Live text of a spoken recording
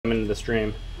the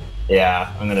stream.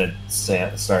 Yeah, I'm gonna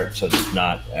start to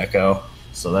not echo,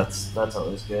 so that's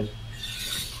always good.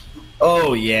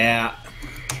 Oh yeah,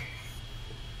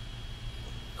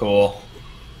 cool.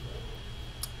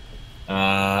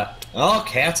 Oh,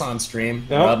 Cat's on stream,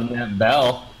 rubbing that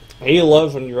bell. He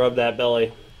loves when you rub that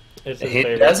belly. It's his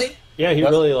favorite. Does he? Yeah, he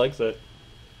really likes it.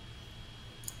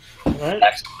 Right?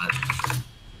 Excellent.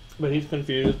 But he's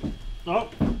confused. Oh,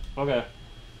 okay.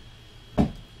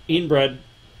 Eating bread,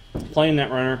 playing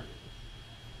Netrunner.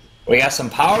 We got some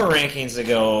power rankings to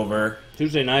go over.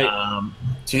 Tuesday night.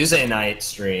 Tuesday night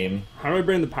stream. How do I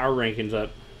bring the power rankings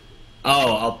up?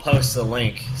 Oh, I'll post the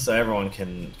link so everyone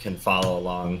can follow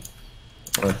along.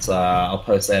 I'll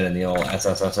post that in the old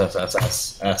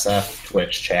SSF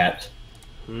Twitch chat.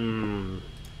 We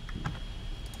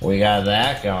got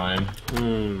that going.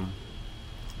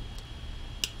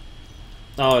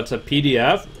 Oh, it's a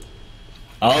PDF?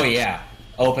 Oh yeah,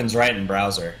 opens right in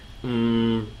browser.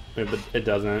 But it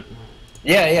doesn't.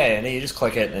 Yeah, and then you just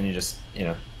click it, and you just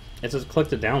It says click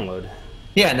to download.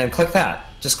 Yeah, and then click that.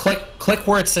 Just click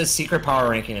where it says secret power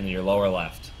ranking in your lower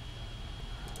left.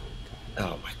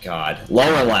 Oh my god,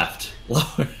 lower left.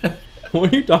 Lower.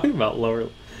 What are you talking about, lower?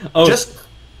 Oh, just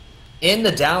in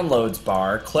the downloads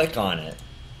bar, click on it.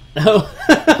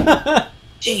 Oh.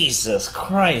 Jesus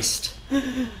Christ.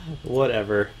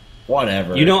 Whatever.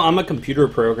 You know, I'm a computer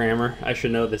programmer. I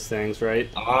should know these things, right?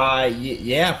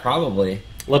 Yeah, probably.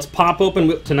 Let's pop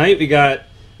open. Tonight we got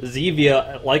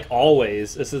Zevia, like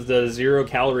always. This is the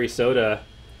 0-calorie soda,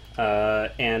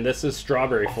 and this is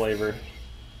strawberry flavor.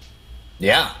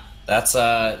 Yeah, that's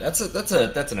an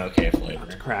okay flavor.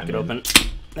 Let's crack it open.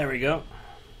 There we go.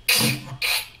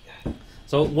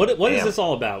 So what is this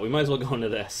all about? We might as well go into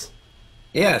this.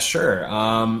 Yeah, sure.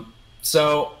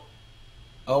 So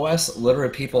OS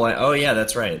literate people. Oh yeah,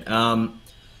 that's right.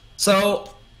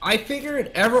 So I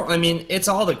figured it's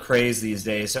all the craze these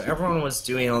days. So everyone was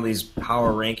doing all these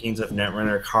power rankings of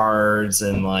Netrunner cards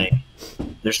and like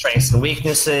their strengths and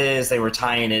weaknesses. They were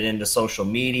tying it into social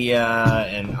media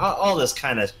and all this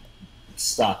kind of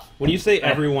stuff. When you say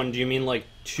everyone, do you mean like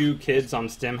 2 kids on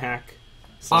StemHack?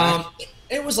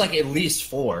 It was like at least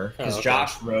 4 because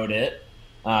Josh wrote it.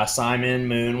 Simon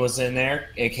Moon was in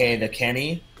there, aka the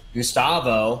Kenny.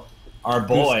 Gustavo, our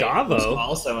boy, was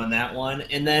also in that one.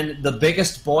 And then the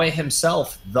biggest boy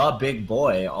himself, the big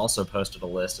boy, also posted a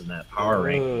list in that power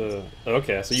rankings.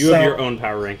 Okay, so you have your own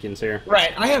power rankings here.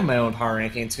 Right, I have my own power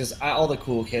rankings because all the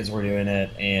cool kids were doing it.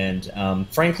 And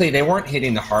frankly, they weren't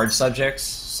hitting the hard subjects,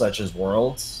 such as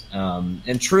Worlds.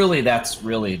 And truly, that's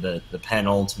really the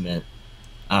penultimate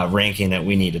ranking that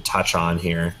we need to touch on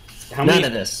here. None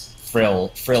of this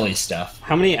frilly stuff.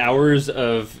 How many hours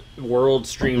of World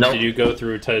streams did you go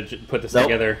through to put this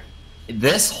together?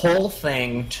 This whole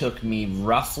thing took me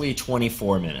roughly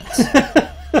 24 minutes.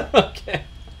 Okay.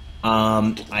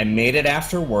 I made it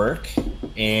after work,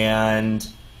 and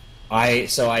I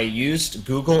used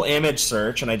Google image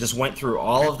search, and I just went through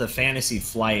all of the Fantasy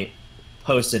Flight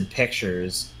posted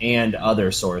pictures and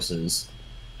other sources,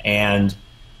 and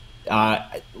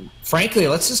frankly,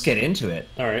 let's just get into it.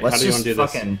 All right, how do you want to do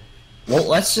this? Well,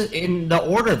 let's just, in the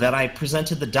order that I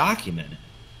presented the document.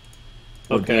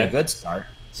 Would be a good start.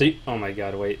 So, oh my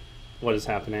god, wait. What is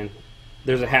happening?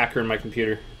 There's a hacker in my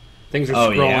computer. Things are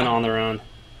scrolling on their own.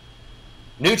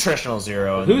 Nutritional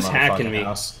Zero. Who's hacking me?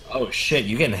 House. Oh shit,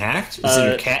 you getting hacked?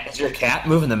 Is your cat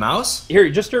moving the mouse? Here,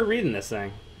 just start reading this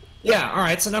thing. Yeah,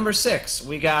 alright, so number 6.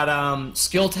 We got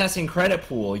skill testing credit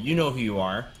pool. You know who you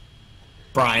are.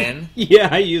 Brian. Yeah,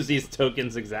 I use these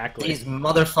tokens exactly. These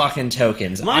motherfucking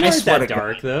tokens. Mine aren't that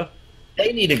dark, though.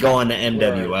 They need to go on to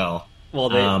MWL.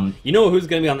 Well, you know who's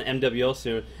going to be on the MWL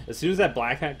soon? As soon as that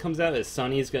Black Hat comes out,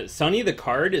 Sonny the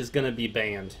card is going to be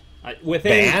banned.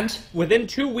 Within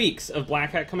 2 weeks of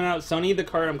Black Hat coming out, Sonny the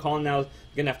card I'm calling now is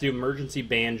going to have to do emergency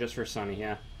ban just for Sonny,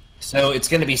 yeah. So it's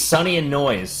going to be Sonny and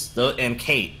Noise and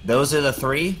Kate. Those are the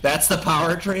 3? That's the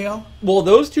power trio? Well,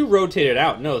 those 2 rotated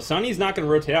out. No, Sonny's not going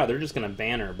to rotate out. They're just going to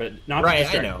ban her, but not right.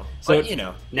 I know. So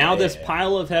but, now this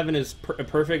Pile of Heaven is a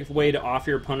perfect way to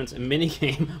offer your opponents a mini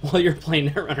game while you're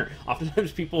playing Netrunner.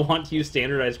 Oftentimes, people want to use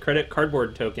standardized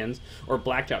cardboard tokens or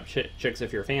blackjack chicks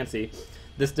if you're fancy.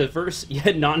 This diverse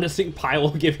yet non-distinct pile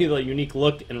will give you the unique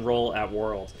look and role at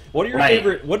Worlds. What are your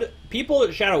favorite? People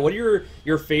at Shadow? What are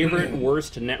your favorite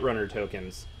worst Netrunner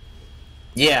tokens?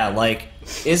 Yeah, like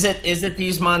is it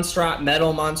these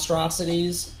metal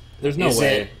monstrosities? There's no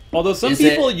way. Although some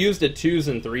people used it 2s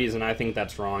and 3s, and I think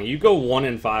that's wrong. You go 1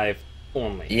 and 5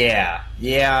 only. Yeah.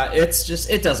 It's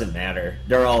just it doesn't matter.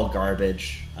 They're all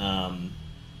garbage.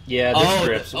 Yeah, the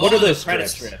strips. What are those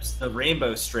strips? The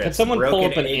rainbow strips. Can someone pull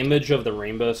up an image of the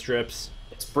rainbow strips?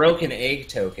 It's broken egg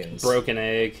tokens. Broken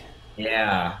egg.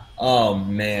 Yeah. Oh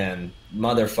man,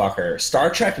 motherfucker.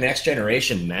 Star Trek Next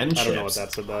Generation memships. I don't know what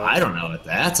that's about. I don't know what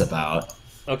that's about.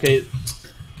 Okay.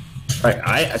 Sorry,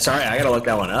 I gotta look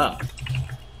that one up.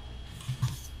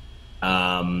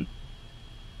 I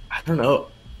don't know.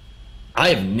 I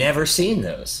have never seen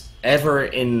those ever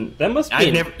in. That must be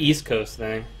an East Coast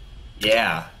thing.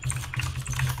 Yeah.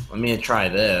 Let me try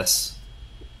this.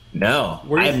 No,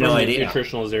 Where I have no idea.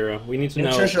 Nutritional Zero. We need to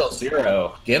know. Nutritional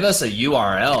Zero. Give us a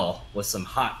URL with some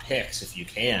hot picks if you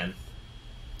can.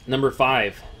 Number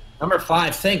 5. Number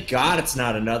 5. Thank God it's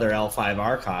not another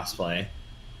L5R cosplay.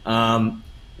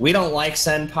 We don't like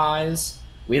senpais.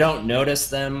 We don't notice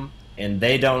them, and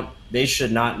they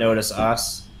should not notice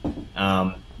us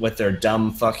with their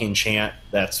dumb fucking chant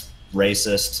that's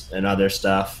racist and other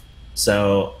stuff.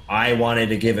 So I wanted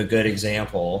to give a good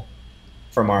example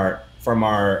from our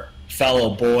fellow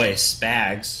boy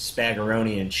Spags,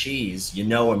 Spaggeroni and Cheese. You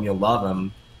know him, you love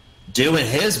him. Doing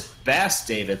his best,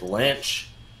 David Lynch.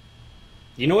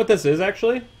 You know what this is,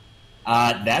 actually?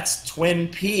 That's Twin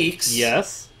Peaks.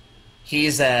 Yes.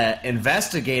 He's an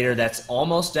investigator that's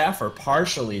almost deaf or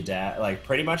partially deaf, like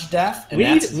pretty much deaf. And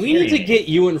we need to get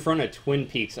you in front of Twin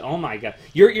Peaks. Oh my god,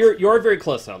 you're very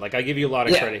close though. Like I give you a lot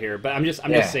of credit here, but I'm just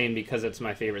saying because it's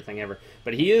my favorite thing ever.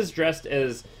 But he is dressed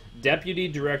as Deputy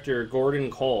Director Gordon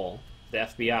Cole, the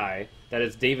FBI. That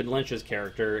is David Lynch's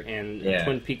character in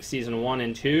Twin Peaks season 1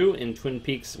 and 2, in Twin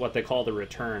Peaks what they call The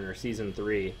Return or season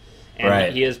 3,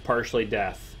 and he is partially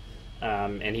deaf.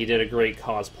 And he did a great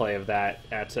cosplay of that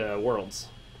at Worlds.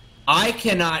 I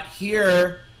cannot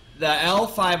hear the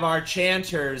L5R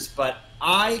chanters, but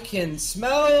I can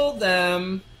smell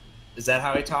them. Is that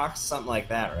how he talks? Something like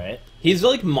that, right? He's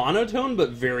like monotone,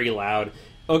 but very loud.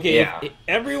 Okay,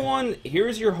 everyone,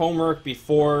 here's your homework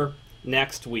before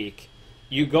next week.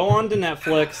 You go on to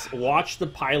Netflix, watch the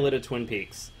pilot of Twin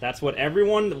Peaks. That's what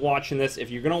everyone watching this, if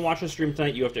you're going to watch a stream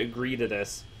tonight, you have to agree to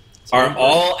this. Are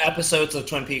all episodes of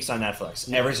Twin Peaks on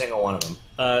Netflix? Every single one of them?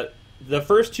 The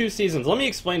first 2 seasons. Let me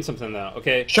explain something, though,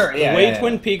 okay? Sure, The way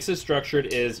Twin Peaks is structured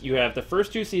is you have the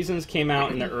first 2 seasons came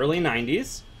out in the early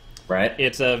 90s. Right.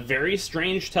 It's a very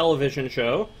strange television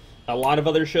show. A lot of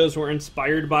other shows were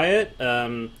inspired by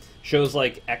it. Shows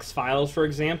like X-Files, for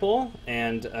example,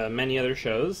 and many other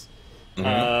shows.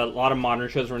 A lot of modern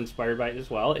shows were inspired by it as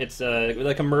well. It's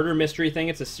like a murder mystery thing.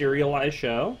 It's a serialized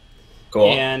show.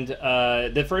 Cool. And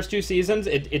the first 2 seasons,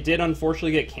 it did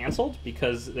unfortunately get canceled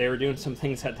because they were doing some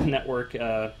things at the network.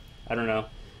 I don't know.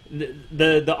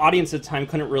 The audience at the time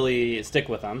couldn't really stick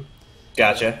with them.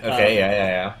 Gotcha. Okay,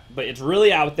 yeah. But it's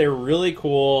really out there, really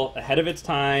cool, ahead of its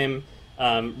time,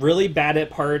 really bad at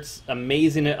parts,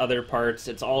 amazing at other parts.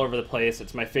 It's all over the place.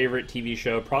 It's my favorite TV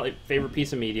show, probably favorite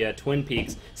piece of media, Twin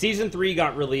Peaks. Season 3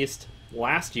 got released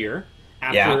last year.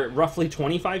 After roughly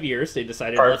 25 years, they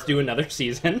decided, let's do another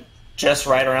season. Just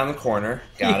right around the corner.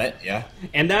 Got it, yeah.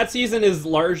 And that season is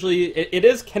largely... It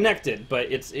is connected, but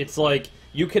it's like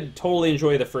you could totally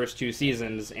enjoy the first 2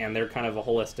 seasons, and they're kind of a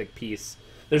holistic piece.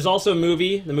 There's also a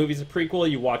movie. The movie's a prequel.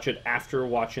 You watch it after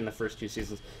watching the first 2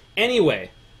 seasons. Anyway,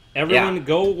 everyone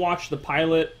go watch the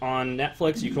pilot on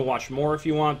Netflix. You can watch more if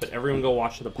you want, but everyone go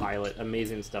watch the pilot.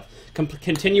 Amazing stuff.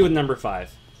 Continue with number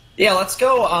 5. Yeah, let's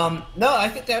go. No, I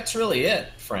think that's really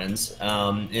it, friends.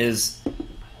 Is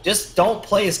just don't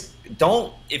play as...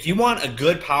 if you want a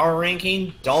good power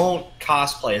ranking, don't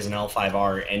cosplay as an L5R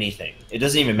or anything. It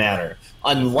doesn't even matter.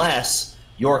 Unless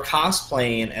you're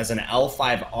cosplaying as an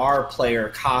L5R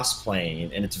player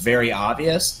cosplaying, and it's very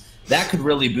obvious, that could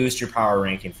really boost your power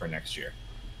ranking for next year.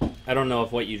 I don't know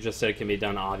if what you just said can be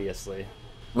done, obviously.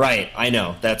 Right, I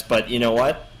know. But you know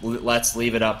what? Let's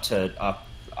leave it up to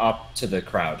the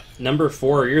crowd. Number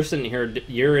 4, you're sitting here,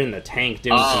 you're in the tank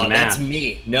doing some math. That's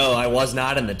me. No, I was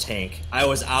not in the tank. I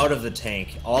was out of the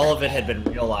tank. All of it had been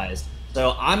realized.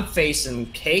 So I'm facing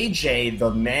KJ, the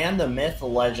man, the myth, the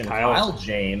legend, Kyle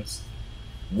James.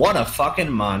 What a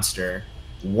fucking monster.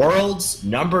 World's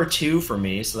number 2 for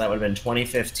me, so that would have been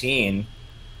 2015,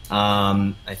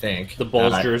 I think. The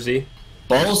Bulls jersey.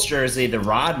 Bulls jersey, the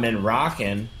Rodman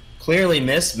rocking. Clearly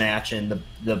mismatching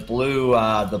the blue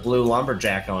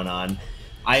lumberjack going on.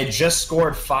 I had just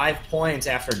scored 5 points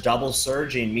after double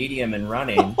surging, medium, and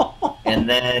running, and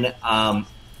then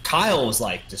Kyle was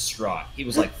like distraught. He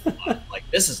was like, "Like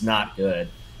this is not good."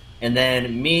 And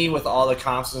then me, with all the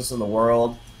confidence in the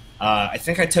world, I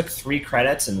think I took 3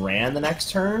 credits and ran the next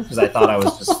turn because I thought I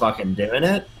was just fucking doing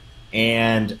it.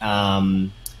 And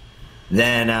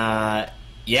then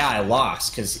I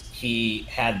lost because he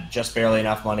had just barely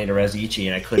enough money to res Ichi,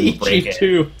 and I couldn't break it.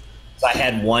 Too. So I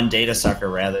had 1 data sucker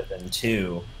rather than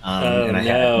 2, and I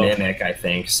had a Mimic, I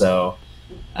think. So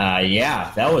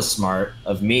Yeah, that was smart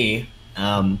of me.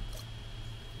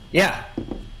 Yeah.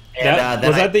 And,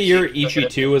 Was that the year Ichi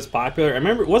 2 was popular? I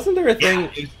remember, wasn't there a thing?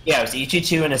 Yeah, it was Ichi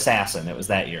 2 and Assassin. It was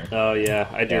that year. Oh yeah,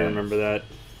 I do remember that.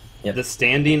 Yep. The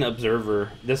Standing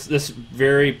Observer. This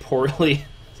very poorly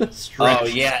stretched. Oh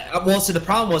yeah. Well, so the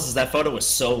problem was that photo was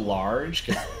so large.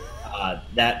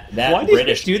 That Why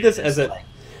British. do you do this as a?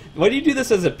 Why do you do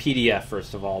this as a PDF?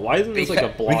 First of all, why isn't this like a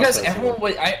blog? Because everyone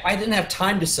was. I didn't have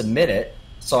time to submit it,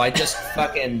 so I just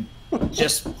fucking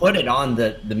just put it on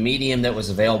the medium that was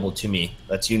available to me.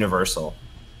 That's universal.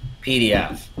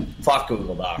 PDF. Fuck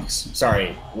Google Docs.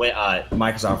 Sorry,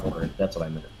 Microsoft Word. That's what I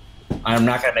meant. I'm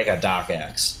not gonna make a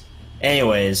docx.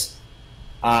 Anyways,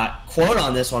 quote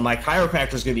on this one: my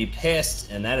chiropractor's gonna be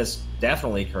pissed, and that is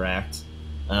definitely correct.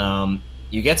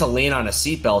 You get to lean on a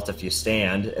seatbelt if you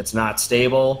stand. It's not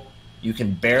stable. You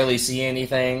can barely see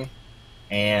anything,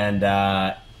 and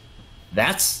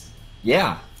that's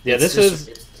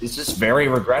it's just very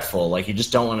regretful. Like you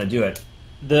just don't want to do it.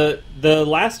 The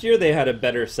last year they had a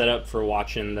better setup for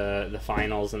watching the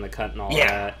finals and the cut and all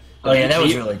that. Oh yeah, that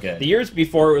was really good. The years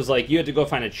before it was like you had to go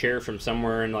find a chair from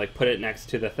somewhere and like put it next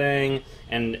to the thing,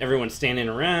 and everyone's standing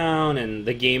around, and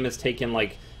the game is taking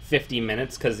like 50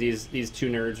 minutes because these two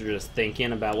nerds are just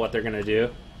thinking about what they're gonna do.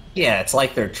 Yeah, it's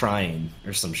like they're trying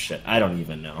or some shit. I don't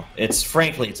even know.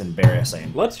 Frankly, it's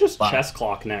embarrassing. Let's just chess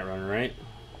clock Netrunner, right?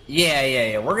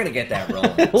 Yeah. We're gonna get that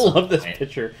rolling. I love this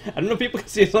picture. I don't know if people can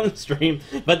see this on the stream,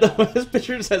 but this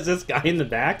picture just has this guy in the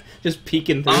back just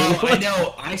peeking through. Oh, I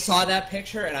know. I saw that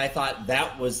picture and I thought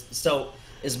that was so.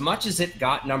 As much as it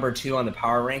got number 2 on the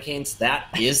power rankings, that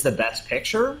is the best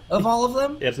picture of all of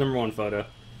them. Yeah, it's number 1 photo.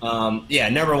 Yeah,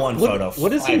 number 1 photo.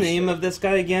 What is the name of this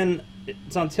guy again?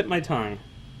 It's on tip of my tongue.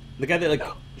 The guy that like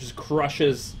just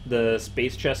crushes the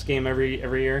space chess game every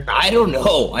year. I don't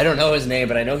know his name,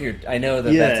 but I know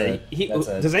that. Yeah,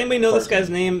 does anybody know this guy's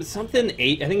name? Something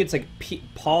H. I think it's like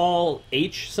Paul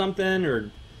H. something or.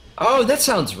 Oh, that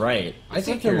sounds right. I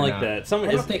think something like that. Is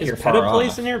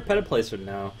Petaplace in here? Petaplace would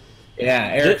know. Yeah,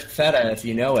 Eric Feta, if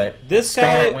you know it. This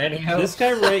guy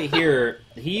right here,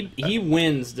 he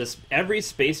wins this every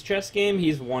space chess game.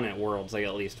 He's won at Worlds like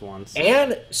at least once.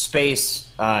 And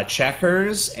space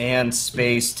checkers and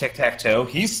space tic tac toe.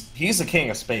 He's the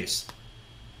king of space.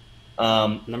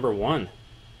 Number 1.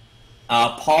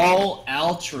 Paul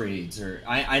Altreeds, or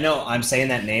I know I'm saying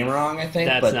that name wrong. I think,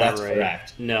 that's right.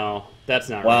 Correct. No, that's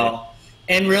not right. Well,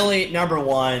 and really, number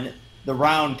 1. The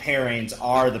round pairings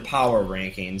are the power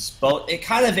rankings, but it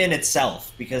kind of in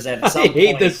itself because at some point... I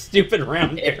hate this stupid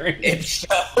round pairings. It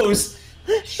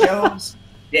shows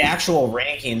the actual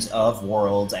rankings of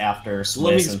Worlds after Swiss.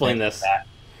 Let me explain this. Like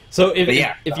so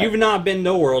if you've not been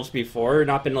to Worlds before,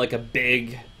 not been to like a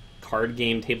big card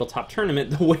game tabletop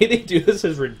tournament, the way they do this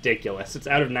is ridiculous. It's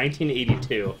out of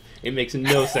 1982. It makes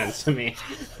no sense to me.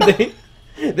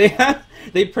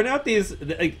 They print out these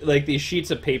like these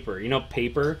sheets of paper,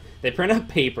 paper. They print out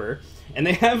paper, and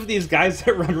they have these guys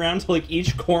that run around to like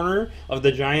each corner of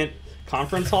the giant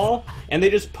conference hall, and they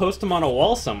just post them on a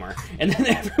wall somewhere. And then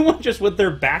everyone just with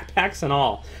their backpacks and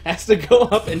all has to go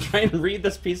up and try and read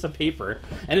this piece of paper.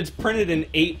 And it's printed in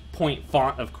 8-point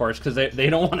font, of course, because they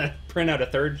don't want to print out a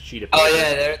third sheet of paper. Oh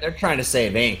yeah, they're trying to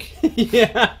save ink.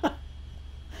 Yeah.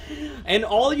 And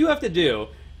all you have to do,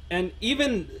 and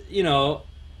even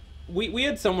we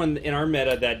had someone in our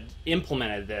meta that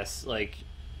implemented this like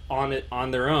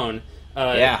on their own.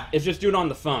 It's just do it on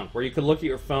the phone, where you could look at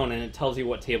your phone and it tells you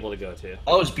what table to go to.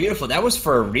 Oh, it's beautiful. That was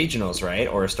for regionals, right,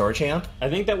 or a store champ? I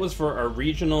think that was for our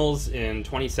regionals in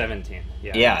 2017.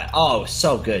 Yeah. Yeah. Oh,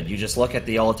 so good. You just look at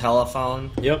the old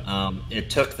telephone. Yep. It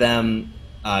took them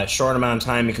a short amount of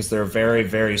time because they're very,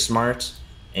 very smart,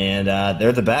 and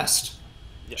they're the best.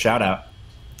 Yep. Shout out.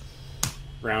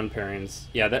 Round pairings.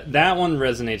 Yeah, that one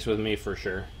resonates with me for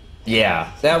sure.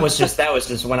 Yeah, that was just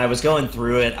when I was going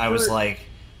through it, I was like,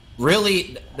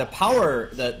 really, the power,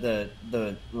 the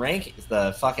rank,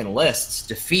 the fucking lists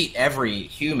defeat every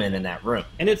human in that room.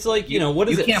 And it's like, what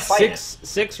is it?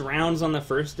 Six rounds on the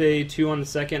first day, 2 on the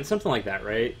second, something like that,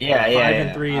 right? Yeah, 5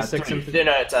 and 3, 6 and 3.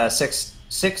 No, it's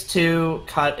 6-2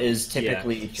 cut is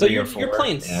typically 3 or 4. You're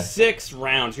playing 6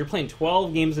 rounds. You're playing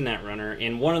 12 games in Netrunner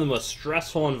in one of the most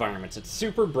stressful environments. It's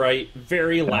super bright,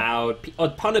 very loud, a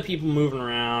ton of people moving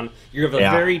around. You have a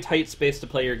very tight space to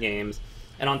play your games.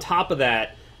 And on top of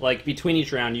that, like between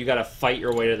each round, you got to fight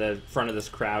your way to the front of this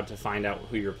crowd to find out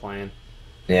who you're playing.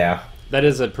 Yeah. That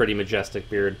is a pretty majestic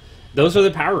beard. Those are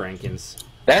the power rankings.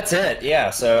 That's it, yeah.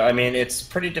 So, I mean, it's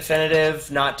pretty definitive,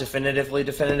 not definitively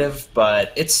definitive,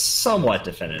 but it's somewhat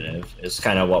definitive is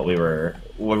kind of what we're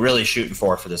really shooting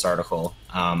for this article.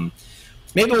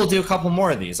 maybe we'll do a couple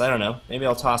more of these. I don't know. Maybe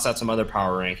I'll toss out some other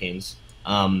power rankings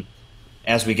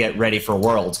as we get ready for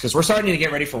Worlds, because we're starting to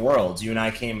get ready for Worlds. You and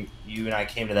I came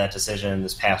to that decision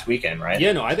this past weekend, right?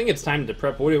 Yeah, no, I think it's time to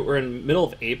prep. We're in the middle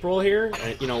of April here.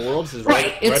 You know, Worlds is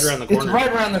right around the corner. It's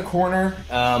right around the corner.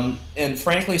 And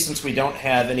frankly, since we don't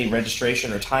have any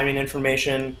registration or timing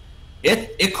information,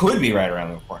 it could be right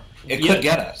around the corner. It could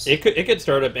get us. It could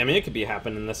start up. I mean, it could be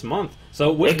happening this month.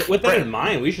 So with that in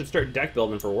mind, we should start deck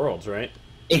building for Worlds, right?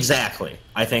 Exactly.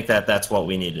 I think that's what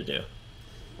we need to do.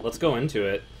 Let's go into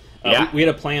it. Yeah. We had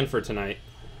a plan for tonight.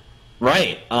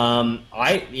 Right. I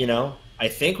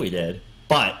think we did.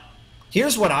 But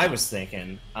here's what I was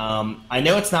thinking. I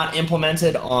know it's not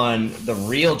implemented on the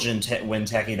real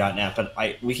wintechie.net, but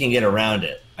we can get around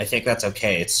it. I think that's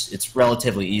okay. It's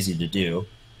relatively easy to do.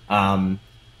 And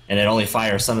it only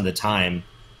fires some of the time.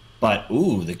 But,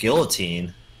 ooh, the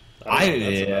guillotine. We'll have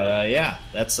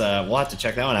to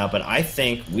check that one out. But I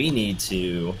think we need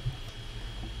to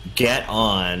get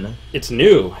on. It's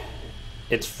new.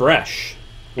 It's fresh.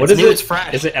 It's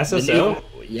fresh. Is it SSO?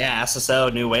 Yeah,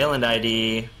 SSO, new Wayland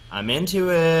ID. I'm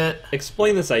into it.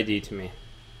 Explain this ID to me.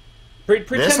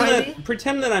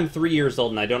 Pretend that I'm 3 years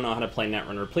old and I don't know how to play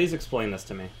Netrunner. Please explain this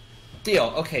to me.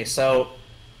 Deal. Okay, so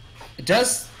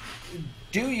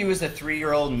do you as a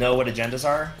 3-year-old know what agendas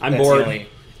are? I'm bored.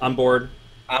 I'm bored.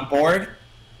 I'm bored?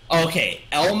 Okay,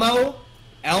 Elmo?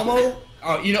 The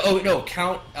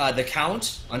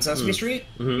Count on Sesame Street?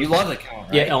 Mm-hmm. You love the Count,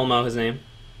 right? Yeah, Elmo, his name.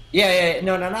 Yeah.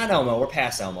 No, not Elmo. We're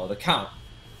past Elmo. The Count.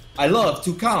 I love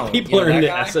to count. People are into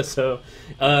SSO.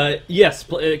 Yes,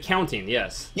 counting,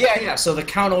 yes. Yeah. So the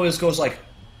Count always goes like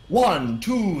 1,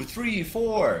 2, 3,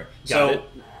 4. Got it.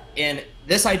 And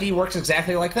this ID works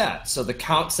exactly like that. So the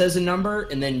Count says a number,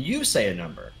 and then you say a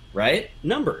number, right?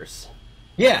 Numbers.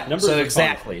 Yeah, numbers so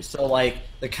exactly. So, like,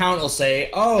 the Count will say,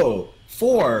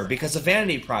 4, because of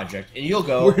Vanity Project. And you'll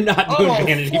go, we're not doing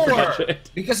Vanity 4,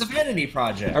 Project. because of Vanity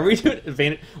Project. Are we doing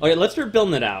Vanity? Okay, let's start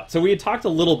building it out. So we had talked a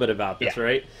little bit about this,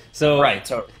 right? So,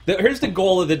 here's the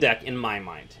goal of the deck in my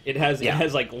mind. It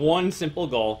has like one simple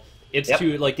goal. It's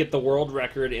to like get the world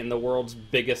record in the world's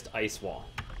biggest ice wall.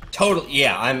 Totally.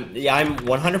 Yeah, I'm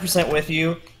 100% with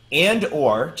you. And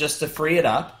or just to free it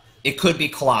up, it could be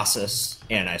Colossus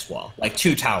and Ice Wall, like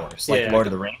 2 towers, like Lord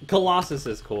of the Rings. Colossus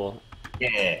is cool.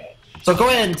 Yeah. So go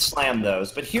ahead and slam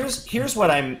those. But here's what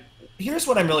I'm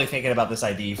really thinking about this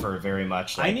ID for very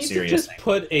much. Like, I need to just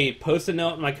put a post-it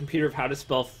note on my computer of how to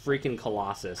spell freaking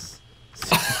Colossus.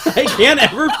 I can't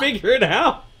ever figure it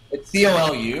out. It's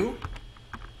C-O-L-U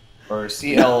or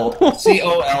C-O-L-O.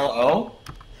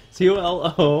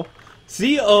 C-O-L-O.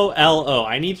 C-O-L-O.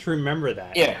 I need to remember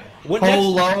that. Yeah.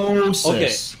 Colossus.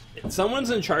 Okay. Someone's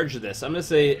in charge of this. I'm going to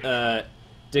say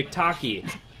Diktaki.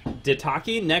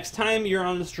 Diktaki, next time you're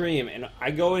on the stream and I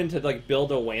go into like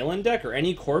build a Wayland deck or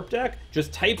any Corp deck,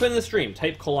 just type in the stream.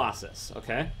 Type Colossus,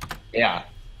 okay? Yeah.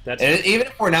 Even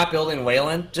if we're not building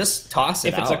Wayland, just toss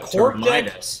it out. If it's a Corp deck,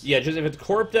 just if it's a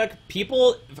Corp deck,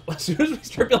 people, as soon as we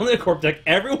start building a Corp deck,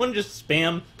 everyone just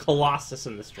spam Colossus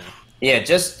in the stream. Yeah,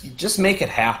 just make it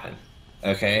happen.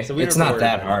 Okay, so it's not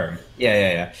that hard.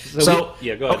 Yeah. So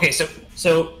go ahead. Okay,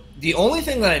 so the only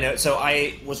thing that I know, so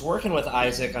I was working with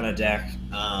Isaac on a deck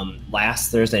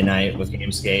last Thursday night with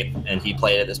Gamescape, and he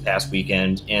played it this past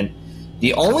weekend. And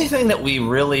the only thing that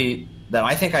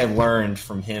I think I learned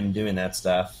from him doing that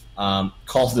stuff,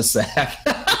 cul-de-sac.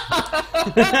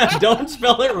 Don't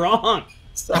spell it wrong.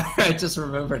 Sorry, I just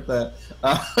remembered that.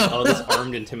 This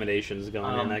armed intimidation is going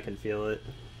on. I can feel it.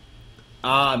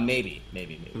 Maybe.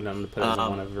 I'm going to put it as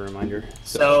one of a reminder.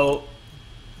 So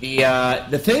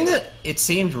the thing that it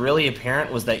seemed really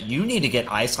apparent was that you need to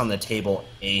get ice on the table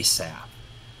ASAP.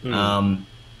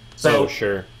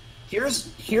 Sure. Here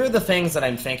are the things that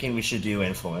I'm thinking we should do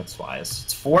influence-wise.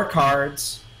 It's 4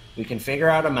 cards. We can figure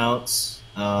out amounts.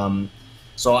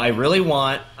 So I really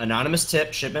want Anonymous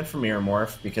Tip shipment from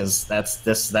Miramorph because that's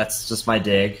just my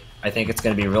dig. I think it's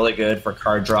going to be really good for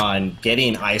card draw and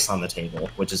getting ice on the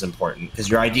table, which is important because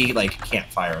your ID can't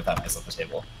fire without ice on the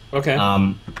table. Okay.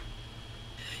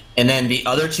 And then the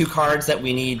other 2 cards that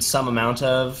we need some amount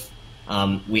of,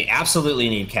 we absolutely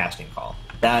need Casting Call.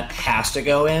 That has to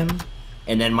go in.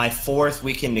 And then my 4th,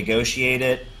 we can negotiate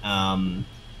it.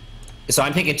 So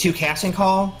I'm thinking 2 Casting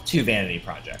Call, 2 Vanity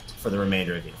Project for the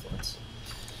remainder of the influence.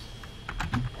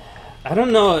 I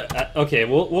don't know. Okay,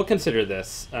 we'll consider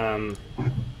this.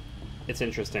 It's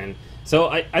interesting. So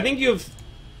I think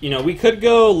we could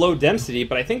go low density,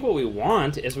 but I think what we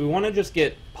want is we want to just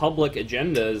get public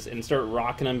agendas and start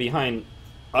rocking them behind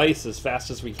ice as fast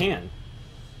as we can.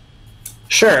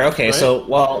 Sure. Okay. Right?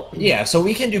 So so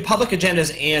we can do public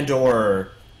agendas and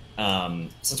or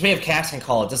since we have cast and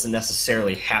call, it doesn't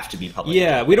necessarily have to be public.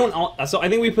 Yeah, we don't. So I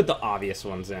think we put the obvious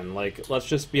ones in. Like, let's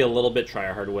just be a little bit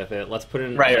tryhard with it. Let's put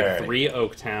in Right. 3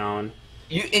 Oaktown.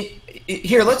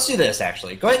 Here, let's do this.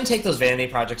 Actually, go ahead and take those vanity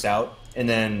projects out, and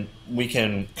then we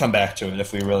can come back to it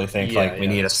if we really think we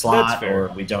need a slot or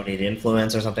we don't need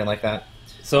influence or something like that.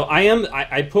 So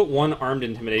I put 1 armed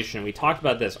intimidation. We talked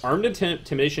about this armed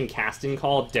intimidation, casting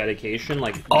call, dedication,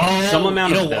 like some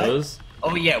amount of those.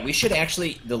 Oh yeah, we should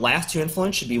actually. The last 2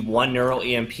 influence should be 1 neural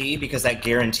EMP because that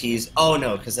guarantees. Oh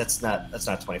no, because that's not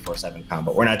 24/7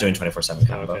 combo. We're not doing 24/7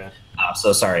 combo. Okay.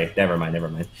 So sorry. Never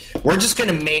mind. We're just trying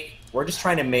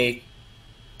to make.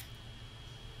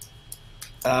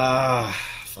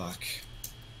 Fuck.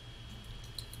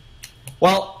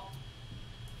 Well.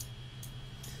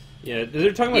 Yeah,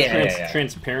 they're talking about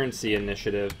transparency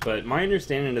initiative, but my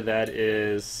understanding of that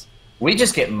is we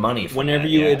just get money from whenever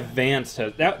you advance.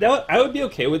 I would be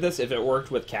okay with this if it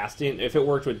worked with casting, if it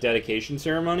worked with dedication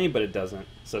ceremony, but it doesn't.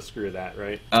 So screw that,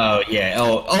 right? Oh yeah.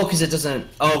 Oh, because it doesn't.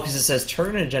 Oh, because it says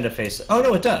turn an agenda face. Oh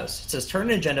no, it does. It says turn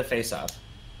an agenda face up.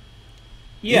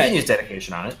 Yeah, you can use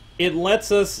dedication on it. It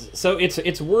lets us. So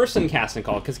it's worse than cast and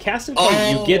call because cast and call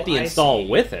you get the install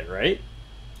with it, right?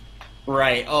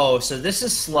 Right. Oh, so this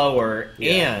is slower,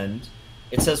 and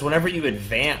it says whenever you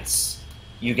advance,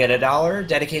 you get $1.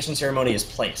 Dedication ceremony is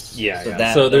placed. Yeah. So,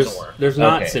 yeah. So there's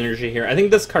not synergy here. I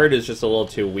think this card is just a little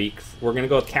too weak. We're gonna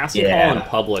go with cast and call and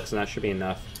Publix, and that should be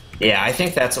enough. Yeah, I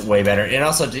think that's way better. It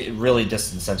also really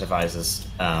disincentivizes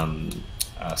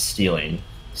stealing.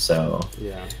 So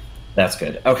yeah, that's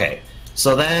good. Okay.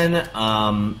 So then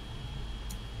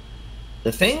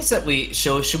the things that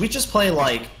should we just play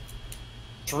like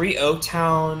 3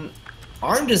 Oaktown?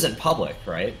 Armed isn't public,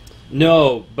 right?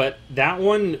 No, but that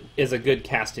one is a good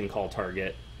casting call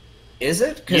target. Is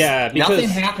it? Yeah, because nothing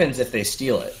happens if they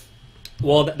steal it.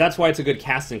 Well, that's why it's a good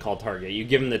casting call target. You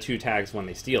give them the 2 tags when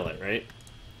they steal it, right?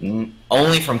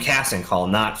 Only from casting call,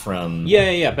 not from...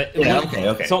 Yeah. But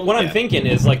okay. So what I'm thinking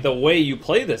is, like, the way you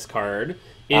play this card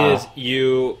is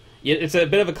it's a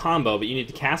bit of a combo, but you need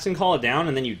to cast and call it down,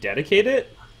 and then you dedicate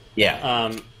it.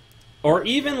 Yeah. Or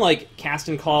even, like, cast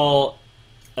and call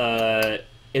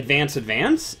advance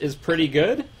is pretty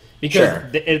good.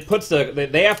 Because it puts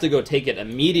they have to go take it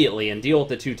immediately and deal with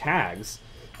the 2 tags.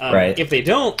 Right. If they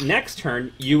don't, next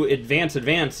turn, you advance,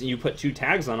 and you put 2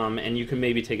 tags on them, and you can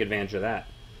maybe take advantage of that.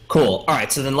 Cool. All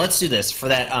right, so then let's do this. For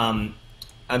that, I'm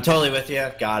totally with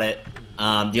you. Got it.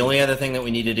 The only other thing that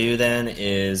we need to do then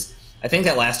is, I think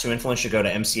that last 2 influence should go to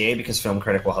MCA because Film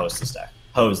Critic will hose this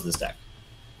deck.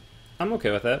 I'm okay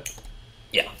with that.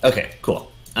 Yeah. Okay, cool.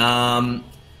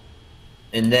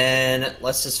 And then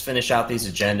let's just finish out these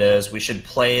agendas. We should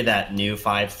play that new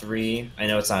 5-3. I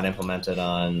know it's not implemented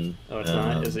on... Oh, it's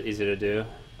not? Is it easy to do?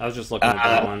 I was just looking at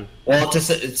that one. Well,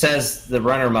 it says the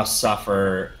runner must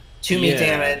suffer 2 meat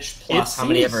damage plus how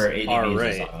many ever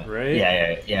ADVs is on it. Right?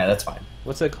 Yeah, that's fine.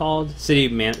 What's it called?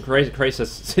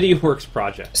 Crisis City Works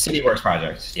Project. City Works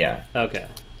Project, yeah. Okay.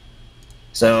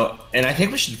 So, and I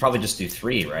think we should probably just do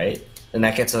 3, right? And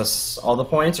that gets us all the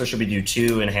points, or should we do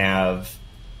 2 and have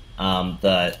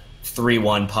the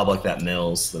 3-1 public that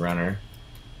mills the runner?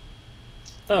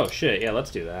 Oh shit! Yeah,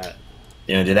 let's do that.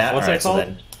 You want to do that? What's that called? So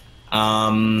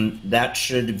then, that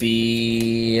should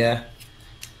be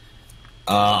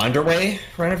underway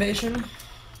renovation.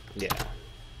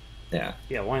 Yeah.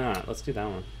 Why not? Let's do that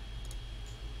one.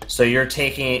 So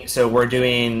we're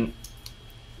doing.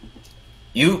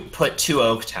 You put 2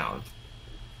 Oaktown.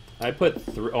 I put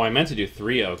 3. Oh, I meant to do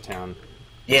 3 Oaktown.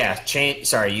 Yeah,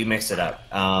 sorry, you mixed it up.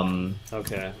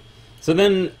 Okay. So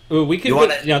then we could.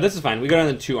 This is fine. We go down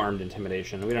to 2 armed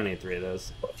intimidation. We don't need 3 of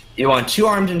those. You want 2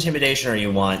 armed intimidation, or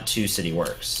you want 2 city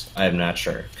works? I'm not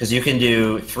sure because you can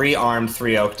do 3 armed,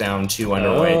 3 Oaktown, 2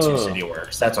 underway, 2 city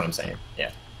works. That's what I'm saying.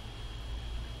 Yeah.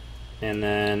 And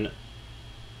then,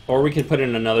 or we could put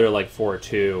in another like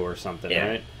 4-2 or something,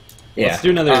 right? Yeah. Let's do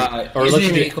another, or let's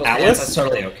do Atlas. That's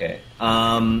totally okay.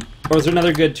 Or is there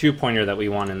another good 2-pointer that we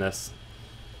want in this?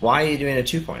 Why are you doing a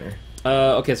 2-pointer?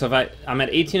 Okay, so if I'm at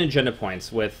 18 agenda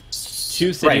points with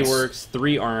 2 city works,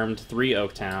 3 armed, 3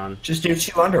 Oaktown. Just do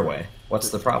 2 underway. What's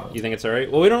the problem? You think it's all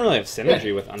right? Well, we don't really have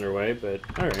synergy with underway, but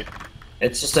all right.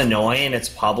 It's just annoying. It's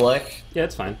public. Yeah,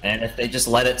 it's fine. And if they just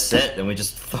let it sit, then we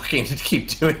just fucking keep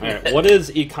doing it. All right. What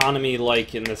is economy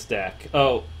like in this deck?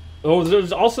 Oh,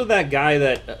 there's also that guy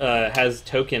that has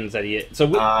tokens that he. So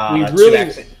we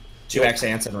really 2x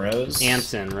Anson Rose.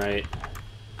 Anson, right?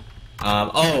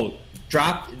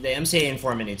 Drop the MCA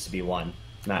informant needs to be 1,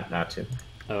 not 2.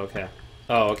 Oh,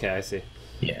 okay. I see.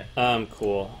 Yeah.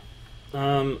 Cool.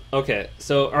 Okay,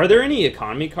 so are there any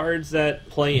economy cards that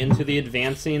play into the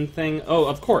advancing thing? Oh,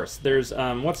 of course. There's,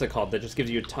 what's it called? That just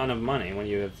gives you a ton of money when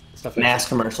you have stuff like Mass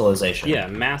commercialization. Yeah,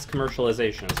 mass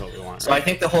commercialization is what we want. So Right? I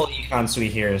think the whole econ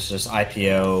suite here is just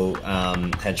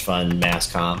IPO, hedge fund,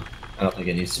 mass comp. I don't think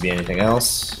it needs to be anything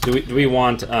else. Do we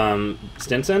want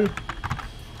Stinson?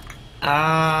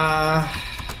 Have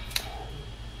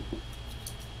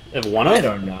one of? I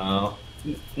don't know.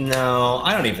 No,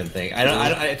 I don't even think.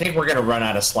 I think we're gonna run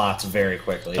out of slots very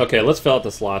quickly. Okay, let's fill out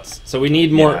the slots. So we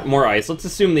need more Yeah. more ice. Let's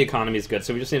assume the economy is good.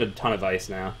 So we just need a ton of ice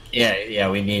now. Yeah,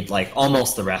 we need like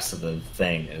almost the rest of the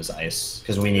thing is ice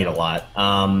because we need a lot.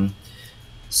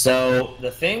 So the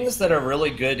things that are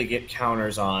really good to get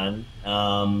counters on.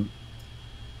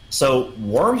 So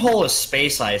wormhole is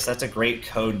space ice. That's a great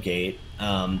code gate.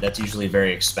 That's usually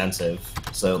very expensive.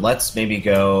 So let's maybe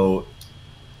go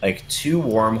like 2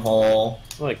 wormhole.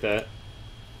 I like that.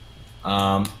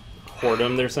 Um,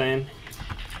 Whoredom, they're saying.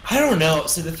 I don't know.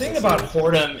 So the thing about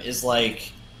Whoredom is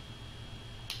like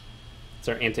It's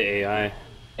our anti-AI.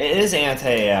 it is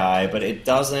anti-AI, but it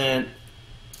doesn't.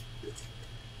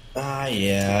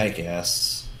 Yeah, I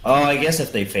guess. Oh, I guess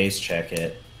if they face check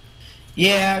it.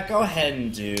 Yeah, go ahead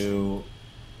and do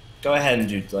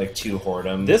like 2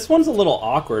 Whoredom. This one's a little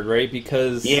awkward, right?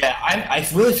 Because Yeah, I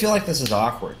really feel like this is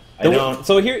awkward. I don't.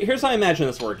 So here's how I imagine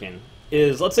this working.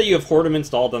 Is let's say you have Whoredom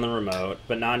installed on the remote,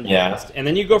 but not advanced, and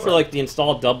then you go for like the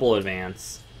install double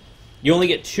advance. You only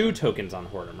get 2 tokens on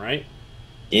Whoredom, right?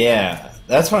 Yeah,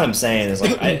 that's what I'm saying. Is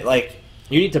like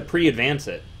You need to pre-advance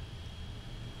it.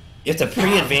 you have to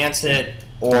pre-advance it,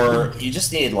 or you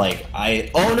just need like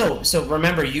Oh no! So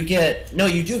remember, you do get.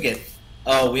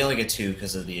 Oh, we only get 2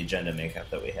 because of the agenda makeup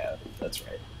that we have. That's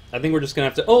right. I think we're just gonna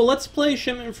have to. Oh, let's play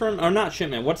Shipment from, or not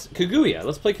Shipment. What's Kaguya?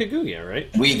 Let's play Kaguya, right?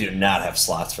 We do not have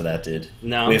slots for that, dude.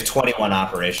 No. We have 21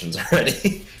 operations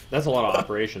already. That's a lot of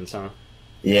operations, huh?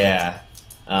 Yeah.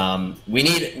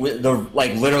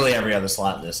 Literally every other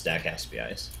slot in this deck has to be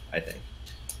ice, I think.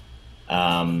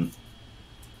 Well,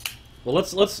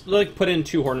 let's like put in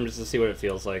 2 Whoredom just to see what it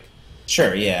feels like.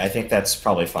 Sure, yeah, I think that's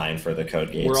probably fine for the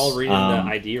code gates. We're all reading the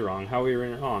ID wrong. How are we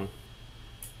reading it wrong?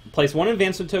 Place 1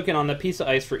 advancement token on the piece of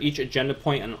ice for each agenda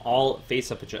point and all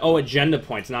face-up agenda. Oh, agenda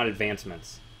points, not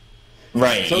advancements.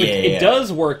 Right, So it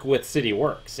does work with City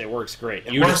Works. It works great.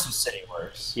 It works with City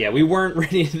Works. Yeah, we weren't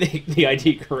ready to make the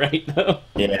ID correct, though.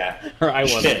 Yeah. Or I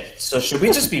wasn't. Shit. So should we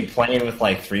just be playing with,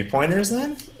 like, 3-pointers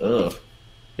then? Ugh.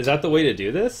 Is that the way to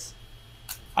do this?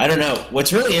 I don't know.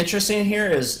 What's really interesting here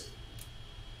is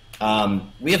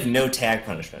we have no tag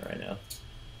punishment right now.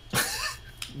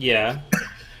 Yeah.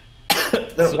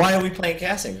 Why are we playing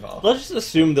casting call? Let's just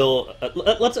assume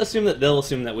let's assume that they'll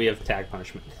assume that we have tag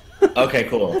punishment. Okay,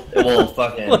 cool. We'll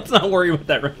fucking. Let's not worry about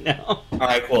that right now. All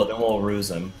right, cool. Then we'll ruse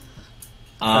them.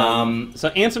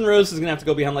 So Anson Rose is gonna have to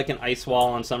go behind like an ice wall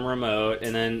on some remote,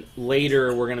 and then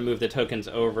later we're gonna move the tokens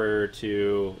over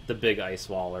to the big ice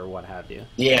wall or what have you.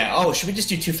 Yeah. Oh, should we just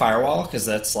do 2 firewall because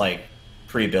that's like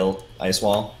pre-built ice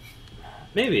wall?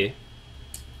 Maybe.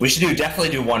 We should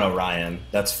definitely do 1 Orion.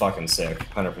 That's fucking sick.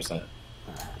 100%.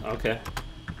 Okay.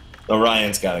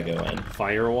 Orion's got to go in.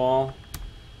 Firewall.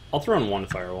 I'll throw in 1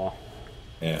 firewall.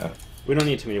 Yeah. We don't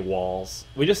need too many walls.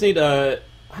 We just need I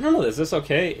don't know. Is this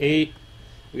okay? 8.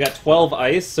 We got 12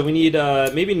 ice, so we need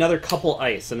maybe another couple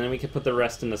ice, and then we can put the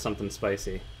rest into something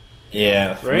spicy.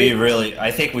 Yeah. Right? I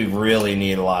think we really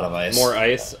need a lot of ice. More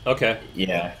ice. Okay.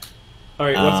 Yeah. All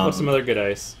right. What's some other good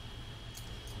ice?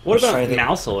 What about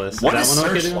Mouseless? What is that one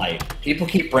okay Searchlight? People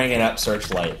keep bringing up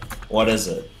Searchlight. What is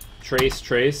it?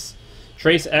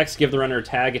 Trace X. Give the runner a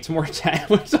tag. It's more tag.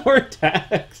 What's more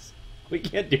tags? We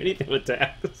can't do anything with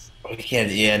tags. We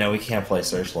can't. Yeah, no, we can't play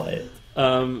Searchlight.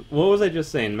 What was I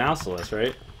just saying? Mouseless,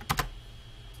 right?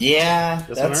 Yeah,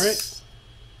 This one, all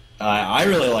right? I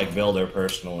really like Builder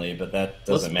personally, but that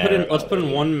doesn't matter. Let's put in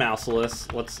 1 Mouseless.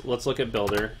 Let's look at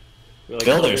Builder. Like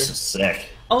Builder's sick.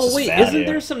 Oh wait, isn't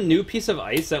there some new piece of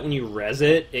ice that when you res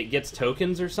it, it gets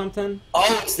tokens or something?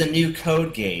 Oh, it's the new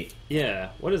code gate. Yeah,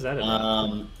 what is that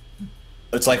about?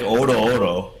 It's like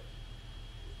Odo.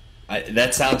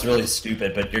 That sounds really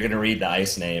stupid, but you're gonna read the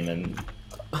ice name and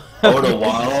Odo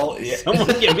Waddle. Yeah.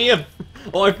 Someone give me a.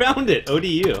 Oh, I found it.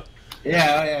 ODU.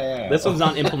 Yeah. This one's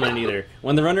not implemented either.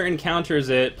 When the runner encounters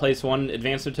it, place 1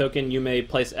 advancement token. You may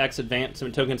place X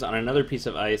advancement tokens on another piece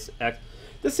of ice. X.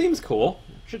 This seems cool.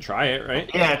 Should try it, right?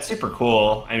 Yeah, it's super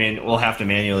cool. I mean, we'll have to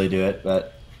manually do it,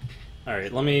 but all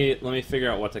right. Let me figure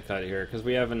out what to cut here because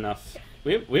we have enough.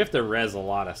 We have to res a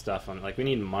lot of stuff on. Like we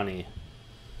need money.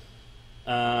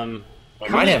 We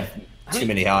might have too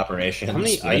many operations. How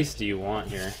many ice do you want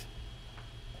here?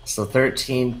 So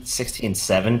 13, 16,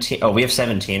 17. Oh, we have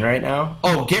 17 right now.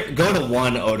 Oh, go to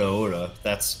one Oda Oda.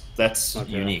 That's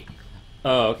Okay. unique.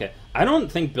 Oh, okay. I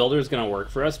don't think Builder is going to work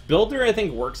for us. Builder, I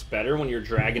think, works better when you're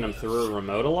dragging them through a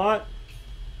remote a lot.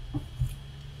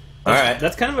 All right.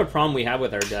 That's kind of a problem we have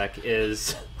with our deck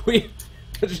is we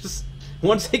just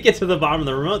once they get to the bottom of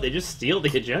the remote, they just steal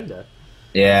the agenda.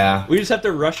 Yeah. We just have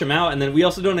to rush them out, and then we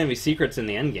also don't have any secrets in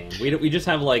the end game. We just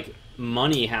have like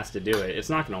money has to do it. It's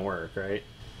not going to work, right?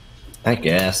 I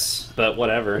guess. But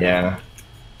whatever. Yeah.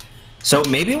 So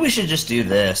maybe we should just do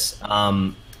this.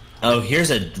 Oh, here's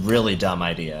a really dumb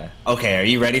idea. Okay, are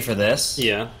you ready for this?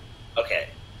 Yeah. Okay.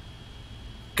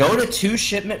 Go to 2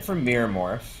 shipment from Mirror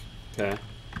Morph. Okay.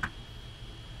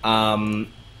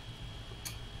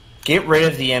 Get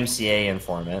rid of the MCA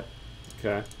informant.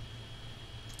 Okay.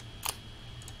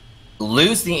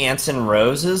 Lose the Anson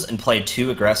Roses and play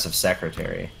 2 aggressive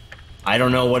secretary. I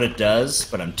don't know what it does,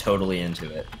 but I'm totally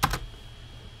into it.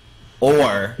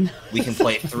 Or we can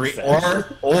play 3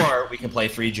 or we can play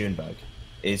 3 Junebug.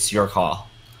 It's your call.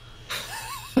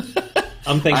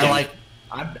 I'm thinking.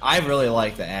 I really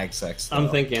like the ag sex. Though. I'm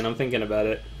thinking about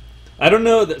it. I don't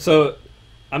know. So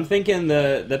I'm thinking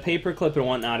the paperclip and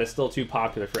whatnot is still too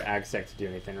popular for AgSec to do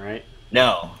anything, right?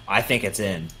 No, I think it's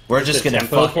in. We're just gonna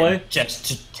tempo play?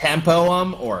 Just tempo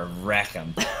them or wreck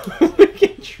them. We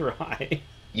can try.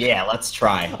 Yeah, let's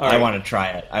try. Right. I want to try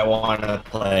it. I want to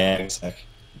play AgSec.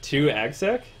 2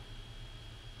 AgSec?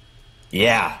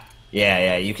 Yeah.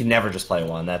 You can never just play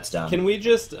 1. That's dumb. Can we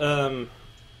just oh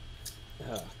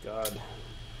god.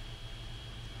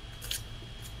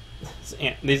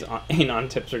 These Anon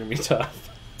tips are gonna be tough.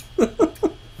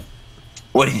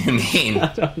 What do you mean?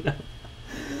 I don't know.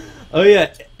 Oh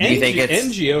yeah, Do you think it's...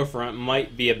 NGO front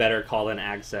might be a better call than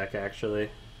AgSec actually.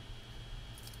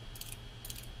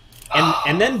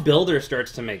 And then Builder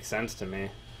starts to make sense to me.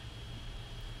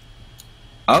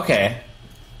 Okay.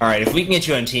 All right, if we can get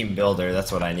you on Team Builder,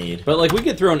 that's what I need. But like we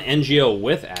could throw an NGO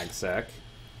with AgSec.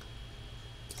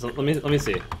 So let me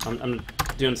see. I'm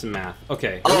doing some math.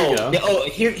 Okay, here we go.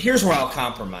 Yeah, here's where I'll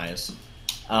compromise.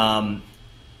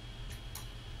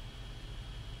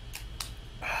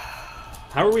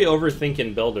 How are we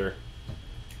overthinking Builder?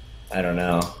 I don't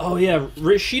know. Oh yeah,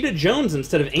 Rashida Jones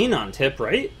instead of Anon tip,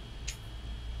 right?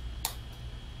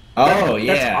 Oh, That's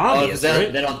yeah. obvious,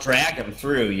 right? That'll drag them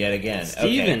through yet again.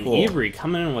 Steven Okay, cool. Avery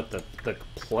coming in with the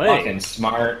play. Fucking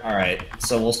smart. All right,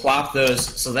 so we'll swap those.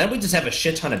 So then we just have a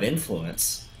shit ton of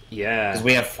influence. Yeah. Because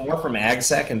we have 4 from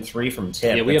AgSec and 3 from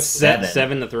Tip. Yeah, we have That's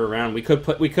 7 to throw around. We could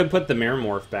put the Mirror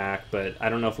Morph back, but I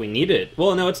don't know if we need it.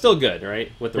 Well, no, it's still good,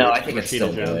 right? With the I think it's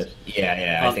still Jones. good.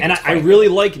 Yeah. I really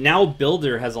like now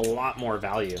Builder has a lot more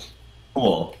value.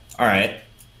 Cool. All right,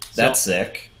 that's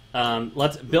sick.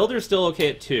 Builder's still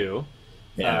okay at 2.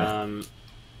 Yeah.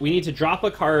 We need to drop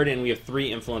a card, and we have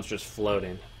 3 influence just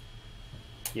floating.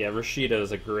 Yeah, Rashida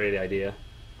is a great idea.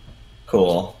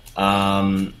 Cool.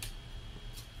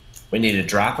 We need to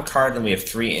drop a card, then we have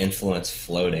 3 influence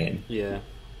floating. Yeah.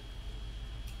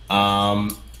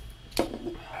 Another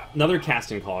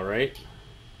casting call, right?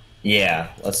 Yeah.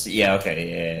 Let's. Yeah. Okay.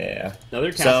 Yeah.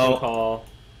 Another casting call.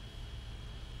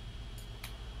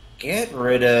 Get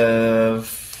rid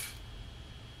of.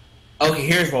 Okay,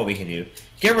 here's what we can do.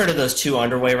 Get rid of those 2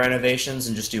 underway renovations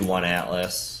and just do 1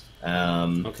 Atlas.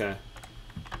 Okay.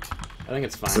 I think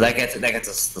it's fine. So that gets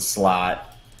us the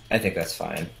slot. I think that's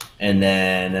fine. And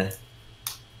then,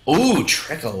 ooh,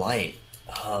 Trick of Light.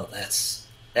 Oh, that's.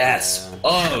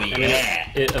 Oh yeah.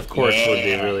 I mean, it of course would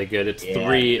be really good. It's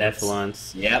 3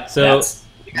 influence. Yep. So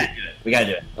we gotta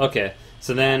do it. Okay.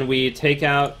 So then we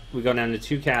go down to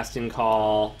 2 casting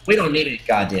call. We don't need a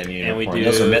goddamn unicorn. And we do,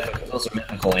 those are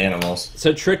mythical animals.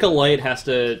 So Trick of Light has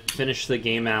to finish the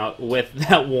game out with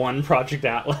that 1 Project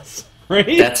Atlas,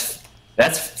 right?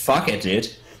 That's fuck it,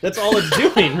 dude. That's all it's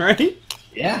doing, right?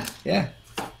 Yeah.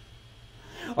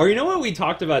 Or you know what we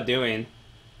talked about doing?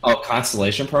 Oh,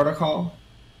 Constellation Protocol?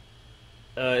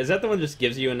 Is that the one that just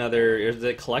gives you another... Is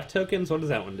it collect tokens? What does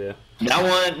that one do?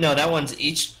 That one's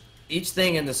each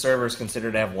thing in the server is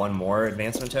considered to have 1 more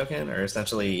advancement token, or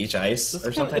essentially each ice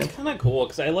something. It's kind of cool,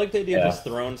 because I like the idea of just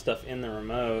throwing stuff in the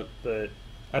remote, but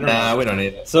I don't know. Nah, we don't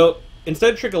need it. So,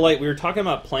 instead of Trick of Light, we were talking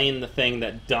about playing the thing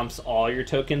that dumps all your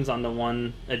tokens onto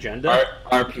 1 agenda.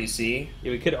 RPC?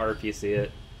 Yeah, we could RPC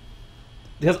it.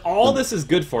 Because all this is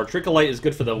good for, Trick of Light is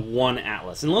good for the 1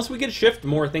 Atlas. Unless we could shift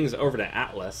more things over to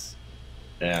Atlas.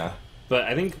 Yeah. But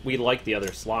I think we like the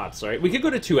other slots, right? We could go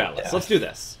to 2 Atlas. Yeah. Let's do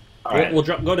this. We'll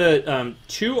go to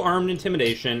 2 Armed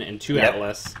Intimidation and 2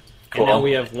 Atlas. Cool. And now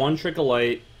we have 1 Trick of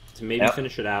Light to maybe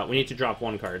finish it out. We need to drop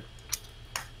 1 card.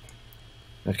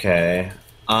 Okay.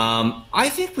 I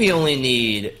think we only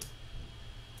need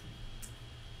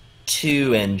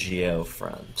 2 NGO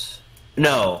front.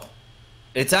 No.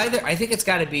 It's either... I think it's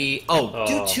got to be... Oh,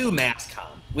 do 2 MassCom.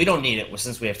 We don't need it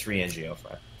since we have 3 NGO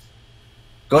front.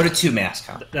 Go to 2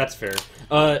 MassCom. That's fair.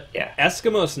 Yeah.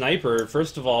 Eskimo Sniper,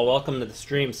 first of all, welcome to the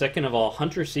stream. Second of all,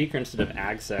 Hunter Seeker instead of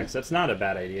AgSex. That's not a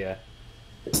bad idea.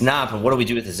 It's not, but what do we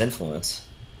do with his influence?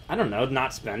 I don't know.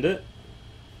 Not spend it?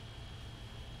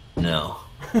 No.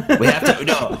 We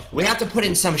have to put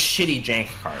in some shitty jank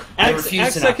card. I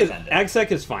refuse to not spend it.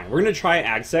 AgSec is fine. We're gonna try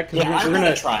AgSec. Yeah, I'm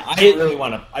gonna try. I really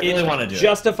want to do it.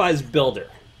 Justifies builder.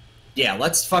 Yeah,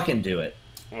 let's fucking do it.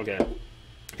 Okay.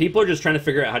 People are just trying to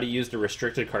figure out how to use the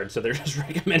restricted card, so they're just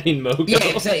recommending Mogo.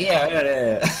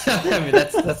 Yeah. I mean,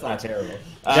 that's not terrible.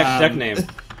 Deck name.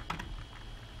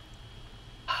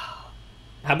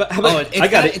 How about I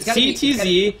got it.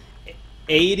 CTZ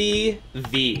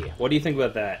 80V. What do you think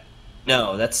about that?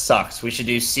 No, that sucks. We should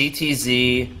do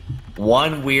CTZ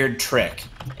one weird trick.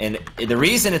 And the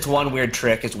reason it's one weird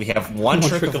trick is we have one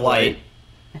trick of light,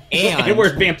 and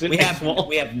we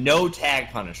have no tag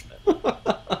punishment.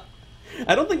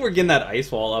 I don't think we're getting that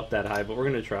ice wall up that high, but we're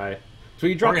gonna try. So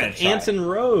we dropped the Anson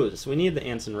Rose. We need the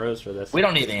Anson Rose for this. We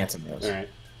don't need the Anson Rose. All right.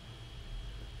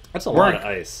 That's a lot of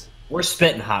ice. We're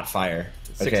spitting hot fire.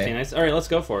 16 ice. All right, let's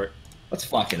go for it. Let's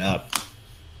fuck it up.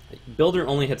 Builder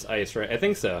only hits ice, right? I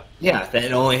think so. Yeah,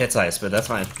 it only hits ice, but that's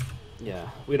fine. Yeah,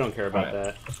 we don't care about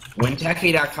that.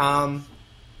 Wintechie.com.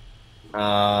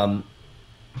 Oh,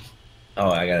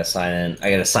 I gotta sign in. I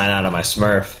gotta sign out of my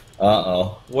Smurf.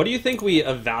 Uh-oh. What do you think we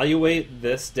evaluate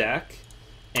this deck,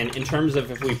 and in terms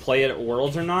of if we play it at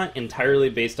Worlds or not, entirely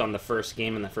based on the first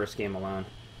game and the first game alone?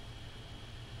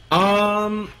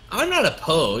 I'm not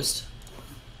opposed.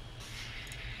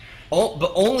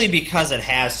 But only because it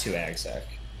has to AgSec.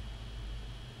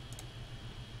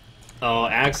 Oh,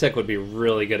 AgSec would be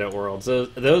really good at Worlds.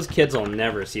 Those kids will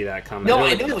never see that coming. No,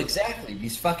 I know, exactly.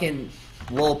 These fucking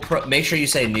little make sure you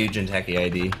say new Genteki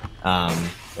ID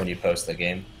when you post the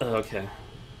game. Oh, okay.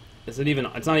 Is it even...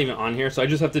 It's not even on here, so I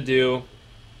just have to do...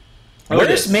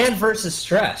 Where's Man vs.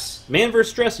 Stress? Man vs.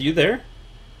 Stress, are you there?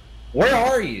 Where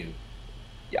are you?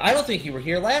 I don't think you were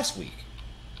here last week.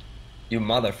 You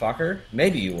motherfucker.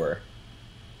 Maybe you were.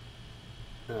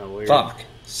 Oh, weird. Fuck.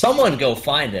 Someone go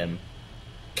find him.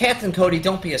 Captain Cody,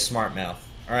 don't be a smart mouth.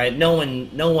 Alright, no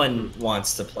one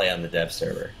wants to play on the dev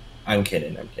server. I'm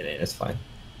kidding. It's fine.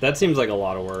 That seems like a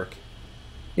lot of work.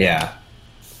 Yeah.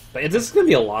 But this is going to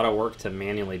be a lot of work to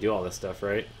manually do all this stuff,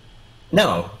 right?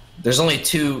 No. There's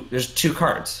two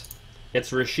cards.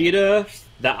 It's Rashida,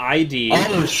 the ID.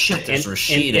 Oh shit, there's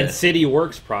Rashida. And City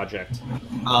Works Project.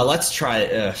 Let's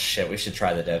try shit, we should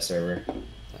try the dev server.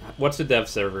 What's the dev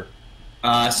server?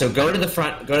 So go to the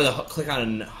front, click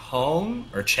on home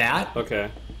or chat. Okay.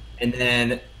 And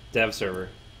then dev server.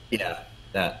 Yeah,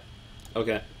 that.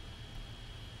 Okay.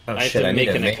 Oh shit, I need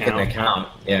to make an account.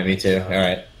 Yeah, me too.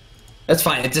 Alright. That's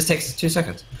fine, it just takes 2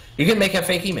 seconds. You can make a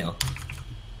fake email.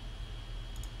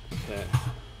 Okay.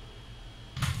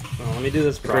 Well, let me do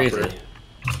this properly.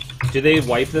 Do they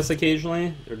wipe this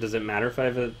occasionally? Or does it matter if I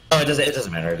have a... Oh, it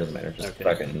doesn't matter. Just okay.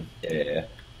 Fucking... Yeah.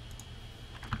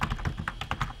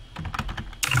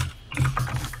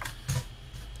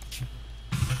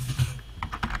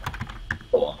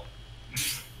 Cool.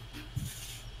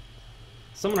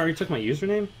 Someone already took my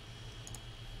username?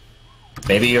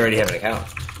 Maybe you already have an account.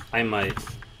 I might.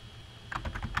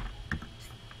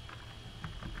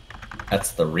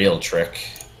 That's the real trick.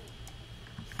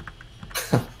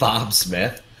 Bob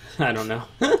Smith. I don't know.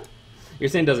 You're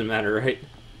saying it doesn't matter, right?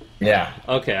 Yeah.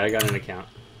 Okay, I got an account.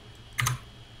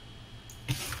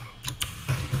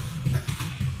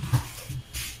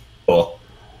 Cool.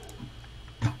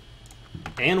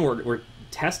 And we're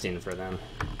testing for them.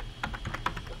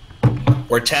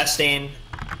 We're testing.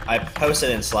 I posted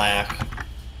in Slack.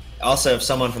 Also, if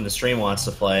someone from the stream wants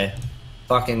to play,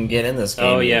 fucking get in this game.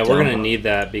 Oh yeah, we're gonna need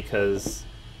that because...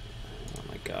 Oh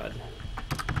my god.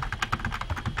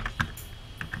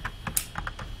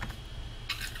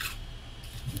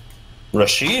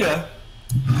 Rashida?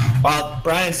 While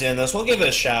Brian's doing this, we'll give it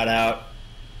a shout out.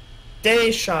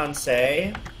 De chance.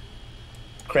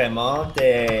 Crema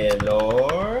de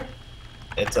l'or.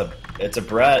 It's a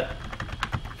Brett.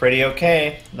 Pretty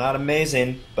okay. Not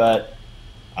amazing, but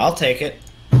I'll take it.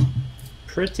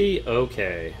 Pretty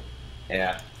okay.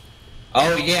 Yeah.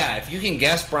 Oh yeah, if you can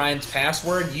guess Brian's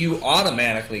password, you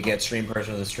automatically get stream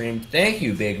person of the stream. Thank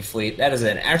you, Big Fleet. That is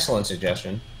an excellent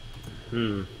suggestion.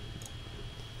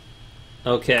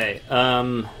 Okay,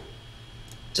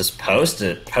 just post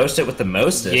it. Post it with the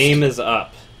mostest. Game is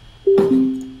up.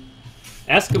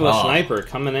 Eskimo Sniper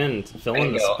coming in to fill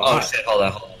in the spot. Oh shit! Hold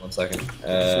on 1 second.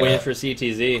 Just waiting for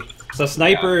CTZ. So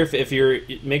Sniper, if you're,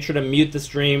 make sure to mute the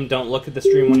stream. Don't look at the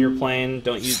stream when you're playing.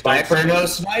 Don't use Sniper, no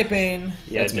sniping.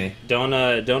 Yeah, that's me.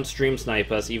 Don't stream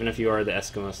snipe us, even if you are the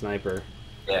Eskimo Sniper.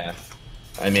 Yeah,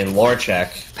 I mean lore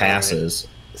check passes.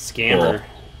 Right. Scammer. Cool.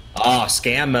 Oh,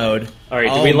 scam mode. All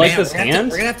right, do we like this hand?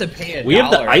 We're gonna have to pay $1. We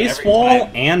have the ice wall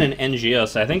and an NGO,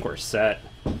 so I think we're set.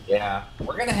 Yeah,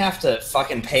 we're gonna have to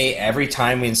fucking pay every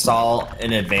time we install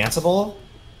an advanceable,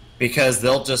 because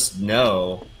they'll just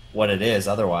know what it is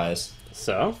otherwise.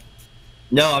 So?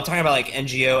 No, I'm talking about like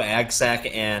NGO,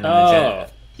 AgSec, and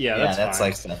Magenta. Yeah, that's fine.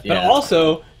 like stuff. But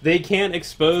also, they can't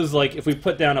expose, like, if we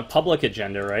put down a public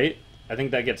agenda, right? I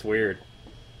think that gets weird.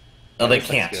 No, they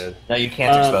can't. No, you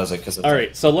can't expose it because. All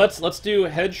right, so let's do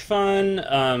hedge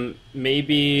fund.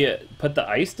 Maybe put the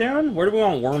ice down. Where do we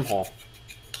want wormhole?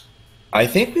 I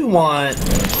think we want.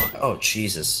 Oh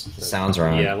Jesus, the sounds are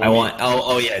on. Yeah, I want.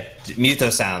 Oh yeah, mute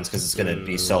those sounds because it's gonna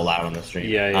be so loud on the stream.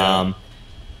 Yeah.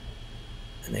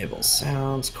 Enable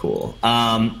sounds. Cool.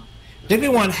 I think we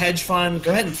want hedge fund.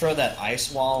 Go ahead and throw that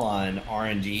ice wall on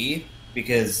R&D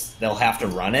because they'll have to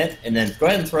run it, and then go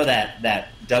ahead and throw that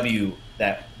W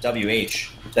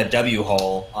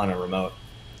hole on a remote.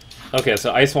 Okay,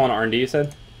 so ice wall and R&D, you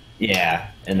said? Yeah,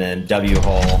 and then W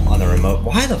hole on the remote.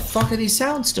 Why the fuck are these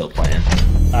sounds still playing?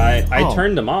 I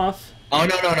turned them off. Oh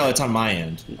no, it's on my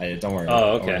end. Don't worry.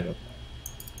 Oh, okay.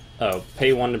 Oh,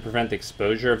 pay 1 to prevent the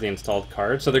exposure of the installed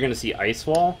card. So they're going to see ice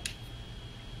wall.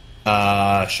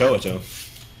 Show it to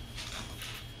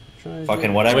them.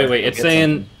 Fucking whatever. Wait, it's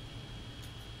saying.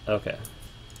 Okay.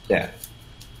 Yeah.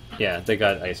 Yeah, they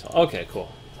got ice wall. Okay,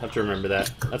 cool. Have to remember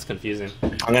that. That's confusing.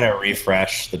 I'm gonna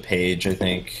refresh the page. I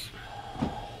think.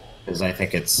 Because I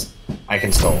think I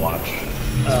can still watch.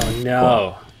 Oh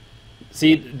no! Cool.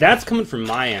 See, that's coming from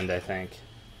my end, I think.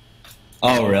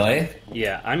 Oh really?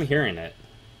 Yeah, I'm hearing it.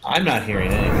 I'm not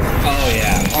hearing anything. Oh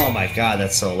yeah. Oh my god,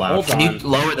 that's so loud. Can you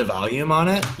lower the volume on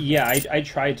it? Yeah, I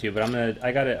tried to, but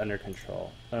I got it under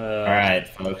control. All right,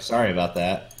 folks. Sorry about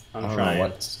that. I'm I don't trying. know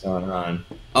what's going on.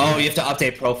 Oh, you have to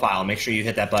update profile. Make sure you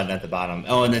hit that button at the bottom.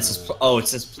 Oh, and it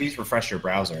says please refresh your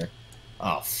browser.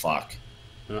 Oh fuck.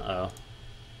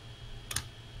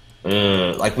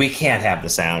 Like we can't have the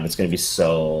sound. It's gonna be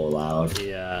so loud.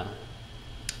 Yeah.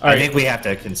 I think we have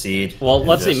to concede. Well,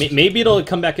 let's see. Maybe it'll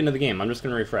come back into the game. I'm just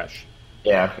gonna refresh.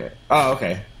 Yeah. Okay. Oh,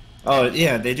 okay. Oh,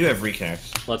 yeah. They do have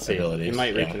reconnect. Let's see. It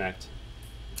might reconnect.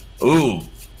 Ooh,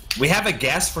 we have a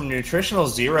guess from Nutritional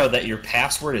Zero that your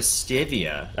password is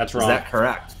Stevia. That's wrong. Is that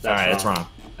correct? All right, that's wrong.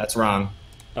 That's wrong.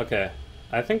 Okay.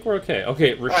 I think we're okay.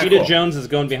 Okay, Rashida Jones is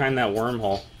going behind that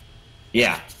wormhole.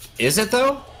 Yeah. Is it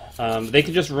though? They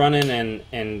could just run in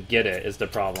and get it. Is the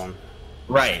problem?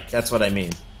 Right. That's what I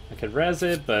mean. I could res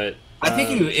it, but I think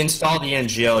you install the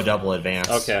NGO double advance.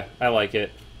 Okay, I like it.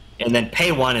 And then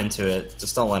pay 1 into it.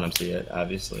 Just don't let them see it,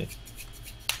 obviously.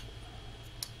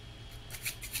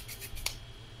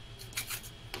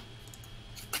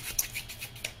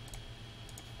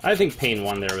 I think paying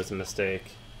 1 there was a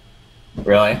mistake.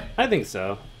 Really? I think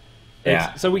so.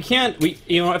 Yeah. So we can't.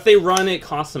 If they run, it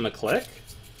costs them a click,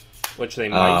 which they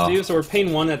might do. So we're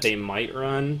paying 1 that they might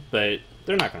run, but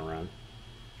they're not going to run.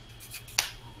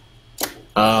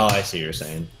 Oh, I see what you're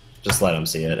saying. Just let them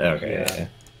see it. Okay. Yeah.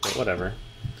 Whatever.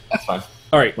 That's fine.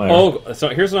 All right. Whatever. Oh, so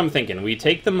here's what I'm thinking. We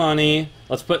take the money.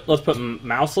 Let's put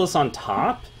mouseless on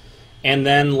top, and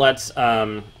then let's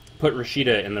put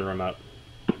Rashida in the remote.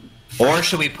 Or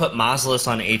should we put Mausolus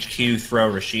on HQ, throw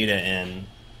Rashida in,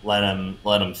 let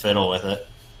him fiddle with it?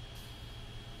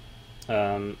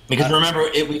 Because remember,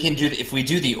 we can do if we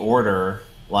do the order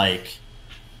like,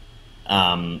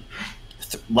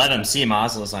 let them see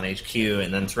Mausolus on HQ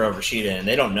and then throw Rashida in.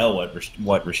 They don't know what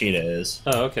Rashida is.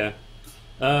 Oh, okay.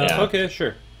 Okay,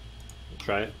 sure.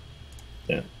 Try it.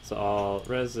 Yeah. So I'll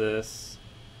resist.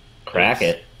 Crack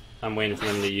it. I'm waiting for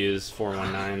them to use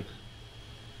 419.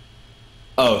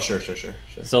 Oh, sure.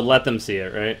 So let them see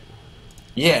it, right?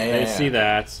 Yeah. They see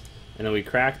that, and then we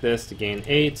crack this to gain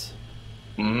 8.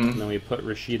 Mm-hmm. And then we put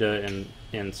Rashida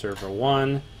in server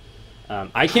 1.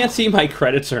 I can't see my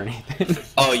credits or anything.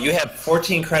 Oh, you have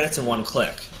 14 credits in 1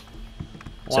 click.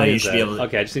 So you should be able to...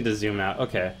 Okay, I just need to zoom out.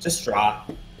 Okay. Just draw.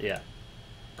 Yeah.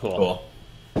 Cool.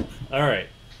 All right.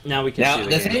 Now we can now,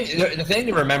 see the thing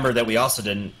to remember that we also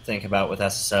didn't think about with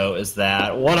SSO is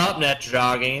that what up net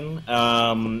jogging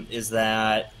is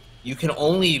that you can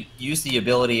only use the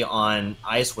ability on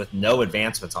ice with no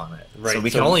advancements on it. Right. So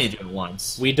we can only do it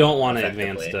once. We don't want to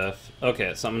advance stuff.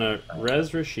 Okay, so I'm gonna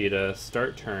res Rashida,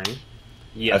 start turn.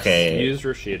 Yes. Okay. Use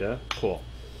Rashida. Cool.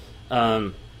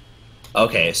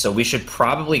 Okay, so we should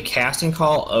probably cast and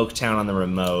call Oaktown on the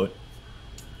remote,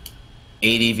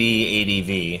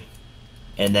 ADV,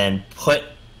 and then put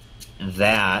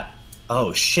that.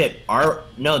 Oh shit!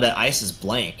 No, that ice is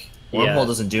blank. Wormhole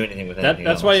doesn't do anything with anything.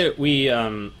 That's why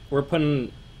we're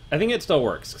putting. I think it still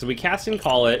works because we cast and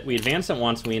call it. We advance it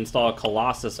once. We install a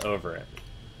Colossus over it.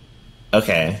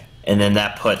 Okay, and then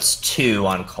that puts 2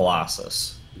 on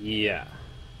Colossus. Yeah.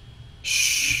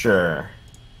 Sure.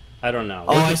 I don't know.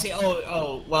 Oh, I see.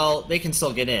 Oh. Well, they can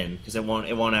still get in because it won't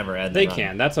ever add. They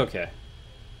can. That's okay.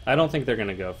 I don't think they're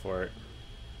gonna go for it.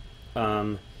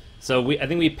 So I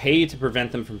think we pay to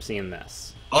prevent them from seeing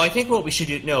this. Oh, I think what we should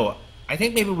do. No, I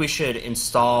think maybe we should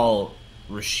install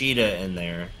Rashida in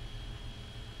there.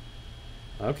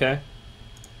 Okay.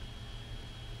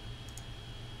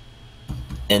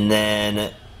 And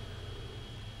then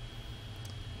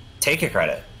take a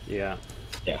credit. Yeah.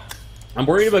 Yeah. I'm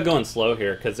worried about going slow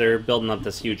here because they're building up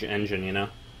this huge engine, you know?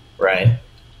 Right.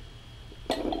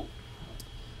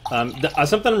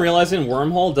 Something I'm realizing,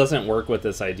 Wormhole doesn't work with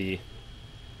this ID.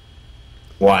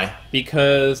 Why?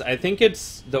 Because I think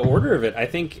it's the order of it. I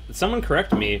think, someone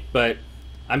correct me, but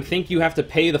I think you have to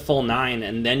pay the full 9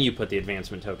 and then you put the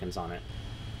advancement tokens on it.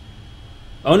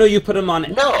 Oh no, you put them on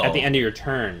at the end of your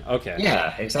turn. Okay.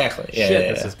 Yeah, exactly.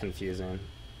 Shit, this is confusing.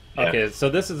 Yeah. Okay, so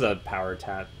this is a power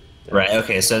tat. Right,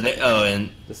 okay, so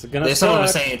and this is gonna someone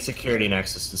was saying security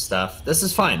nexus and stuff. This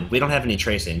is fine. We don't have any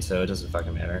tracing, so it doesn't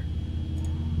fucking matter.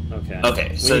 Okay.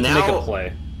 Okay, so we need now to make a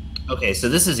play. Okay, so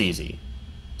this is easy.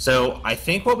 So I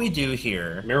think what we do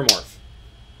here Mirror morph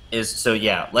is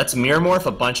let's mirror morph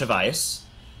a bunch of ice.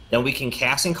 Then we can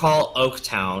cast and call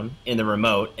Oaktown in the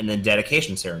remote and then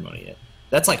dedication ceremony it.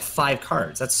 That's like 5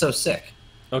 cards. That's so sick.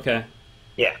 Okay.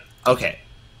 Yeah. Okay.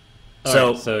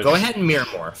 So go ahead and mirror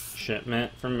morph.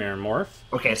 Shipment from mirror morph.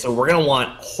 Okay, so we're gonna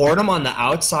want Hoard'em on the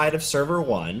outside of server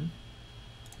 1.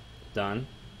 Done.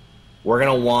 We're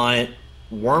gonna want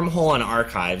Wormhole on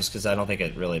archives because I don't think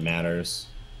it really matters.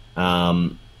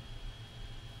 Let's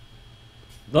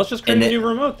just create a new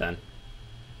remote then.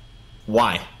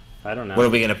 Why? I don't know. What are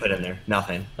we gonna put in there?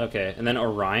 Nothing. Okay, and then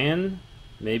Orion,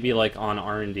 maybe like on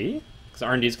R&D, because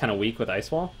R&D is kind of weak with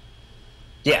Icewall.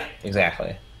 Yeah,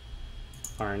 exactly.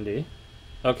 R&D.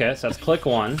 Okay, so that's click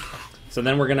 1. So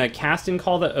then we're gonna cast and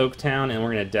call the Oaktown, and we're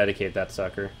gonna dedicate that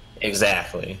sucker.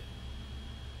 Exactly.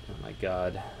 Oh my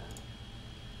god.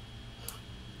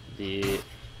 The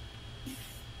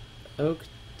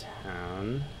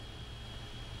Oaktown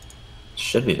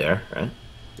should be there, right?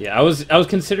 Yeah, I was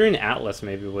considering Atlas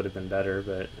maybe would have been better,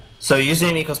 but so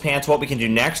using equals pants, what we can do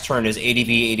next turn is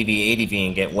ADV,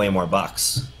 and get way more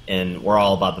bucks, and we're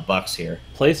all about the bucks here.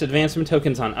 Place advancement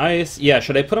tokens on ice. Yeah,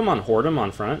 should I put them on Hoard'em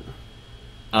on front?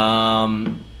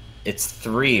 It's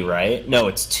 3, right? No,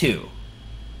 it's 2.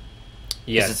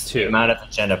 Yeah, it's 2. Amount of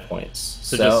agenda points.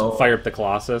 So just fire up the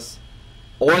Colossus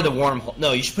or the wormhole.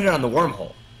 No, you should put it on the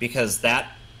wormhole because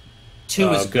that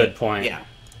 2 is good point. Yeah,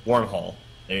 wormhole.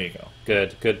 There you go.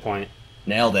 Good point.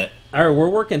 Nailed it. All right, we're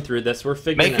working through this. We're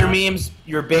figuring Make your memes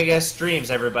your biggest dreams,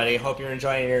 everybody. Hope you're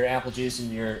enjoying your apple juice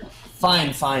and your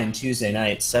fine Tuesday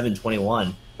night,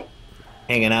 7:21,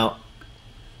 hanging out.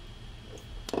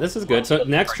 This is good. So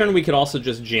next turn we could also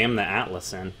just jam the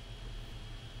Atlas in.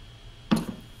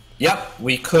 Yep,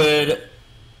 we could.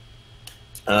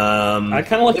 I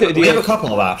kind of like the idea. We have a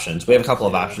couple of options.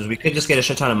 We could just get a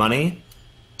shit ton of money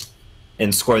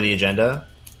and score the agenda.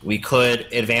 We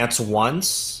could advance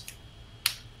once.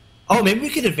 Oh, maybe we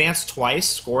could advance twice,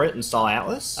 score it, install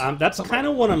Atlas? That's kind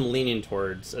of what I'm leaning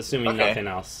towards, assuming nothing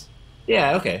else.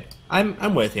 Yeah, okay.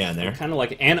 I'm with you on there. Kind of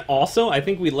like, and also, I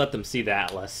think we let them see the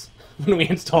Atlas when we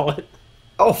install it.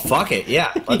 Oh, fuck it,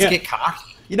 yeah. Let's get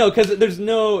cocky. You know, because there's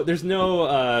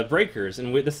no breakers,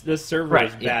 and this server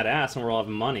is badass, and we're all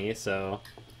having money, so...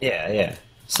 Yeah.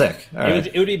 Sick. All right.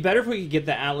 It would be better if we could get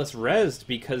the Atlas rezzed,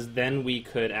 because then we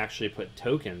could actually put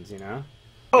tokens, you know?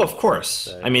 Oh, of course.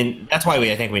 But, I mean, that's why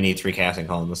I think we need 3 casting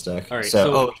call in this deck. All right,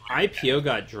 so IPO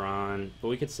got drawn, but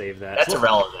we could save that. That's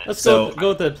irrelevant. Let's go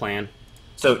with the plan.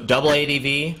 So, double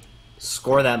ADV,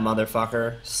 score that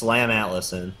motherfucker, slam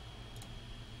Atlas in.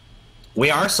 We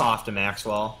are soft to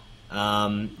Maxwell.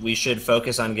 We should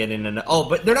focus on getting an... Oh,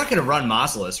 but they're not going to run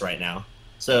Mausolus right now.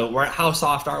 So, how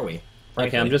soft are we?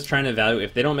 Okay, I'm just trying to evaluate.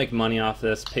 If they don't make money off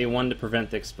this, pay 1 to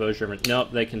prevent the exposure.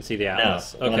 Nope, they can see the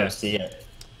Atlas. No, okay. See it.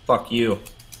 Fuck you.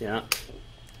 Yeah.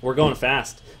 We're going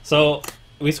fast. So,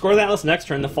 we score the Atlas next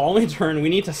turn. The following turn, we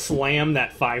need to slam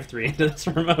that 5-3 into this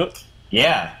remote.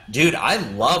 Yeah. Dude, I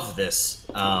love this.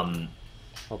 Hold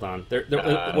on.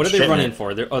 What are they running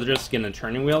for? They're just getting a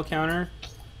turning wheel counter?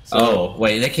 So,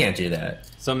 wait, they can't do that.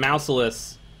 So,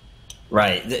 Mausolus...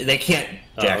 Right. They can't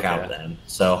jack out then.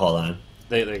 So hold on.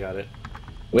 They got it.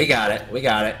 We got it. We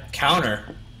got it.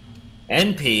 Counter.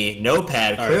 NP,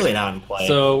 notepad, clearly not in play.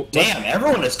 So damn,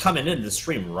 everyone is coming into the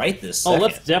stream right this second. Oh,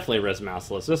 let's definitely res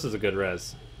mouseless. This is a good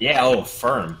res. Yeah, oh,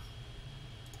 firm.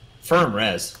 Firm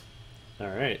res. All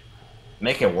right.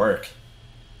 Make it work.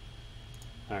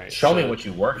 All right. Show me what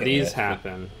you work at. These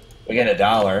happen. We get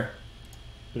 $1.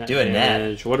 Do a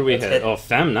net. What do we hit? Oh,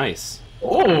 fem, nice.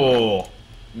 Ooh.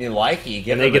 Me likey.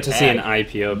 And they get to see an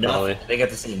IPO, probably. They get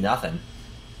to see nothing.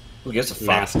 Who gives a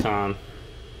fuck? NASCOM.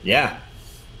 Yeah.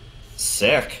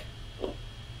 Sick.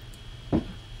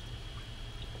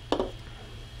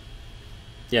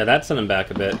 Yeah, that sent him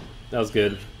back a bit. That was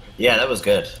good. Yeah, that was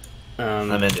good.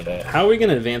 I'm into that. How are we going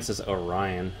to advance this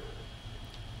Orion?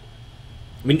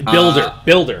 I mean,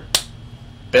 builder.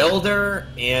 Builder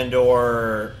and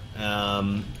or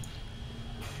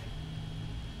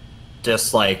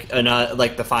just like the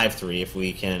 5-3 if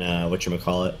we can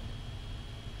whatchamacallit.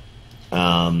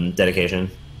 Dedication.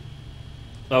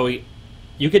 Oh,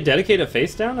 you could dedicate a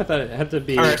face down? I thought it had to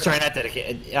be. Sorry, not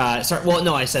dedicate. Sorry. Well,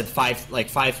 no, I said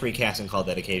 5-3 casting call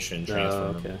dedication transfer.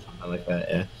 Oh, okay. Something like that.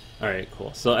 Yeah. All right,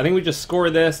 cool. So I think we just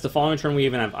score this. The following turn, we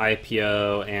even have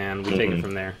IPO, and we take it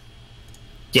from there.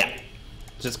 Yeah.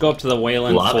 Just go up to the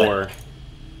Wayland 4.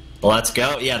 Well, let's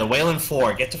go. Yeah, the Wayland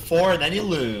 4. Get to 4, and then you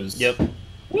lose. Yep.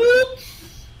 Whoop.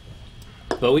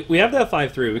 But we have that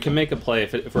 5-3. We can make a play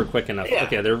if we're quick enough. Yeah.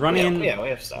 Okay, they're running. Yeah, we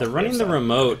have stuff. They're running the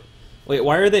remote. Wait,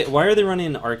 why are they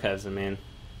running archives in main?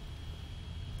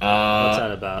 What's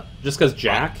that about? Just because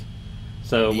Jack?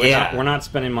 So we're not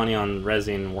spending money on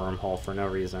resing Wormhole for no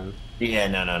reason. Yeah,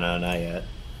 no, not yet.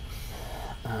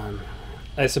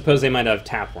 I suppose they might have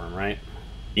Tapworm, right?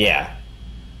 Yeah.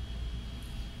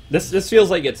 This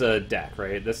feels like it's a deck,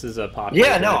 right? This is a popular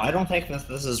Yeah, no, deck. I don't think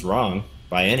this is wrong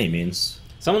by any means.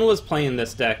 Someone was playing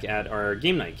this deck at our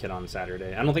game night kit on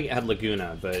Saturday. I don't think it had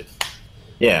Laguna, but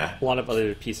yeah, a lot of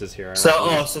other pieces here.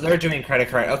 So they're doing credit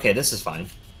card. Okay, this is fine.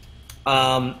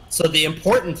 So the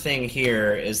important thing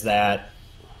here is that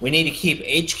we need to keep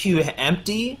HQ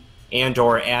empty and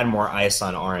or add more ice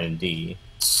on R&D.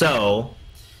 So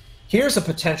here's a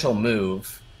potential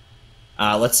move.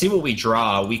 Let's see what we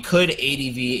draw. We could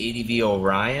ADV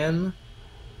Orion.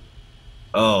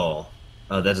 Oh,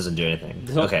 that doesn't do anything.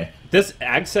 So, okay. This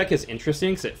AgSec is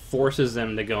interesting because it forces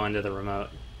them to go into the remote.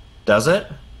 Does it?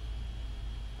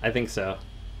 I think so.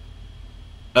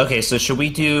 Okay, so should we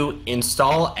do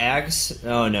install Ags?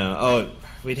 Oh, no. Oh,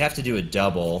 we'd have to do a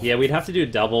double. Yeah, we'd have to do a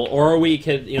double, or we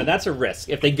could, that's a risk.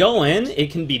 If they go in,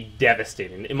 it can be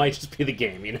devastating. It might just be the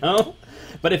game,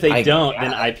 But if they don't,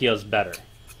 then IPO's better.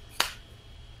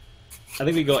 I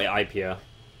think we go IPO.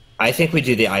 I think we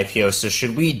do the IPO. So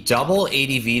should we double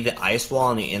ADV the ice wall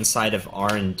on the inside of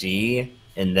R&D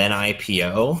and then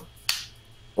IPO?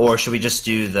 Or should we just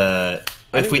do the...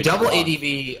 If we double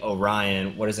ADV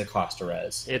Orion, what does it cost to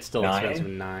res? It's still expensive,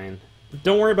 9.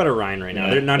 Don't worry about Orion right now.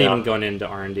 They're not even going into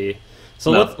R&D.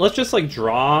 So let's just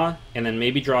draw, and then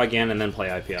maybe draw again, and then play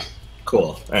IPO. Cool.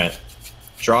 All right.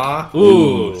 Draw.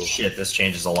 Ooh. Shit, this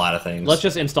changes a lot of things. Let's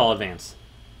just install advance.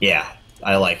 Yeah,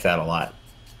 I like that a lot.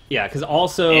 Yeah, because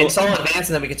also... Install advance,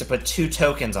 and then we get to put 2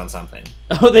 tokens on something.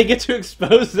 Oh, they get to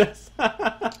expose this?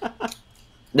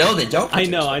 No, they don't. I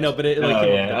know, but it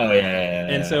yeah.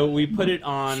 And so we put it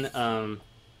on.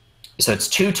 So it's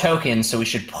 2 tokens, so we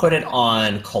should put it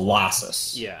on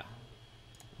Colossus. Yeah,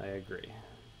 I agree.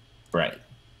 Right.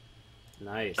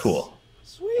 Nice. Cool.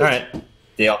 Sweet. All right.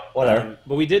 Deal. Whatever.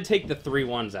 But we did take the 3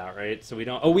 1s out, right? So we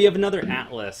don't. Oh, we have another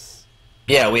Atlas.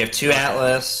 Yeah, we have 2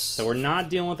 Atlas. So we're not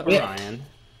dealing with Orion.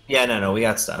 Yeah, no, we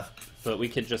got stuff. But we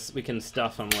can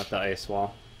stuff them with the ice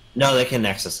wall. No, they can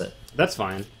Nexus it. That's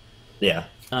fine. Yeah.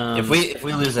 If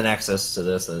we lose an Nexus to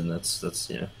this, then that's.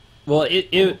 Well,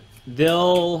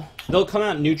 they'll come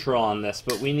out neutral on this,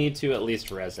 but we need to at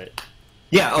least res it.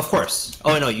 Yeah, of course.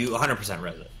 Oh no, you 100%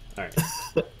 res it. All right.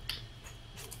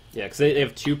 Yeah, because they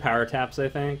have 2 power taps, I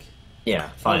think. Yeah,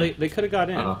 fine. Oh, they could have got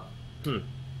in.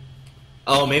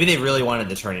 Oh, maybe they really wanted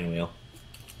the turning wheel.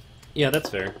 Yeah, that's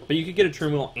fair. But you could get a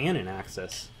turn wheel and an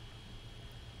Axis.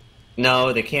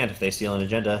 No, they can't if they steal an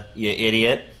agenda. You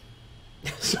idiot.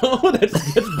 So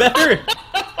that's better.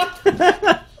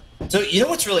 So you know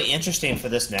what's really interesting for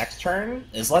this next turn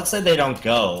is, let's say they don't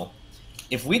go.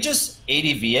 If we just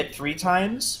ADV it 3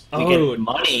 times, we get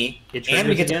money, and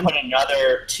we get to put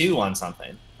another 2 on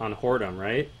something. On Whoredom,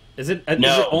 right? Is it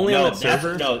only on that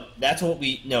server? No, that's what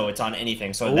we... No, it's on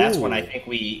anything. So that's when I think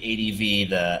we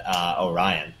ADV the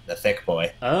Orion, the thick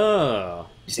boy. Oh.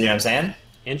 You see what I'm saying?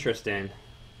 Interesting.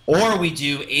 Or we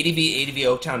do ADV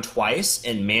Oaktown twice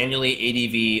and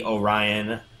manually ADV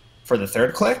Orion for the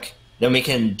 3rd click, Then we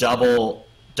can double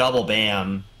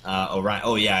bam Orion.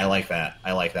 Oh yeah, I like that.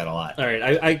 I like that a lot. All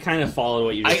right, I kind of followed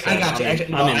what you just said. I got you.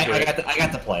 Actually, no, I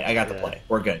got the play. I got the Yeah. play.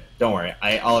 We're good. Don't worry.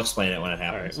 I'll explain it when it All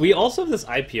happens. right. We also have this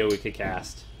IPO we could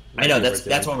cast. I know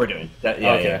that's what we're doing.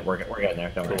 Yeah, we're getting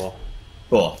there. Don't worry. Cool.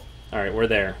 Cool. All right, we're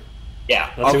there.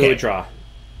 Yeah. Let's see what we draw.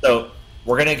 So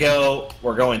we're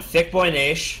going thick boy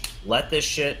Nash. Let this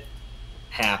shit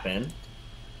happen.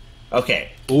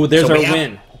 Okay. Ooh, there's our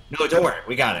win. No, don't worry.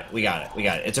 We got it.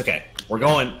 It's okay. We're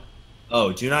going.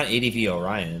 Oh, do not ADV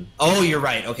Orion. Oh, you're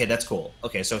right. Okay, that's cool.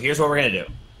 Okay, so here's what we're gonna do.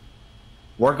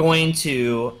 We're going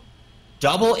to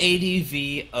double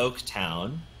ADV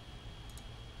Oaktown.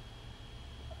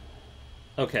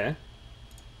 Okay.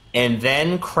 And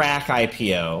then crack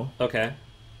IPO. Okay.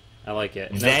 I like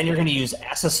it. Then you're going to use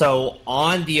SSO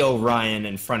on the Orion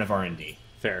in front of R&D.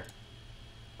 Fair.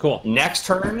 Cool. Next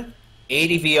turn,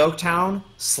 ADV Oaktown,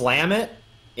 slam it,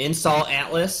 install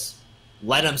Atlas,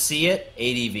 let them see it,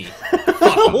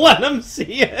 ADV. Let them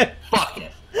see it. Fuck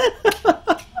it.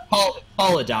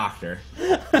 Call a doctor.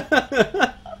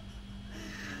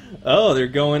 Oh, they're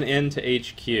going into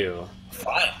HQ.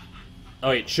 Fine. Oh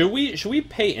wait, should we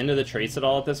pay into the trace at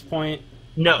all at this point?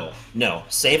 No.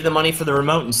 Save the money for the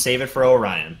remote and save it for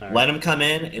Orion. Right. Let them come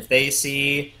in. If they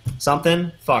see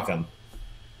something, fuck them.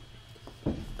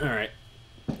 All right.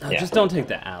 Yeah. Just don't take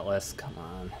the Atlas. Come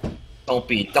on. Don't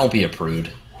be a prude.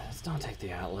 Just don't take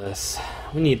the Atlas.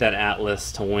 We need that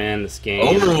Atlas to win this game.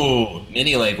 Oh,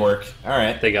 mini leg work. All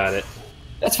right. They got it.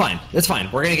 That's fine.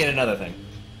 We're going to get another thing.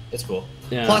 It's cool.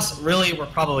 Yeah. Plus, really, we're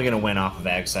probably going to win off of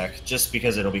AgSec just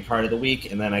because it'll be card of the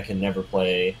week, and then I can never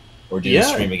play or do the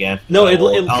stream again. No,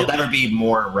 I'll never be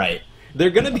more right. They're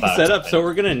going to be set up, so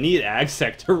we're going to need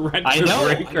AgSec to rent I know.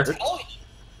 Breaker. I'm telling you.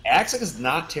 AgSec is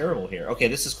not terrible here. Okay,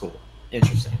 this is cool.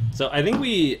 Interesting. So I think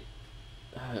we...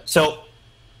 So...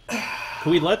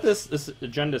 Can we let this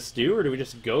agenda stew, or do we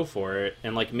just go for it?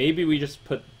 And like maybe we just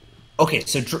put... Okay,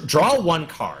 so draw one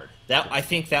card. I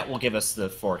think that will give us the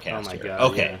forecast. Oh my here.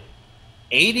 god. Okay. Yeah.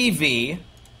 ADV,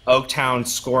 Oaktown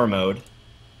score mode.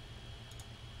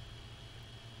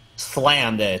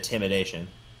 Slam the intimidation.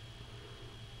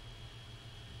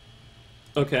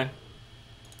 Okay.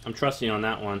 I'm trusting you on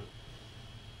that one.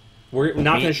 We're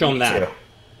not going to show them that. Too.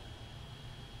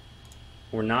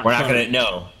 We're not going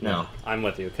to... No. I'm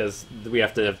with you, because we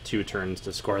have to have 2 turns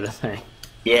to score the thing.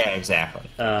 Yeah, exactly.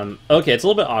 Okay, it's a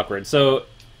little bit awkward. So,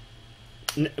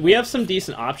 we have some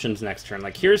decent options next turn.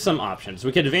 Like, here's some options.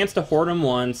 We could advance to Hordem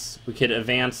once. We could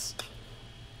advance,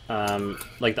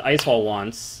 like, the Ice Wall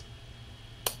once.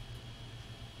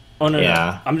 Oh,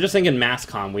 no. I'm just thinking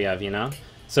Masscom we have, you know?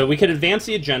 So we could advance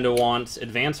the agenda once,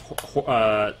 advance,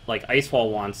 like, Ice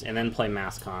Wall once, and then play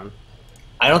Masscom.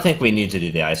 I don't think we need to do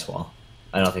the Ice Wall.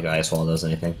 I don't think the Ice Wall does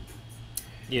anything.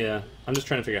 Yeah, I'm just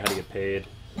trying to figure out how to get paid.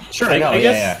 Sure, I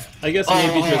guess maybe just...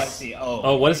 I see.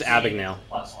 What is Abagnale?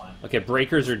 Okay,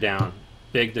 breakers are down.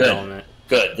 Big development.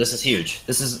 Good. This is huge.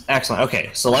 This is excellent. Okay,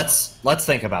 so let's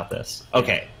think about this.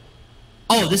 Okay.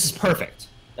 Oh, this is perfect.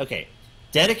 Okay.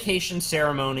 Dedication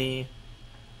ceremony.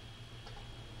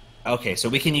 Okay, so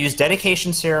we can use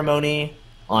dedication ceremony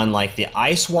on like the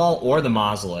Ice Wall or the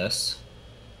Mausolus.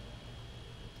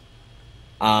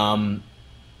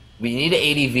 We need to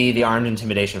ADV the Armed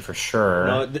Intimidation for sure.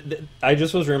 No, I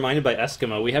just was reminded by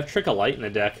Eskimo. We have Trick of Light in the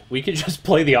deck. We could just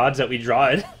play the odds that we draw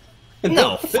it.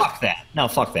 No, fuck that. No,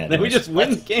 fuck that. Then we just win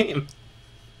the game.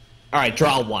 All right,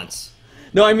 draw once.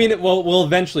 No, I mean, we'll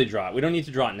eventually draw it. We don't need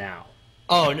to draw it now.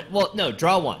 Oh, well, no,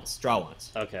 draw once. Draw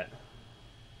once. Okay.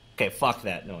 Okay, fuck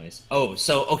that noise. Oh,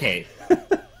 so, okay.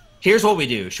 Here's what we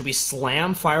do. Should we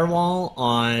slam Firewall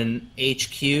on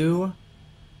HQ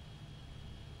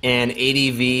and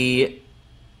ADV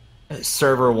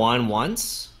Server 1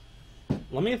 once?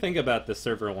 Let me think about the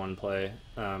Server 1 play.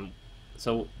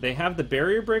 So they have the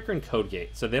Barrier Breaker and Code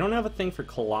Gate. So they don't have a thing for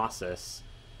Colossus.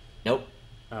 Nope.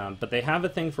 But they have a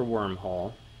thing for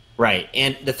Wormhole. Right,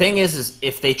 and the thing is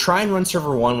if they try and run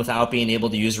Server 1 without being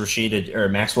able to use Rashid or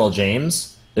Maxwell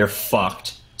James, they're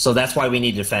fucked. So that's why we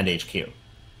need to defend HQ,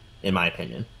 in my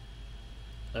opinion.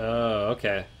 Oh,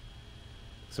 okay.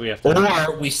 So we have to...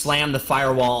 Or we slam the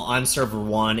Firewall on Server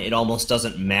 1, it almost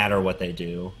doesn't matter what they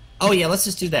do. Oh yeah, let's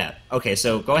just do that. Okay,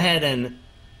 so go ahead and...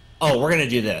 Oh, we're gonna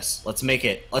do this. Let's make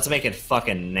it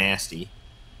fucking nasty.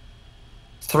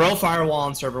 Throw Firewall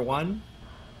on Server 1,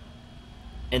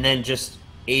 and then just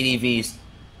ADV,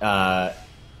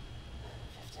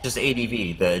 just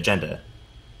ADV the agenda.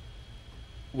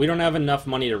 We don't have enough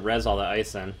money to res all the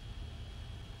ice in.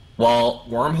 Well,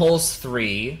 Wormhole's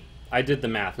 3. I did the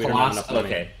math. We don't have enough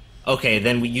money. Okay,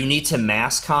 then you need to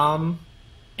Masscom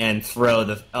and throw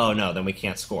the... Oh, no, then we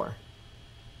can't score.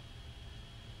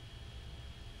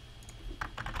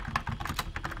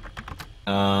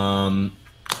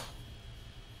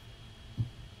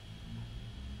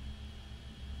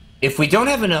 If we don't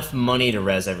have enough money to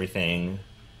res everything,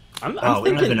 I'm we thinking,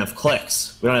 don't have enough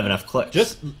clicks. We don't have enough clicks.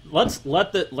 just let's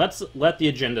let the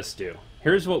agenda stew.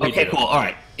 Here's what we Okay, do. cool. All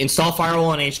right. Install firewall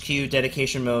on HQ,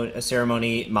 dedication mode,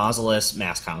 ceremony, Mausolus,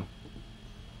 masscom.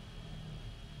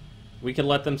 We could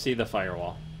let them see the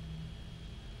firewall.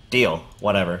 Deal.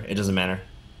 Whatever. It doesn't matter.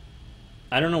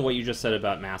 I don't know what you just said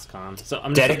about masscom. So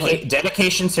I'm just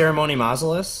Dedication ceremony,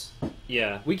 Mausolus.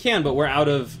 yeah, we can, but we're out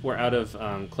of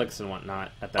clicks and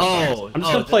whatnot at that point. I'm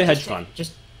just gonna play hedge fund.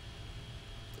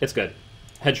 It's good.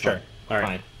 Hedge fund. All right.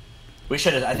 Fine. We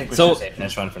should. I think we should save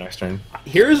hedge fund for next turn.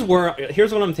 Here's what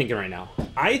I'm thinking right now.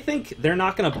 I think they're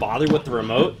not gonna bother with the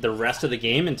remote the rest of the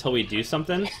game until we do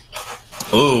something.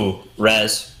 Ooh,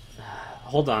 res.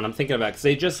 Hold on, I'm thinking about it,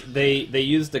 because they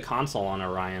used the console on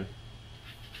Orion.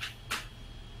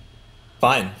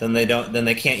 Fine. Then they don't. Then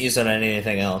they can't use it on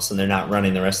anything else, and they're not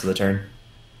running the rest of the turn.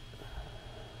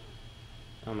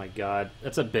 Oh my god,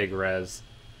 that's a big res.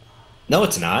 No,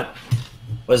 it's not.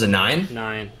 What is it, 9?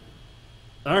 9.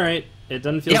 All right, it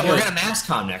doesn't feel good. We're gonna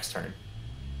masscom next turn.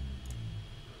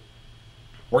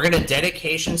 We're gonna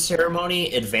dedication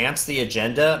ceremony, advance the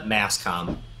agenda,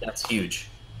 masscom. That's huge.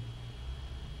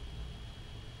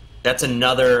 That's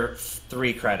another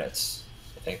 3 credits,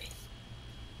 I think.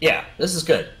 Yeah, this is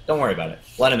good. Don't worry about it.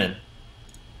 Let him in.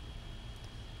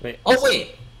 Wait. Oh,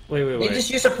 wait. Wait. They just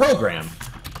used a program.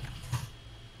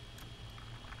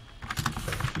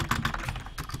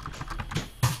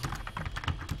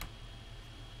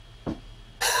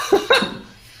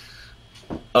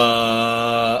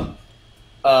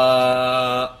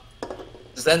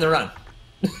 Just end the run.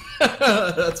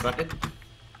 That's fine.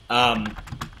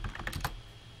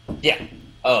 Yeah.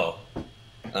 Oh,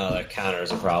 that counter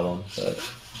is a problem. But...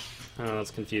 Oh,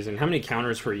 that's confusing. How many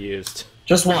counters were used?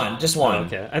 Just one. Oh,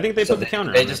 okay. I think they put the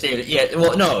counter They on just it. did it. Yeah.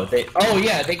 Well, no. Oh,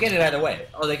 yeah. They get it either way.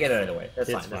 That's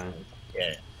It's fine. fine.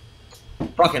 Yeah.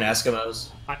 Fucking Eskimos.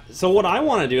 So what I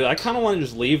want to do, I kind of want to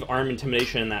just leave Arm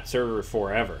Intimidation in that server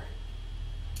forever.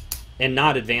 And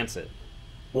not advance it.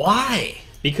 Why?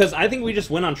 Because I think we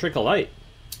just win on Trick of Light.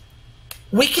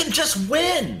 We can just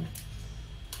win.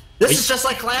 This is just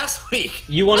like last week.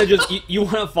 You want to just you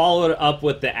want to follow it up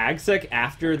with the AgSec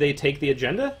after they take the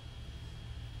agenda?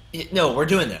 No, we're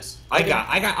doing this. Okay.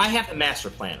 I have the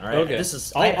master plan. All right. Okay. This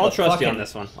is. I'll trust you on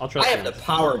this one. I have the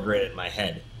power grid in my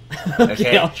head.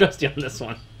 Okay, I'll trust you on this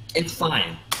one. It's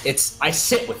fine. I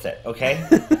sit with it. Okay.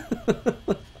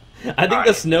 I think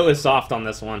the snow is soft on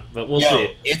this one, but we'll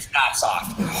see. It's not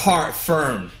soft. Hard,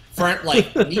 firm.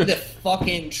 Like, need a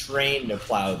fucking train to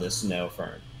plow the snow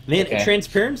firm. Man,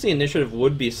 Transparency Initiative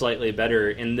would be slightly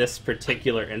better in this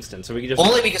particular instance. So we could just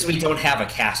only because we don't have a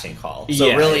casting call. So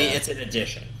it's an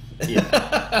addition.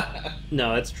 Yeah.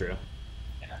 No, that's true.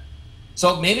 Yeah.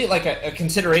 So maybe like a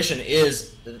consideration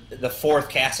is the 4th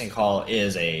casting call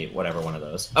is a whatever one of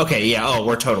those. Okay, yeah. Oh,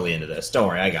 we're totally into this. Don't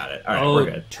worry, I got it. All right,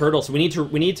 we're good. Turtle. So we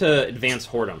need to advance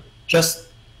Hordem. Just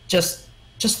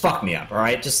fuck me up. All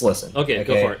right, just listen. Okay,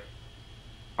 go for it.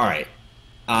 All right.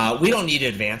 We don't need to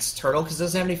advance Turtle because it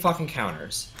doesn't have any fucking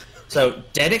counters. So,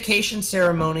 dedication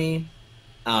ceremony,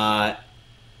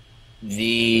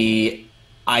 the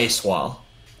ice wall.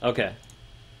 Okay.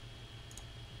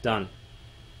 Done.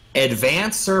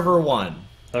 Advance server 1.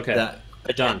 Okay. The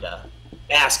agenda.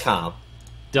 Masscom.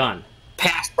 Done.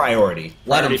 Pass priority.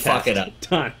 Let them fuck it up.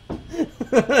 Done.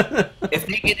 If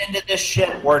they get into this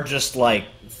shit, we're just like,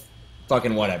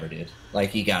 fucking whatever, dude.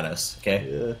 Like, you got us, okay?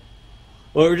 Yeah.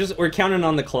 Well, we're counting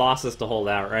on the Colossus to hold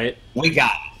out, right? We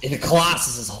got it. The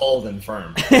Colossus is holding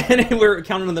firm. And we're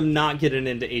counting on them not getting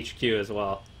into HQ as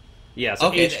well. Yeah, so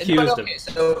okay, HQ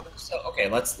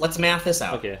is let's math this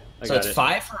out. Okay, so it's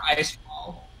 5 for Ice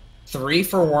Wall, 3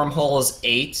 for Wormhole is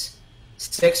 8,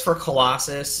 6 for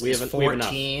Colossus is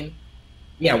 14.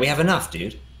 Yeah, we have enough,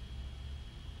 dude.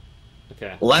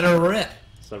 Okay. Let her rip.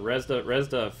 So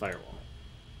Resda Firewall.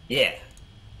 Yeah.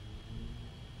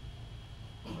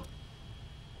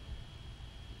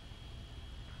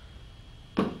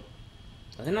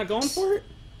 Are they not going for it?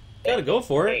 Gotta go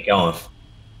for it. Going.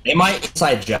 They might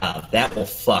inside job. That will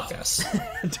fuck us.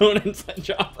 Don't inside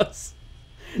job us.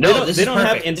 No, they don't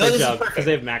have inside job because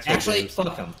they have max. Actually,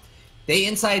 fuck them. They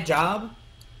inside job,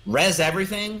 res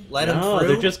everything, let them through. No,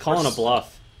 they're just calling a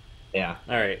bluff. Yeah.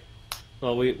 All right.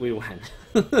 Well, we win.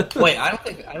 Wait, I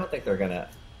don't think they're gonna.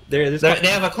 They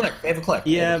have a click. They have a click.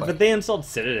 Yeah, but they installed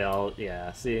Citadel.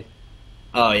 Yeah. See.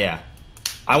 Oh yeah.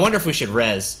 I wonder if we should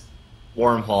res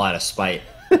Wormhole out of spite.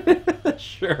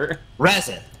 Sure. Res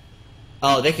it.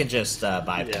 Oh, they can just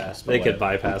bypass. Yeah, they could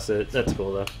bypass it. That's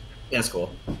cool though. That's cool.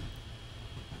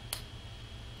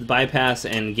 bypass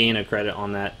and gain a credit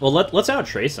on that. Well, let's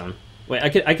outtrace them. Wait,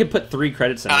 I could put 3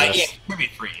 credits in this. Yeah, maybe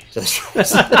 3.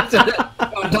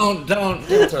 don't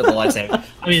throw the lights in.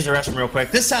 Let me use the restroom real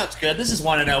quick. This sounds good. This is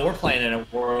 1-0. We're playing in a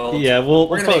world. Yeah,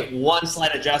 we're gonna make one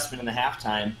slight adjustment in the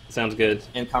halftime. Sounds good.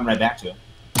 And come right back to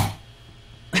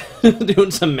it.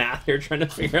 Doing some math here, trying to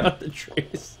figure out the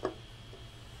trace.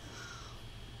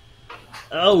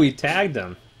 Oh, we tagged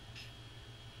him.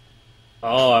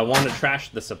 Oh, I want to trash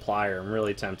the supplier. I'm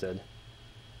really tempted.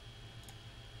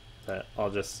 But I'll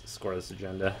just score this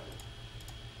agenda.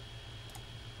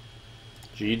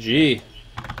 GG.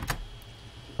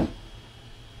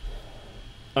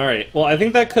 Alright, well, I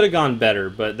think that could have gone better,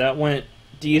 but that went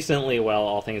decently well,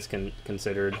 all things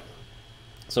considered.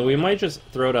 So we might just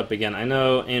throw it up again. I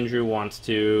know Andrew wants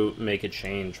to make a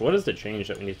change. What is the change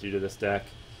that we need to do to this deck?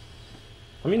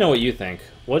 Let me know what you think.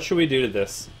 What should we do to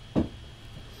this?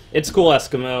 It's cool,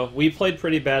 Eskimo. We played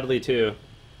pretty badly, too.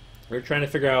 We're trying to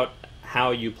figure out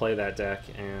how you play that deck,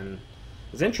 and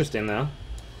it's interesting, though.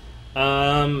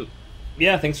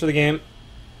 Yeah, thanks for the game.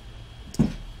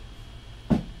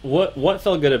 What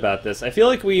felt good about this? I feel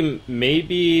like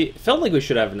we felt like we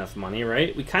should have enough money,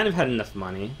 right? We kind of had enough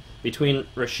money. Between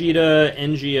Rashida,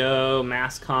 NGO,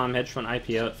 Masscom, Hedge Fund,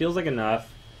 IPO, it feels like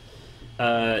enough.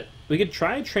 We could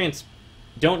try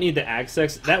don't need the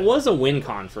Agsex. That was a win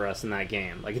con for us in that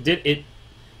game. Like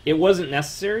it wasn't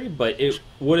necessary, but it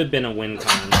would have been a win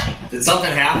con. Did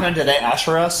something happen? Did they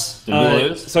usher us? Did we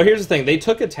lose? So here's the thing. They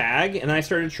took a tag, and I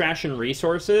started trashing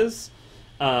resources,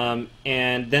 and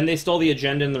then they stole the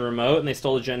agenda in the remote, and they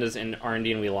stole agendas in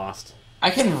R&D, and we lost. I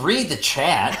can read the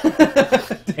chat.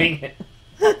 Dang it.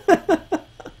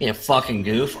 You fucking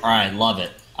goof. All right, love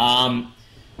it.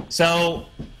 So...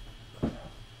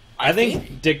 I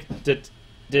think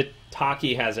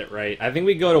Taki has it right. I think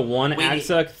we go to 1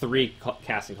 Agsuck, 3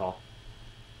 casting call.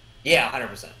 Yeah,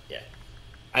 100%. Yeah,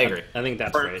 I agree. I think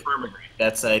that's right. Firm agree.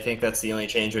 I think that's the only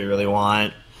change we really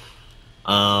want.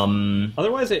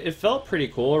 Otherwise, it felt pretty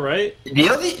cool, right? The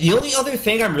only other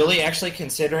thing I'm really actually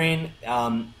considering,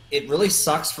 it really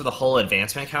sucks for the whole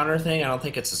advancement counter thing. I don't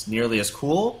think it's nearly as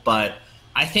cool, but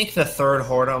I think the third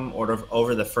Hordem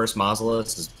over the first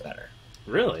Mausolus is better.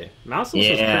 Really?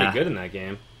 Mausolus was pretty good in that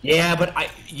game. Yeah, but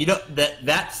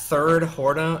that third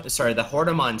Hordem, the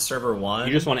Hordem on server 1.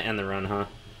 You just want to end the run, huh?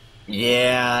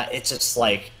 Yeah, it's just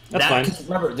like that's fine.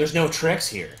 Remember, there's no tricks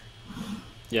here.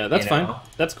 Yeah, that's fine.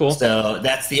 That's cool. So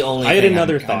that's the only. I had thing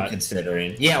another I'm thought.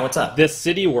 Considering. Yeah, what's up? This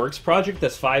City Works project,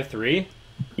 that's 5-3.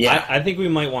 Yeah, I think we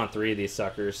might want 3 of these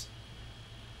suckers.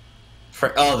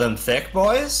 Them thick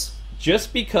boys.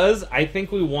 Just because I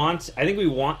think we want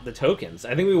the tokens.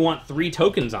 I think we want 3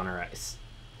 tokens on our ice.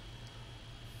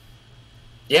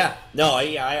 Yeah, no,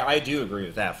 I do agree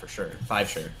with that for sure. 5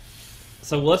 sure.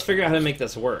 So let's figure out how to make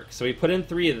this work. So we put in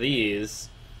 3 of these.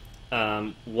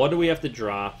 What do we have to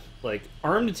drop? Like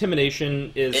armed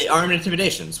intimidation is armed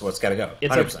intimidation is what's got to go.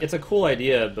 It's a cool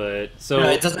idea, but no,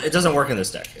 it doesn't work in this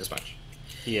deck as much.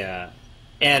 Yeah,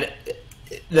 and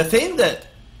the thing that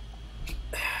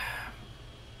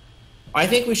I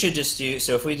think we should just do.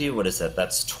 So if we do, what is that?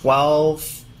 That's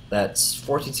 12. That's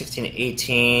 14, 16,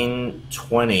 18,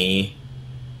 20.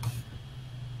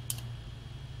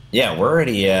 Yeah, we're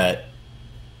already at.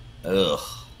 Ugh.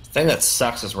 The thing that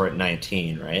sucks is we're at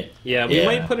 19, right? Yeah, we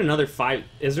might put another 5.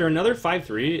 Is there another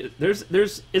 5-3?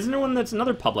 Isn't there one that's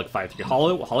another public 5-3?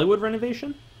 Hollywood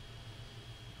renovation?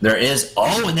 There is.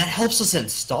 Oh, and that helps us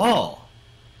install.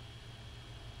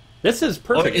 This is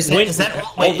perfect. Let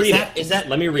me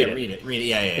read it. Read it.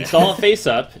 Yeah. Install it face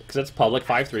up, because it's public,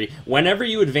 5-3. Whenever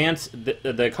you advance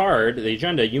the card, the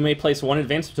agenda, you may place 1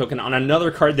 advancement token on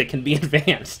another card that can be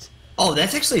advanced. Oh,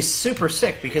 that's actually super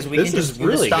sick, because we can just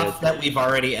do the stuff that we've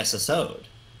already SSO'd.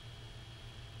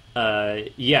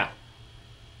 Yeah.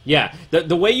 Yeah.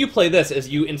 The way you play this is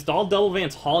you install Double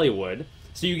Advance Hollywood,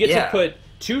 so you get to put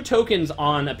 2 tokens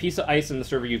on a piece of ice in the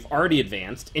server you've already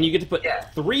advanced, and you get to put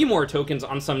 3 more tokens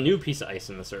on some new piece of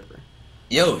ice in the server.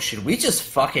 Yo, should we just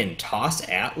fucking toss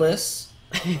Atlas?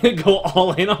 Go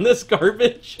all in on this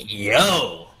garbage?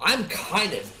 Yo, I'm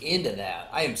kind of into that.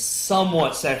 I am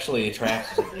somewhat sexually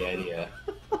attracted to the idea.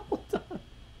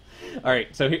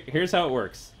 Alright, so here's how it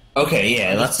works. Okay,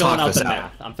 yeah, let's talk this out.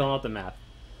 Math. I'm filling out the math.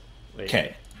 Wait.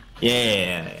 Okay.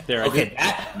 Yeah. There, okay. Okay.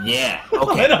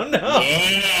 I don't know.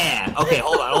 Yeah. Okay.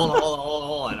 Hold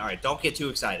on. All right. Don't get too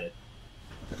excited.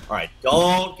 All right.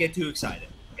 Don't get too excited.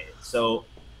 Okay. So.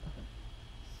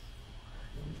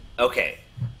 Okay.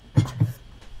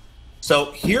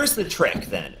 So here's the trick,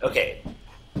 then. Okay.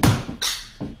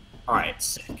 All right.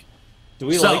 Sick. Do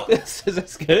we like this? Is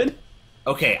this good?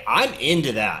 Okay. I'm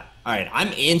into that. All right.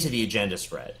 I'm into the agenda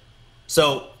spread.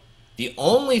 So the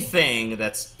only thing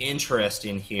that's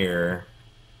interesting here.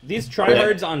 These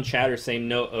tryhards on chat are saying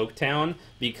no Oaktown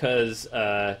because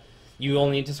you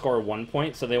only need to score 1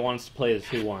 point, so they want us to play the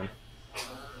 2-1.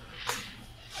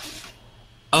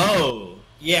 Oh,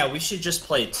 yeah, we should just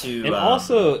play 2. And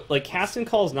also, like, casting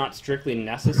call is not strictly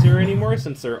necessary anymore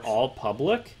since they're all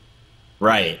public.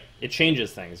 Right. It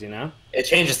changes things, you know? It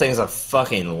changes things a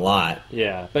fucking lot.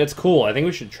 Yeah, but it's cool. I think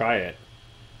we should try it.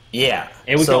 Yeah.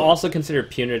 And we can also consider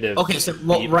punitive. Okay, so,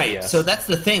 well, right. BPS. So that's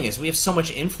the thing, is we have so much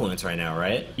influence right now,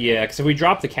 right? Yeah, because if we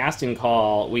drop the casting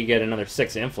call, we get another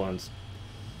 6 influence.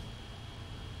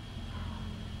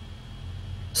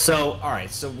 So,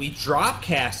 alright, so we drop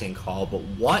casting call, but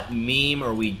what meme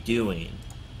are we doing?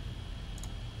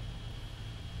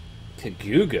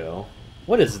 Kagugo?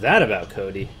 What is that about,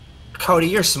 Cody? Cody,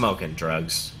 you're smoking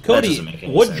drugs. Cody, that doesn't make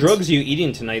any what sense. drugs are you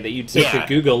eating tonight that you'd say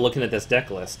Kagugo looking at this deck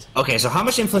list? Okay, so how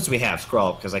much influence do we have?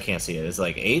 Scroll, because I can't see it. It's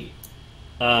like 8?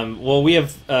 Well, we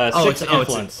have 6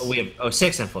 influence. We have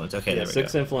 6 influence. Okay, there we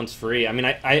 6 go. influence free. I mean,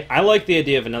 I like the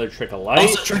idea of another Trick of Light.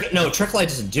 Also, Trick of Light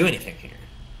doesn't do anything here.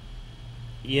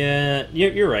 Yeah,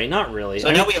 you're right. Not really.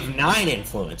 So now we have 9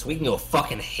 influence. We can go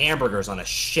fucking hamburgers on a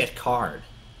shit card.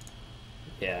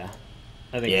 Yeah,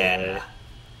 I think you're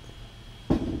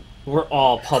right. We're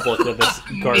all public with this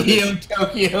garbage. You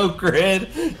Tokyo Grid,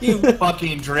 you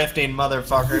fucking drifting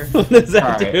motherfucker. What does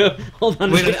that do? Hold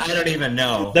on. I don't even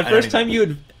know. The first time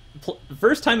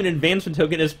first time an advancement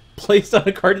token is placed on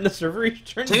a card in the server, you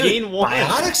turn gain 1.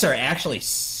 Biotics are actually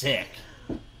sick.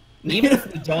 Even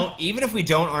if we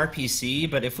don't RPC,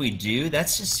 but if we do,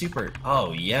 that's just super.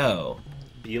 Oh, yo.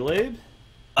 B-Lab?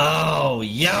 Oh,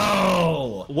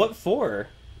 yo. What for?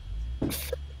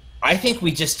 I think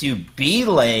we just do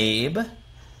B-Lab.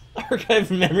 Archive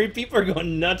memory. People are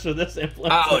going nuts with this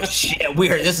influence. Oh shit!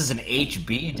 Weird. This is an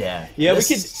HB deck. Yeah,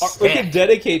 we could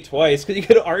dedicate twice because you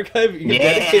could archive. You could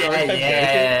dedicate archive.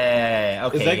 Yeah.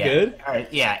 Okay. Is that good? All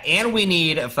right. Yeah, and we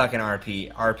need a fucking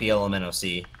RP Elemental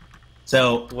C.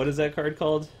 So what is that card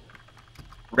called?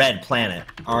 Red Planet.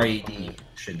 RED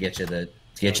should get you the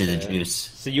juice.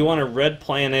 So you want a Red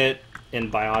Planet in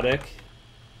Biotic?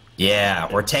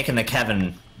 Yeah, we're taking the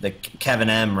Kevin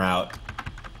M route.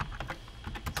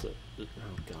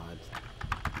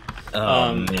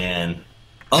 Oh man!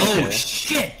 Oh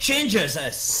shit! Jinja's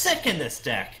sick in this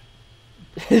deck.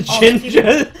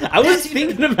 Jinja? I was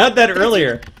thinking about that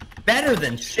earlier. Better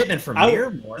than shipment from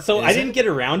Miramore. So I didn't get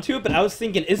around to it, but I was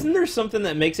thinking, isn't there something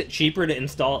that makes it cheaper to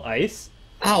install ice?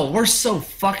 Oh, we're so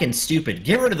fucking stupid.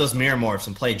 Get rid of those Miramorphs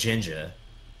and play Jinja.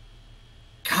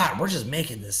 God, we're just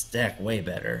making this deck way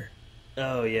better.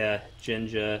 Oh yeah,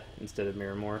 Jinja instead of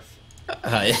Miramorph.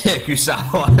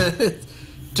 Kusawa.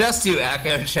 Just do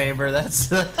Echo Chamber, that's...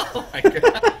 oh my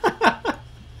god.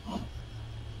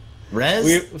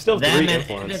 Res? We still have 3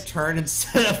 influence. End of turn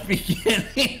instead of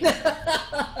beginning.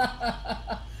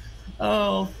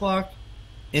 Oh, fuck.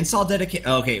 Install dedicate...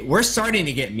 Okay, we're starting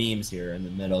to get memes here in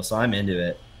the middle, so I'm into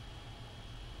it.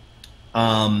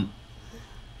 I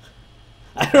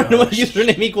don't know what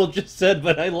username equal just said,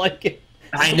 but I like it.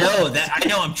 I know that. I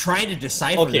know. I'm trying to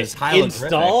decipher this hieroglyphic.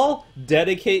 Install,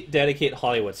 dedicate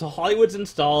Hollywood. So Hollywood's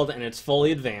installed and it's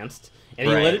fully advanced, and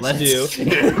you let it do.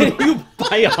 You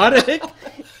biotic.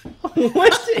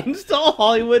 What? Install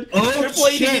Hollywood. Triple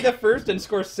A to be the first and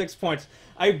score 6 points.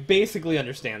 I basically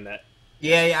understand that.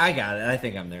 Yeah, I got it. I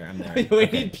think I'm there. We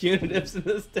need punitives in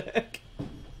this deck.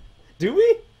 Do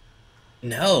we?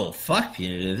 No, fuck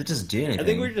punitive. It doesn't do anything. I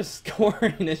think we're just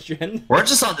scoring a trend. We're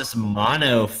just on this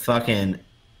mono fucking...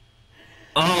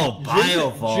 Oh,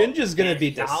 Biovault. Jinja's gonna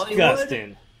be disgusting.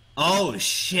 Hollywood? Oh,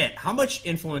 shit. How much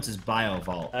influence is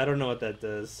Biovault? I don't know what that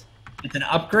does. It's an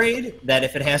upgrade that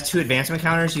if it has 2 advancement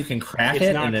counters, you can crack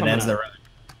it and it ends the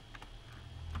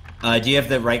run. Do you have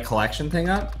the right collection thing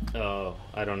up? Oh,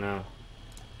 I don't know.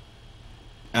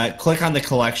 Click on the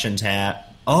collection tab.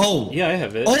 Oh! Yeah, I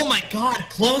have it. Oh my god,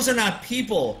 clones are not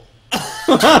people!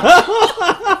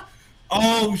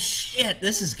 Oh shit,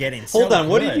 this is getting so Hold on,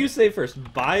 good. What did you say first?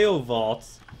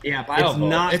 Biovault. Yeah, Biovault. It's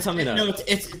not coming up. No,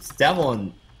 it's Devil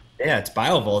and... Yeah, it's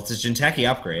Biovault. It's a Jinteki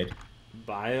upgrade.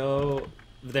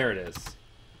 There it is.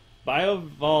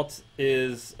 Biovault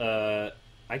is...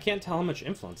 I can't tell how much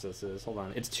influence this is. Hold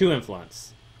on. It's 2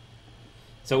 influence.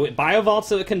 So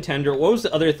Biovault's a contender. What was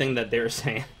the other thing that they were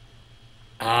saying?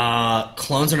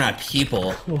 Clones are not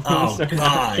people. Oh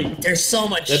god, there's so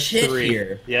much shit 3.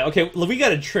 here. Yeah, okay, well, we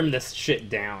gotta trim this shit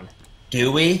down.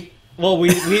 Do we? Well, we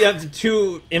have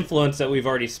 2 influence that we've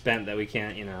already spent that we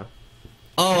can't, you know.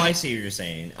 Oh, I see what you're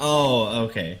saying. Oh,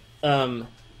 okay.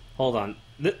 Hold on.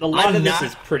 A lot of this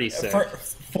is pretty sick.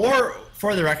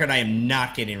 for the record, I am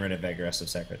not getting rid of aggressive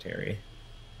secretary.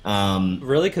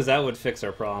 Really? Because that would fix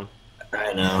our problem.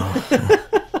 I know.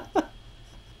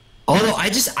 Although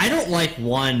I don't like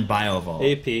one Biovault.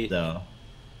 Hey, Pete. Though.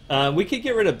 We could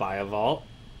get rid of Biovault.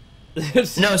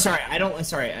 No, sorry. I don't want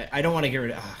to get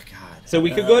rid of. Oh God. So we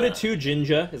could go to 2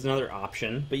 Jinja is another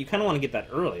option, but you kind of want to get that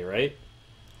early, right?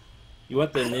 You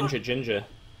want the Ninja Jinja.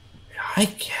 I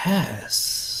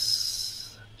guess.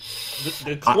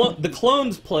 The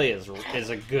clones play is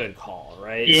a good call,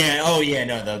 right? Yeah. Oh yeah.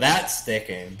 No, though that's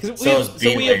sticking.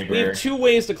 We have 2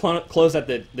 ways to close out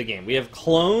the game. We have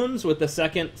clones with the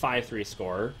second 5-3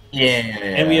 score. Yeah.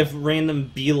 And we have random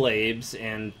B-Labs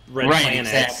and Red Planets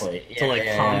exactly.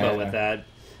 to combo with that.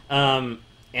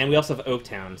 And we also have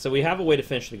Oaktown, so we have a way to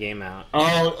finish the game out.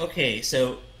 Oh, okay.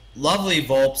 So Lovely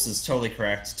Volps is totally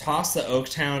correct. Toss the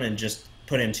Oaktown and just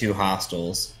put in 2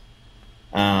 hostiles.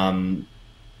 Then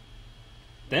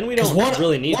we don't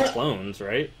really need clones,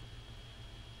 right?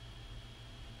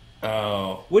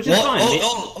 Oh. Which is fine.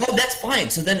 Oh, that's fine.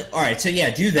 So then, all right, so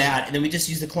yeah, do that, and then we just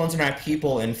use the clones on our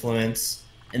people influence.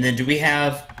 And then do we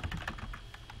have...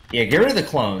 Yeah, get rid of the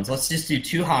clones. Let's just do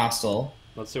 2 hostile.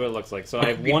 Let's see what it looks like. So I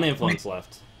have 1 influence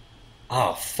left.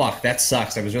 Oh, fuck, that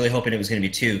sucks. I was really hoping it was going to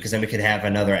be 2, because then we could have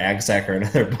another AgSec or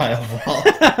another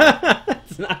Biovault.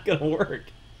 It's not going to work.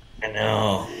 I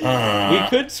know. We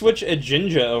could switch a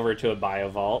Jinja over to a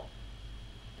Biovault.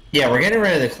 Yeah, we're getting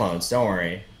rid of the clones. Don't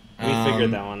worry. We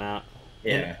figured that one out.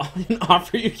 Yeah. An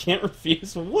offer you can't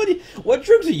refuse. What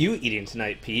drugs are you eating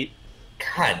tonight, Pete?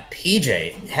 God,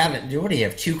 PJ, what do you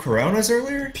have, 2 Coronas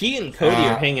earlier? Pete and Cody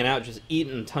are hanging out just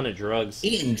eating a ton of drugs.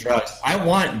 Eating drugs. I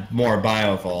want more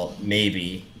Biovault,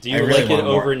 maybe. Do you like it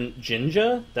over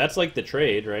Jinja? That's like the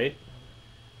trade, right?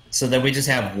 So then we just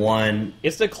have 1.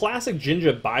 It's the classic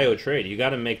Jinja bio trade. You got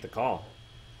to make the call.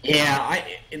 Yeah,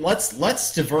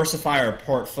 let's diversify our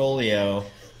portfolio.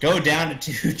 Go down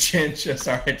to 2 Jinja.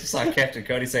 Sorry, I just saw Captain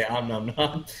Cody say "om nom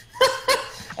nom."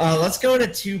 Let's go to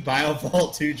 2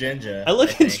 Biovault, 2 Jinja. I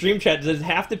look in stream chat. Does it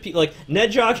have to be like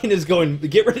Ned Jogging is going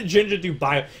get rid of Jinja, do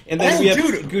bio, and then we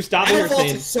have Gustavo here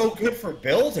saying is so good for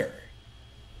builder.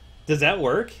 Does that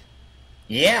work?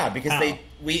 Yeah, because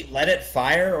we let it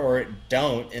fire or it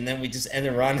don't, and then we just end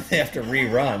the run and they have to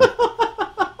rerun.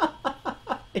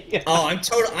 Yeah. Oh, I'm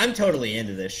totally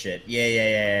into this shit.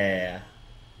 Yeah.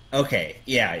 Okay,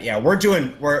 yeah.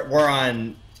 We're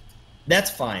on.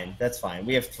 That's fine.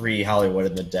 We have 3 Hollywood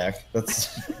in the deck.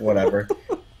 That's whatever.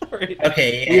 Right.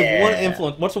 Okay. We have 1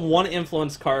 influence. What's a 1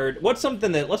 influence card? What's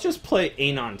something that let's just play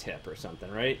Anon Tip or something,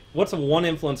 right? What's a 1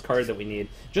 influence card that we need?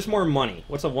 Just more money.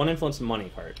 What's a 1 influence money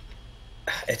card?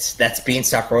 That's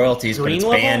Beanstalk royalties, green but it's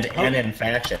level? banned and in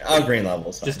faction. Oh, green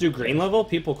level. Just do green level?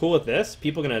 People cool with this?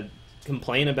 People gonna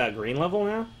complain about green level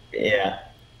now? Yeah.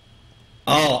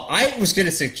 Oh, I was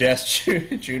gonna suggest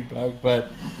Junebug,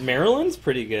 but Maryland's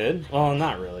pretty good. Well,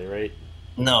 not really, right?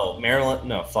 No, Maryland.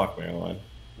 No, fuck Maryland.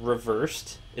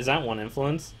 Reversed? Is that 1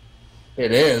 influence?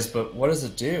 It is, but what does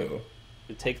it do?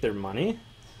 To take their money?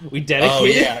 We dedicate it? Oh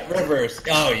yeah, reverse.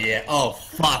 Oh yeah. Oh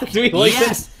fuck. Do we like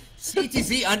yes.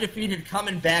 CTZ undefeated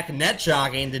coming back, net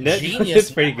jogging, the genius. This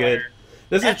is pretty good.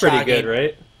 This is pretty good,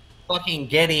 right? Fucking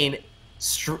getting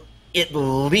at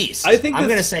least. I think I'm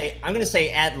gonna say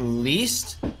at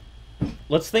least.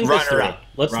 Let's think this through.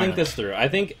 Let's think this through. I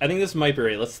think this might be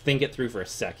right. Let's think it through for a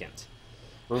second.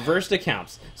 Reversed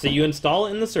accounts. So you install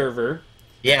it in the server.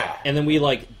 Yeah. And then we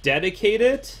dedicate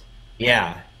it.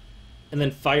 Yeah. And then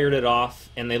fired it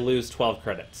off, and they lose 12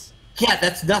 credits. Yeah,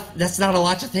 that's not a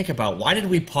lot to think about. Why did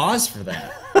we pause for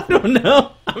that? I don't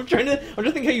know. I'm trying to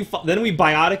think how you. Then we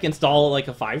biotic install a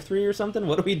 5-3 or something.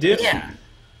 What do we do? Yeah,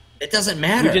 it doesn't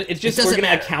matter. We're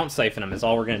gonna account siphon them. Is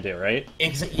all we're gonna do, right?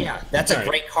 Yeah, that's a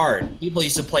great card. People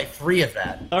used to play 3 of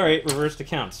that. All right, reversed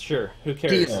accounts. Sure, who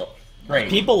cares? Great.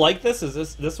 People like this.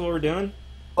 Is this what we're doing?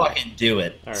 Fucking do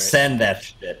it. All right. Send that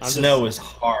shit. Snow is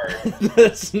hard.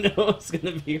 The snow is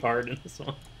gonna be hard in this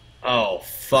one. Oh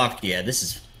fuck yeah! This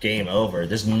is game over.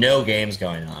 There's no games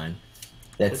going on.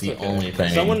 That's the only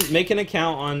thing. Someone make an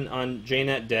account on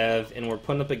JNet Dev, and we're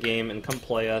putting up a game, and come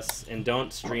play us, and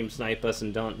don't stream snipe us,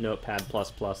 and don't Notepad++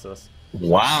 us.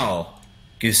 Wow.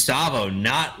 Gustavo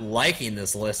not liking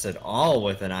this list at all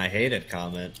with an I hate it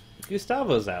comment.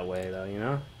 Gustavo's that way, though, you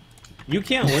know? You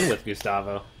can't win with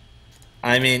Gustavo.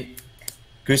 I mean,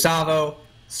 Gustavo,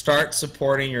 start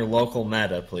supporting your local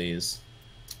meta, please.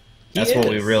 That's what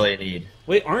we really need.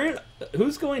 Wait,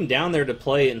 who's going down there to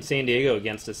play in San Diego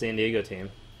against a San Diego team?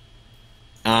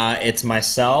 It's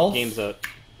myself. Game's up.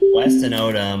 Weston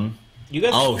Odom. You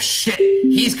guys? Oh shit,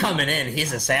 he's coming in.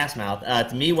 He's a sass mouth.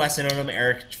 It's me, Weston Odom,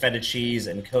 Eric Feta Cheese,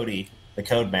 and Cody, the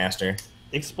Code Master.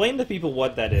 Explain to people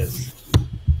what that is.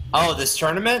 Oh, this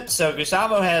tournament? So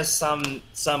Gustavo has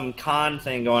some con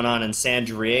thing going on in San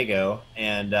Diego,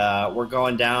 and we're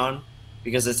going down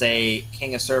because it's a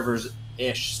King of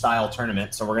Servers-ish style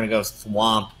tournament, so we're going to go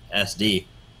swamp SD.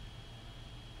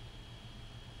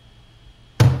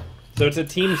 So it's a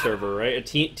team server, right? A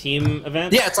team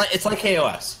event? Yeah, it's like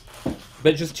KOS.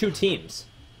 But just 2 teams.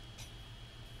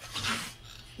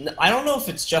 I don't know if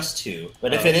it's just 2,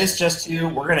 but if it is just 2,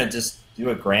 we're going to just do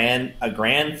a grand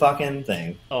fucking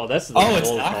thing. Oh, that's the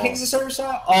it's not Kings of Server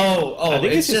style? Oh, I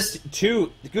think it's just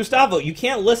 2. Gustavo, you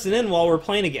can't listen in while we're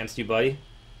playing against you, buddy.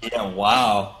 Yeah,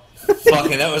 wow.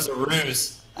 Fucking, that was a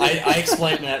ruse. I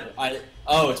explained that.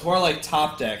 It's more like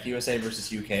Top Deck, USA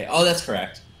versus UK. Oh, that's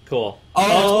correct. Cool.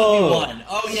 Oh, it's 1v1.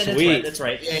 Oh, yeah, sweet. That's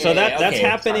right. Yeah, so that's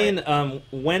happening,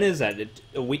 when is that?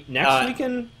 Next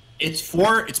weekend?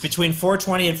 It's between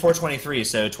 420 and 423,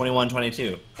 so 21,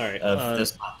 22. All right. Of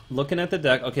this month. Looking at the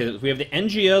deck, okay, we have the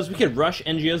NGOs. We could rush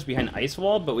NGOs behind Ice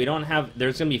Wall, but we don't have.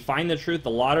 There's going to be Find the Truth, a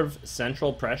lot of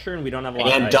central pressure, and we don't have a lot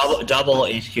of ice. Double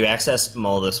HQ access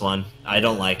mull this one. I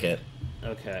don't like it.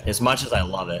 Okay. As much as I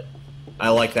love it, I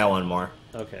like that one more.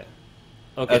 Okay.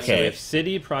 Okay. So we have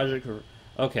City Project.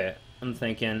 Okay, I'm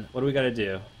thinking, what do we got to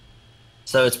do?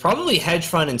 So it's probably hedge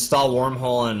fund, install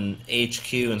wormhole, and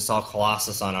HQ, install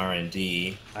Colossus on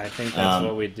R&D. I think that's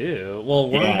what we do. Well,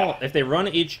 wormhole, if they run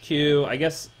HQ, I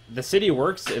guess the City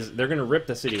Works they're going to rip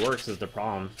the City Works is the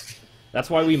problem.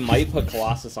 That's why we might put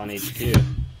Colossus on HQ.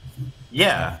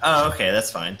 Yeah. Oh, okay,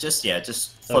 that's fine. Just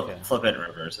flip it and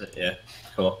reverse it. Yeah.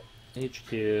 Cool.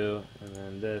 HQ, and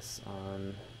then this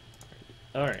on.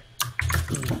 All right.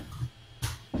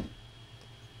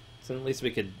 So at least we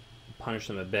could punish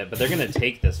them a bit, but they're going to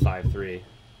take this 5-3.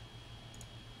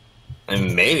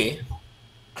 And maybe.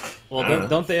 Well,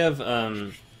 don't they have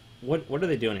what are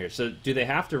they doing here? So do they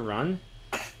have to run?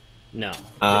 No.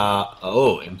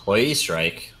 Employee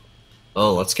strike.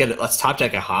 Oh, let's top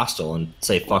deck a hostile and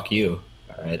say fuck you.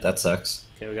 All right, that sucks.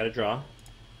 Okay, we got to draw.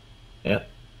 Yep.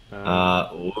 I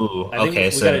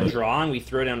think we got to draw and we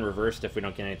throw down reversed if we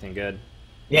don't get anything good.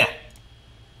 Yeah.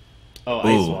 Oh,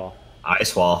 Ice Wall.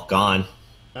 Ice Wall gone.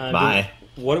 Bye.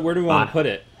 Where do we want to put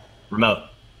it? Remote.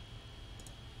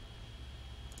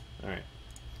 All right.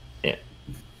 Yeah.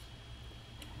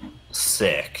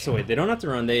 Sick. So wait, they don't have to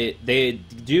run. They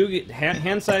do get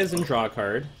hand size and draw a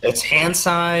card. It's hand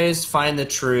size, find the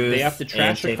truth. They have to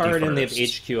trash a card and they have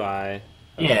HQI.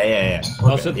 Yeah.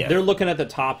 They're looking at the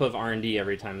top of R&D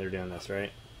every time they're doing this,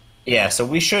 right? Yeah, so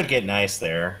we should get nice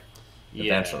there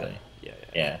eventually.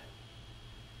 Yeah.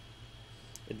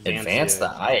 Advance the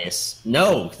ice.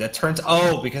 No, that turns.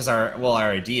 Oh, because our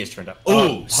ID is turned up.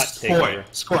 Oh, score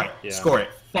it.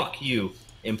 Fuck you,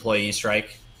 employee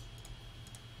strike.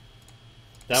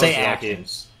 Say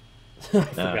actions. I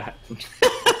forgot.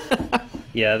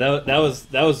 Yeah, that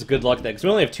was good luck there because we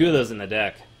only have 2 of those in the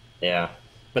deck. Yeah.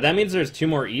 But that means there's 2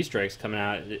 more E strikes coming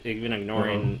out, even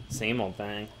ignoring same old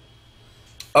thing.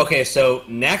 Okay, so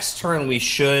next turn we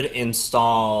should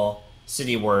install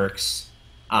City Works.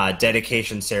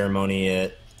 Dedication ceremony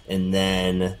it, and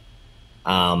then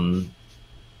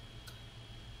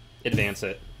advance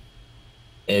it.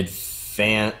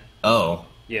 Oh.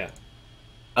 Yeah.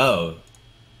 Oh.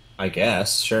 I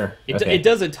guess, sure. It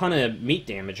does a ton of meat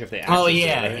damage if they access it,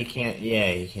 right?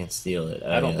 he can't steal it.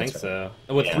 I don't think so.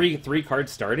 With three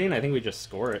cards starting, I think we just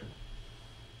score it.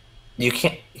 You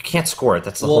can't score it.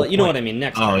 That's the whole point. You know what I mean.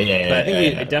 Next turn. Yeah. But I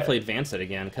think we definitely advance it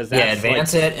again because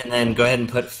advance it and then go ahead and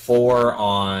put 4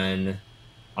 on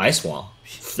Ice Wall.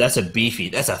 That's a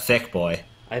thick boy.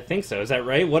 I think so. Is that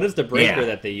right? What is the breaker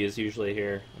that they use usually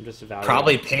here? I'm just evaluating.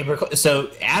 Probably paper.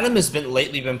 So Adam has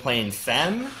lately been playing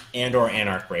Fem and/or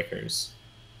Anarch breakers.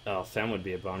 Oh, Fem would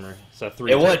be a bummer. So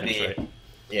 3. It would be. Right?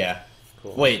 Yeah.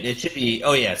 Cool. Wait, it should be.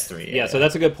 Oh yeah, it's 3. Yeah. So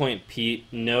that's a good point, Pete.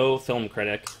 No film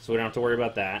critic, so we don't have to worry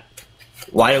about that.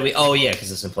 Why do we? Oh yeah,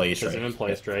 because it's employee strike. It's an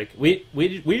employee strike. We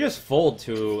just fold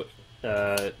to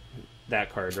that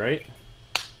card, right?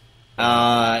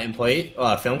 Employee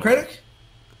film critic.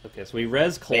 Okay, so we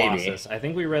res Colossus. Maybe. I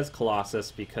think we res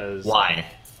Colossus because why?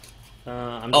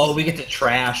 We get to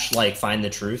trash Find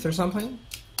the Truth or something.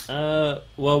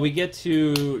 Well, we get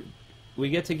to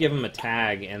give him a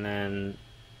tag and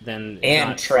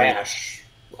then trash.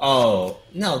 Oh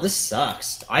no, this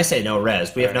sucks. I say no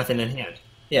res. We have nothing in hand.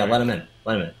 Yeah, let him in.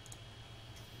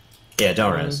 Yeah,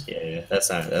 don't res. Yeah.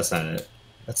 That's not it.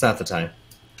 That's not the time.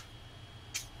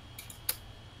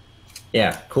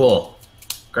 Yeah, cool.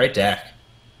 Great deck.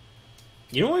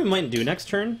 You know what we might do next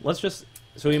turn?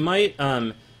 We might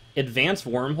advance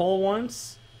Wormhole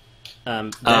once,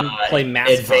 then play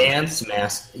Mass. Advance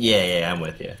Mass. Yeah, I'm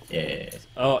with you. Yeah.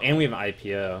 Oh, and we have an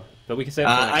IPO. but we can say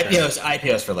that for next turn.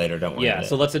 IPOs for later. Don't worry. Yeah, about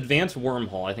so it. let's advance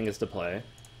Wormhole. I think is to play.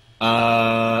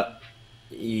 Because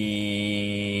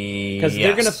Because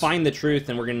they're going to find the truth,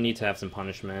 and we're going to need to have some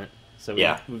punishment. So we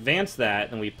advance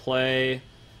that, and we play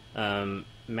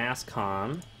Mass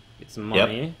Comm, get some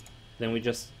money. Then we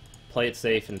just play it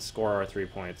safe and score our 3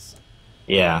 points.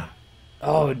 Yeah.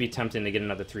 Oh, it would be tempting to get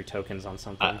another 3 tokens on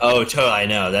something. I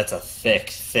know. That's a thick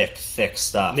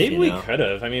stuff. Maybe we could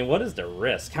have. I mean, what is the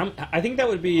risk? I think that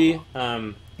would be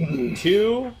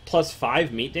 2 plus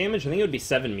 5 meat damage. I think it would be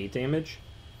 7 meat damage.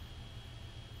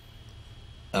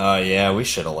 Oh, yeah, we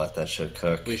should have let that shit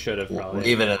cook. We should have probably.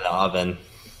 Leave it in the oven.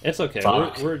 It's okay.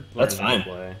 We're That's fine.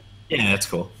 Play. Yeah, that's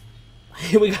cool.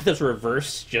 We got this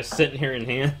reverse just sitting here in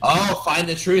hand. Oh, find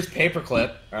the truth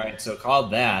paperclip. All right, so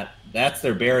called that. That's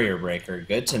their barrier breaker.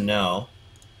 Good to know.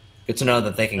 Good to know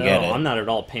that they can get it. I'm not at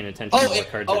all paying attention to what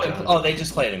cards are doing. They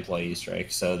just played Employee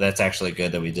Strike, so that's actually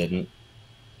good that we didn't.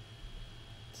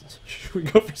 Should we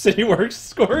go for City Works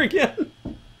score again?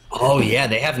 Oh, yeah,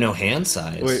 they have no hand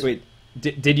size. Wait.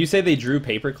 Did you say they drew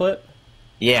paperclip?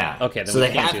 Yeah. Okay, then so we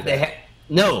can't do that.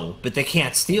 No, but they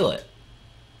can't steal it.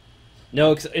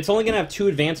 No, it's only going to have 2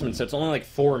 advancements, so it's only like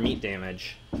 4 meat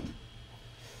damage.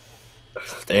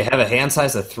 They have a hand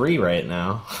size of 3 right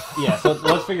now. Yeah, so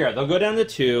let's figure out. They'll go down to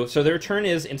 2. So their turn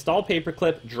is install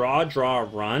paperclip, draw,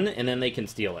 run, and then they can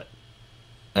steal it.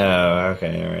 Oh,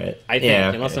 okay, all right. I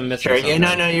think, unless I'm missing something.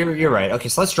 Yeah, no, you're right. Okay,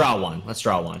 so let's draw one.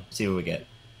 See what we get.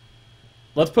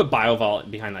 Let's put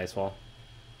Biovault behind the Ice Wall.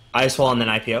 Ice Wall and then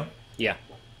IPO? Yeah.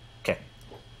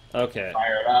 Okay.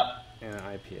 Fire it up. And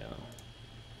IPO.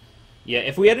 Yeah,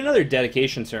 if we had another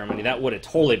dedication ceremony, that would have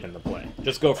totally been the play.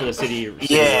 Just go for the city rush.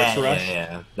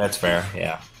 Yeah. That's fair,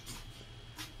 yeah.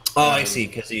 Oh, I see,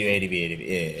 because you ADV.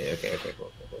 Yeah, okay,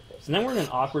 cool. So now we're in an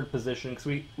awkward position, because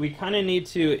we kind of need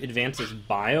to advance this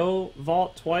Bio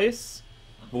Vault twice,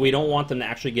 but we don't want them to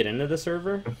actually get into the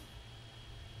server.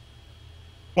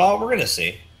 Well, we're going to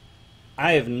see.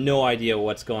 I have no idea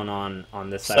what's going on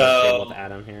this side of the table with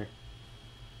Adam here.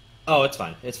 Oh, it's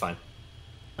fine.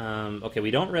 Okay,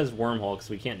 we don't res Wormhole because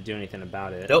we can't do anything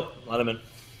about it. Nope, let him in.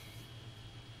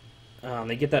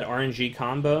 They get that RNG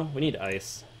combo. We need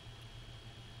ice.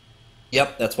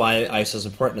 Yep, that's why ice is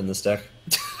important in this deck.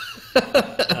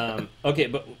 Okay,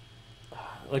 but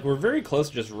like we're very close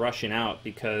to just rushing out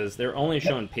because they're only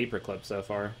showing paperclip so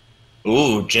far.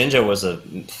 Ooh, Jinja was a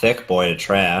thick boy to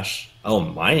trash. Oh,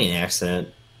 mining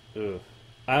accident. Ooh.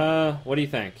 What do you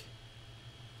think?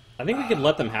 I think we could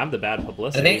let them have the bad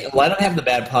publicity. I think let them have the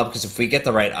bad pub because if we get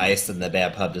the right ice, then the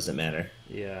bad pub doesn't matter.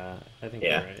 Yeah, I think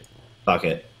you're right. Fuck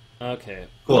it. Okay.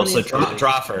 Cool. So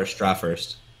draw first.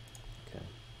 Okay.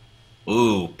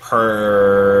 Ooh,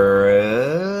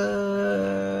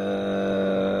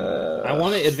 I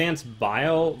want to advance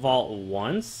Bio Vault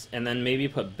once, and then maybe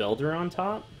put Builder on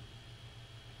top.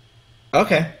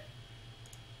 Okay.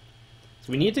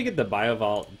 So we need to get the Bio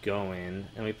Vault going,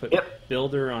 and we put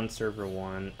Builder on server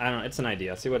 1. I don't know. It's an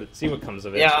idea. See what comes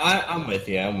of it. Yeah, I'm with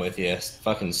you.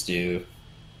 Fucking Stu.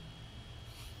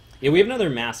 Yeah, we have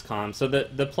another Mass Comm, so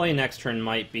the play next turn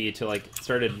might be to like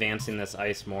start advancing this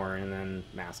ice more, and then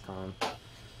Mass Comm.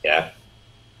 Yeah.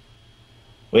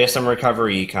 We have some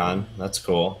recovery econ. That's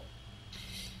cool.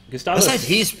 Besides,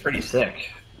 he's pretty sick.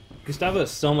 Gustavo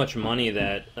has so much money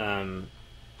that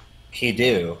He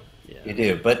do. Yeah. You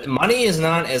do. But money is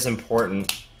not as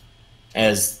important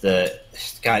as the...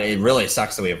 God, it really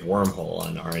sucks that we have Wormhole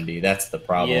on R&D. That's the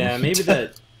problem. Yeah, maybe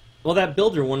that... Well, that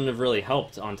Builder wouldn't have really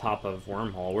helped on top of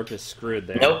Wormhole. We're just screwed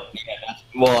there. Nope. Yeah.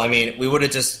 Well, I mean, we would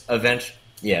have just eventually...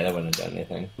 Yeah, that wouldn't have done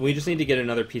anything. We just need to get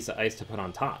another piece of ice to put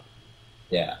on top.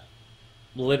 Yeah.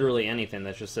 Literally anything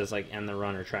that just says, like, end the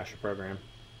run or trash a program.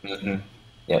 Mm-hmm.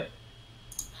 Yep.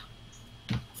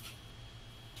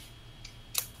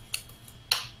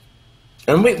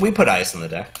 And we put ice on the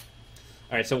deck.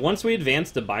 Alright, so once we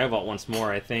advance the Biovault once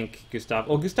more, I think Gustavo...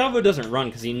 Well, Gustavo doesn't run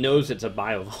because he knows it's a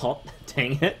Biovault.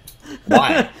 Dang it.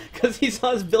 Why? Because he saw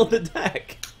us build the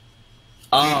deck.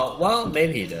 Oh, well,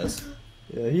 maybe he does.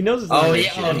 Yeah, he knows it's not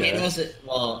he knows it.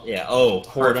 Well, yeah. Oh,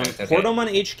 perfect. Okay. Hordem on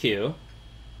HQ.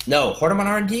 No, Hordem on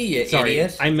R&D, you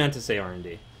idiot. I meant to say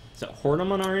R&D. So,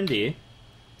 Hordem on R&D.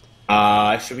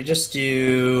 Should we just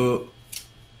do...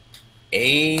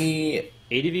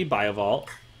 ADV Biovault.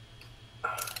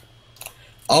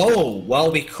 Oh,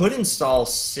 well, we could install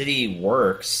City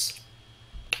Works.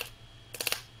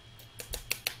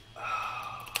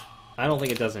 I don't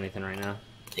think it does anything right now.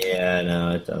 Yeah,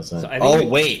 no, it doesn't. So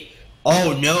wait.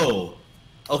 Oh, no.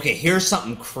 Okay, here's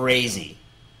something crazy.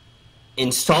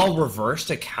 Install reversed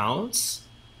accounts?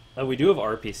 Oh, we do have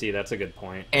RPC. That's a good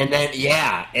point. And then,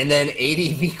 yeah, and then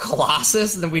ADV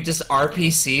Colossus, and then we just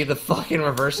RPC the fucking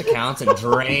reverse accounts and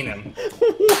drain them.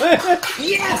 What?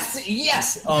 Yes!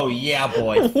 Yes! Oh, yeah,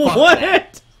 boy. Fuck What?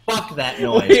 That. Fuck that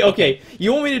noise. Wait, okay.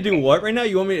 You want me to do what right now?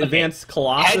 You want me to advance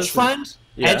Colossus? Hedge fund?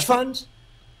 Yeah. Hedge fund?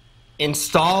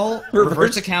 Install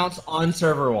reverse accounts on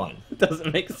server 1.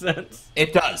 Doesn't make sense.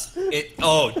 It does.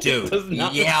 Oh, dude. Does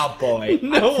not. Yeah, boy.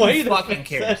 No way. Who fucking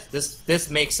cares? This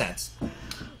makes sense.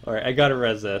 All right, I gotta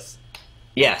res this.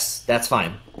 Yes, that's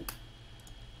fine. I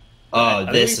Oh,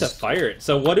 think this we is. need to fire it.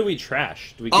 So what do we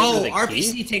trash? Do we get rid of the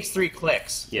RPC key? takes 3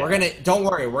 clicks. Yeah. Don't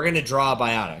worry, we're gonna draw a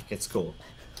biotic. It's cool.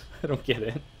 I don't get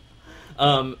it.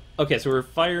 Okay, so we're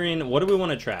firing. What do we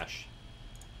want to trash?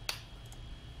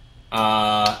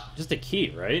 Just a key,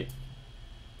 right?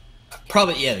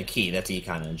 Probably, yeah, the key. That's the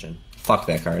Econ Engine. Fuck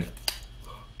that card.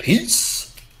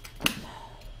 Peace.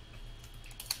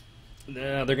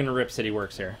 They're gonna rip City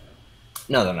Works here.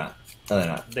 No, they're not. No, they're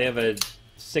not. They have a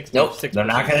 66%. Nope, they're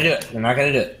not gonna do it. They're not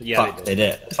gonna do it. Yeah, Fuck, they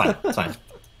did it. It's fine. It's fine.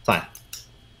 It's fine.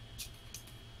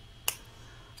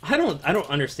 I don't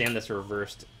understand this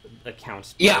reversed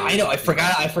accounts. Yeah, I know. I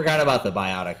forgot about the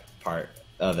biotic part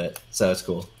of it. So it's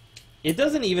cool. It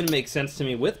doesn't even make sense to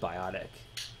me with Biotic.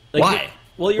 Why?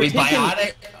 Well, you're Wait, taking...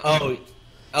 biotic.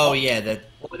 Oh yeah. No,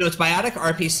 it's biotic,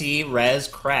 RPC, res,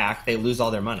 crack. They lose all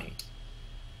their money.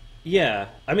 Yeah,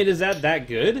 I mean, is that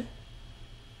good?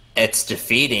 It's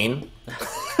defeating,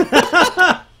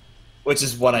 which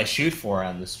is what I shoot for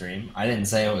on the stream. I didn't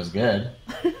say it was good.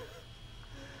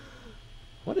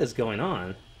 What is going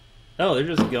on? Oh, they're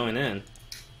just going in.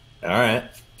 All right.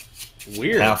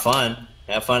 Weird. Have fun.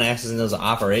 Have fun accessing those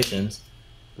operations.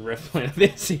 Red Planet.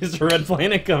 They see the Red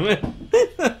Planet coming.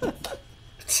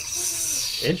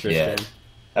 Interesting. Yeah.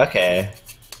 Okay.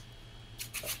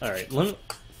 All right.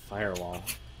 Firewall.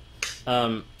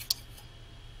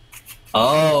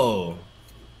 Oh.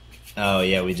 Oh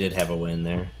yeah, we did have a win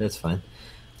there. That's fine.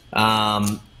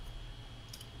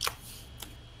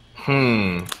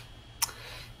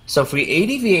 So if we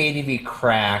ADV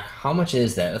crack, how much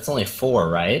is that? That's only 4,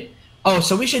 right? Oh,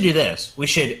 so we should do this. We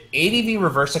should ADV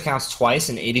reverse accounts twice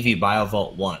and ADV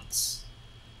biovault once.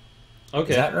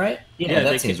 Okay. Is that right? Yeah,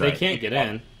 that seems right. They can't get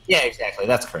in. Yeah, exactly.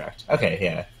 That's correct. Okay,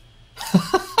 yeah.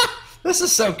 This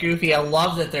is so goofy. I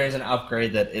love that there's an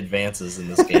upgrade that advances in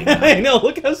this game. I know.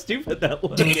 Look how stupid that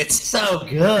looks. Dude, it's so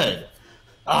good.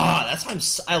 Ah, that's why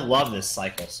I love this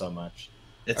cycle so much.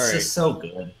 It's All right. just so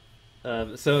good.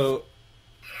 So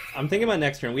I'm thinking about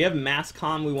next turn. We have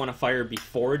Masscom we want to fire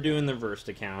before doing the versed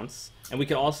accounts, and we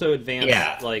could also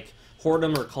advance like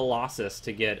Hordem or Colossus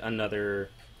to get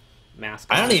another Masscom.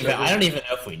 I don't even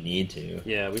know if we need to.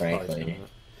 Yeah, we frankly. probably don't.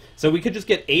 So we could just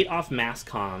get 8 off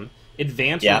Masscom,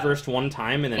 advance reversed one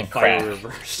time, and then fire crack.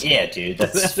 reversed. Yeah, dude,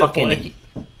 that's That's fucking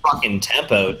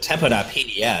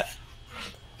tempo.pdf.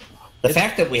 The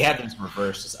fact that we have these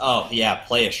reversed is, oh yeah,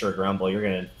 play a sure grumble. You're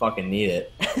gonna fucking need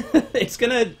it. It's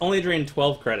gonna only drain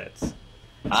 12 credits.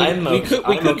 So we could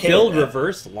okay build with that.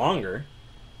 reverse longer.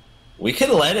 We could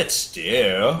let it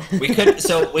stew. We could.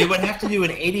 So we would have to do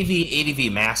an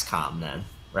ADV Masscom then,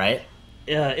 right?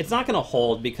 It's not going to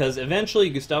hold because eventually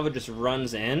Gustavo just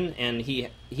runs in and he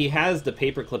has the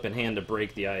paperclip in hand to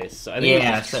break the ice. So I think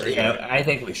I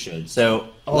think we should. So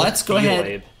let's go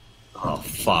ahead. Oh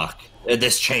fuck!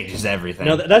 This changes everything.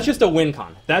 No, that's just a win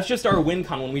con. That's just our win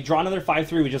con. When we draw another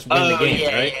 5-3, we just win the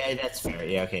game, right? Yeah, that's fair.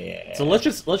 Yeah, okay, yeah. So let's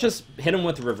just hit him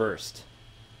with reversed.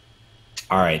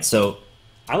 All right, so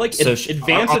I like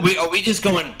advance. Are we just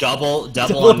going double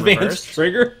double on advance reverse?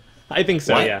 Trigger? I think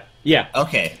so. What? Yeah.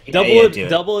 Okay.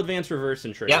 Double advance reverse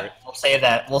and trigger. Yep. We'll save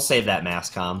that. We'll save that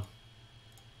Masscom.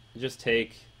 Just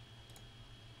take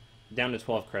down to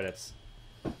 12 credits.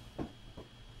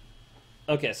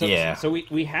 Okay, so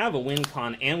we have a win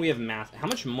con and we have math. How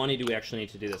much money do we actually need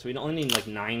to do this? We only need like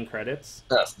 9 credits.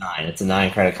 That's 9. It's a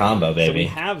 9-credit combo, baby. So we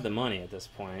have the money at this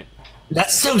point.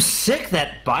 That's so sick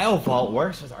that Biovault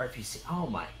works with RPC. Oh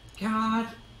my god.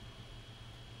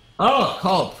 Oh,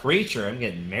 call Preacher. I'm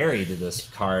getting married to this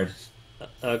card.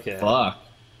 Okay. Fuck.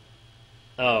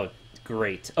 Oh,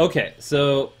 great. Okay,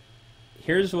 so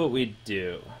here's what we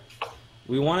do.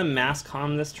 We want to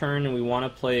Masscom this turn, and we want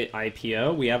to play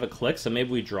IPO. We have a click, so maybe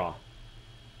we draw.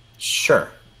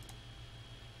 Sure.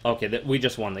 Okay, we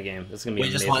just won the game. This is going to be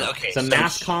amazing. Just won. Okay, so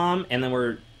Masscom, and then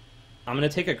I'm going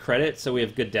to take a credit, so we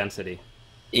have good density.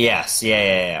 Yes,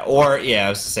 yeah. Or, I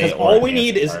was to say... all we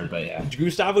need is... yeah.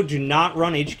 Gustavo, do not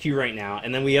run HQ right now,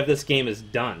 and then we have this game is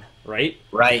done, right?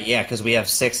 Right, yeah, because we have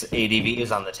 6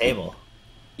 ADVs on the table.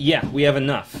 Yeah, we have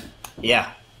enough.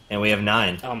 Yeah, and we have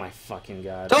 9. Oh my fucking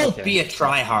god. Don't be a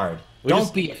tryhard.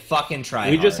 Don't be a fucking tryhard.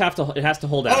 We just have to. It has to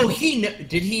hold out. Oh,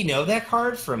 did he know that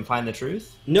card from Find the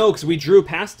Truth? No, because we drew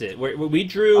past it. We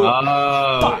drew.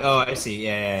 Oh, I see.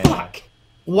 Yeah. Fuck.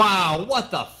 Wow, what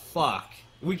the fuck?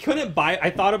 We couldn't buy. I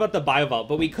thought about the Biovault,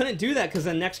 but we couldn't do that because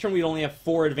then next turn we'd only have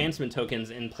 4 advancement tokens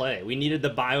in play. We needed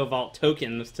the Biovault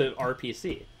tokens to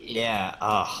RPC. Yeah.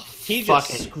 Oh, he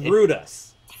just screwed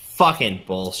us. Fucking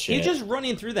bullshit. He's just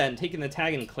running through that and taking the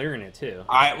tag and clearing it too.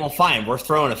 Alright, well fine. We're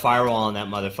throwing a firewall on that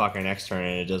motherfucker next turn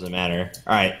and it doesn't matter.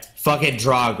 Alright, fucking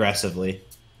draw aggressively.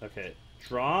 Okay,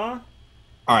 draw.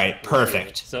 Alright,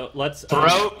 perfect. So let's...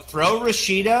 Throw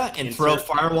Rashida and throw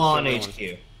firewall on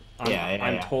HQ.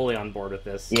 I'm totally on board with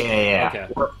this. Yeah.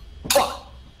 Okay.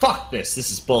 Fuck this.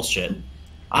 This is bullshit.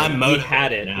 I'm motivated. We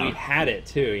had it. Now. We had it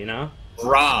too, you know?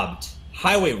 Robbed.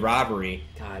 Highway robbery.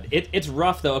 God, it's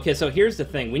rough though. Okay, so here's the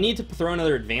thing: we need to throw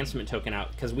another advancement token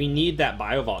out because we need that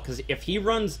Biovault. Because if he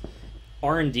runs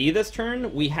R&D this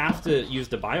turn, we have to use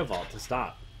the Biovault to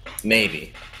stop.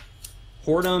 Maybe.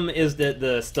 Whoredom is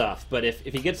the stuff, but if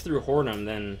he gets through Whoredom,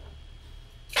 then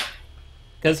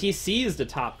because he sees the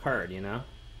top card, you know.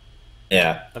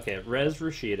 Yeah. Okay, Res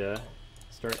Rashida,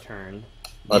 start turn.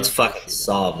 Let's fucking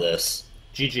solve this.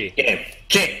 GG. Game.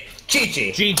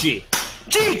 GG.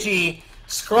 GG.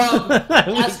 Scrub.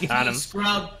 We got him.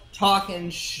 Scrub talking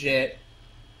shit.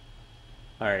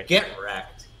 Alright. Get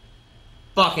wrecked.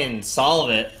 Fucking solve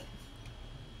it.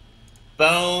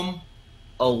 Boom.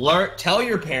 Alert. Tell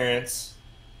your parents.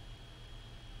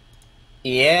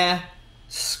 Yeah.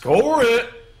 Score it.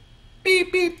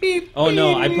 Beep, beep, beep. Oh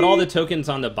no, I put all the beep. tokens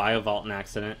on the Biovault in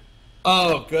accident.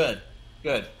 Oh, good.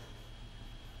 Good.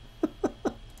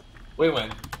 We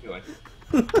win.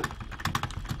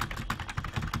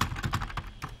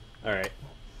 Alright.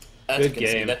 That's Good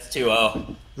game. That's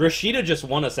 2-0. Rashida just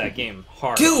won us that game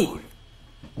hard. Dude!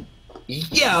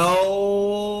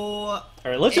 Yo!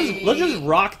 Alright, let's just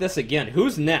rock this again.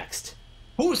 Who's next?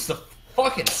 Who's the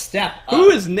fucking step up?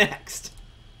 Who is next?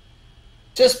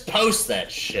 Just post that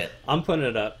shit. I'm putting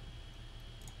it up.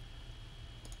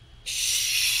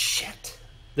 Shit.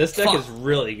 This deck is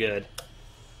really good.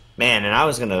 Man, and I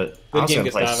was gonna Good game,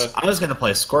 play Gustavo. I was gonna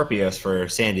play Scorpios for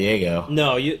San Diego.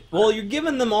 No, you're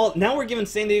giving them all. Now we're giving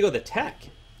San Diego the tech.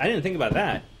 I didn't think about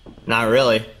that. Not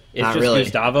really. It's Not just really.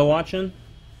 Gustavo watching.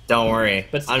 Don't worry.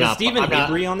 But is Steven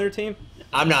Avery on their team?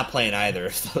 I'm not playing either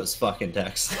of those fucking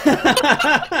decks.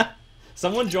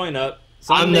 Someone join up.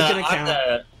 Someone make an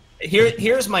account.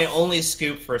 Here's my only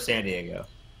scoop for San Diego.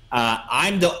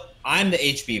 I'm the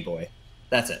HB boy.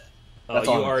 That's it. That's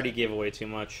you already gave away too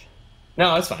much.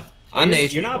 No, that's fine. I'm the HB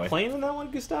boy. You're not playing in that one,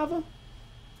 Gustavo?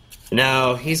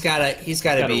 No, he's gotta be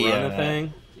run the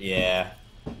thing. Yeah.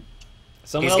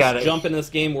 Someone else jump in this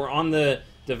game. We're on the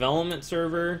development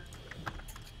server.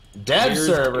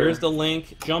 Server. Here's the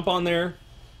link. Jump on there.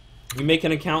 You make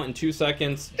an account in 2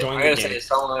 seconds. Join the game. Say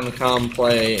someone come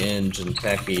play in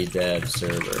Jinteki dev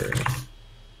server.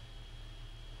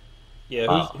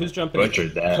 Yeah, who's jumping in?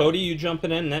 Butchered that. Cody, you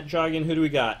jumping in? Net jogging. Who do we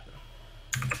got?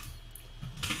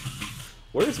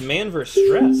 Where's Man vs.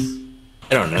 Stress?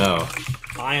 I don't know.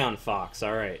 Ion Fox.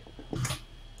 All right.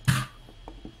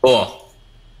 Oh,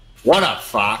 what up,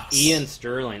 Fox? Ian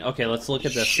Sterling. Okay, let's look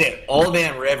at this. Shit, Old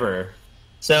Man River.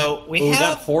 So we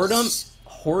have that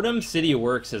Whoredom City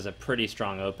Works is a pretty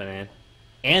strong opening,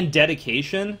 and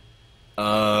Dedication.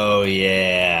 Oh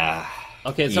yeah.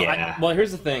 Okay, so yeah. well,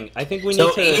 here's the thing. I think we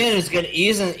need to.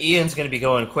 Ian's gonna be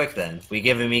going quick then. We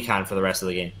give him econ for the rest of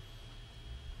the game.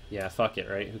 Yeah, fuck it,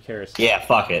 right? Who cares? Yeah,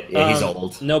 fuck it. Yeah, he's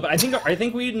old. No, but I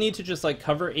think we need to just like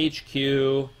cover HQ.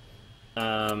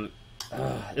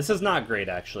 This is not great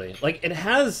actually. Like it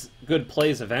has good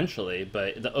plays eventually,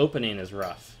 but the opening is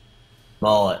rough.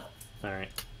 Mullet. All right.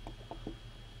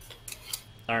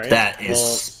 That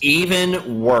is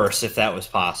even worse if that was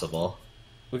possible.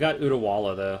 We got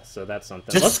Utawala though, so that's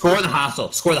something. Let's score the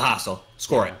hostile. Score the hostile.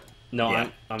 Score it. No, yeah.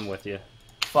 I'm with you.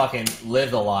 Fucking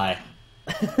live the lie.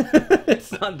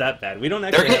 It's not that bad. We don't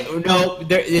actually.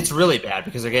 It's really bad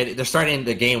because they're starting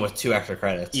the game with 2 extra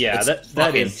credits. Yeah,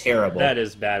 that is terrible. That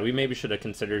is bad. We maybe should have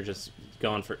considered just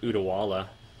going for Utawala.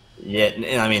 Yeah,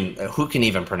 I mean, who can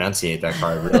even pronunciate that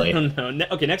card, really? I don't know.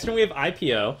 Okay, next turn we have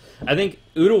IPO. I think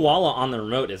Utawala on the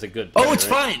remote is a good play, it's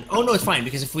fine. Oh, no, it's fine,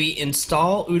 because if we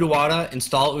install Utawada, we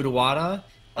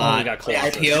got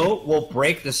IPO will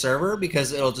break the server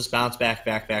because it'll just bounce back.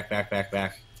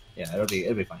 Yeah, it'll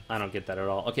be fine. I don't get that at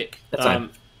all. Okay, that's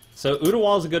fine. So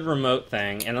Utawala is a good remote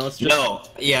thing, and then let's just...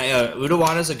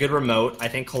 Utawada is a good remote. I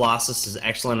think Colossus is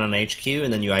excellent on HQ,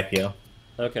 and then you IPO.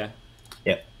 Okay.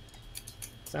 Yep.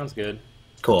 Sounds good.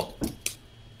 Cool.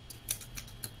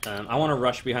 I want to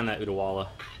rush behind that Utawala.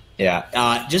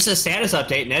 Yeah. Just a status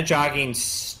update. Net jogging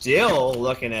still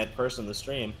looking at person of the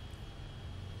stream.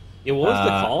 Yeah, what was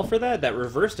the call for that? That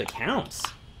reversed accounts.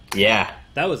 Yeah.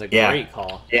 That was a great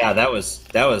call. Yeah, that was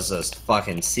a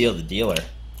fucking seal the dealer.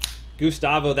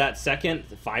 Gustavo, that second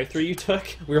 5-3 you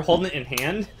took, we were holding it in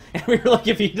hand, and we were like,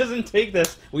 if he doesn't take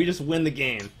this, we just win the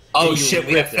game. Oh shit,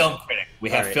 we have film critic. We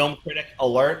have film critic.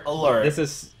 Alert, alert.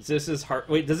 This is hard.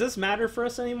 Wait, does this matter for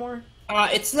us anymore?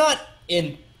 It's not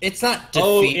defeating.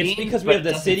 Oh, it's because we have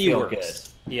the city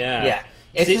works. Good. Yeah. Yeah.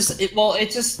 It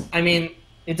just I mean,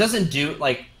 it doesn't do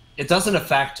like it doesn't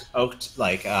affect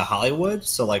Hollywood,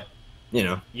 so like, you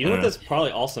know. You know what this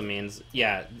probably also means?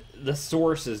 Yeah, the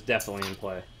source is definitely in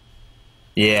play.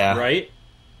 Yeah. Right?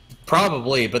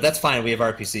 Probably, but that's fine. We have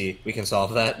RPC. We can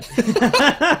solve that.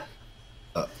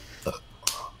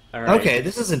 All right. Okay,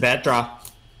 this isn't bad. Draw.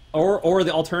 Or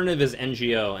the alternative is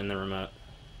NGO in the remote.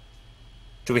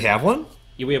 Do we have one?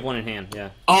 Yeah, we have one in hand, yeah.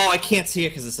 Oh, I can't see it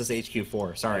because it says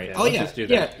HQ4. Sorry. Okay, oh, let's yeah. Just do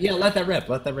that. Yeah, let that rip.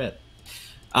 Let that rip.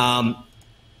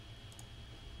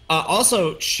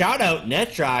 Also, shout out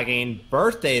Net Jogging.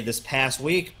 Birthday this past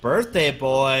week. Birthday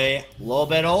boy. A little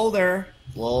bit older.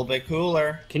 A little bit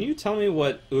cooler. Can you tell me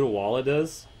what Utawala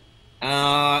does?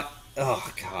 Oh,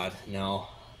 God, no.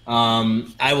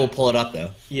 I will pull it up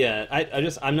though. Yeah,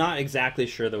 I'm not exactly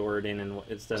sure the wording and what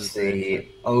it's done. See,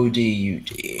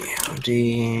 ODUD,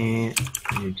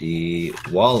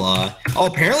 Walla. Oh,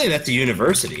 apparently that's a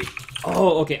university.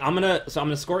 Oh, okay. I'm gonna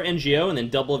score NGO and then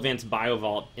double advance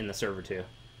BioVault in the server too.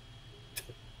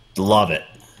 Love it.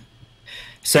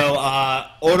 So,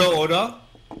 Oda.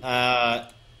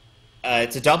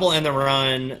 It's a double end the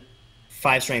run,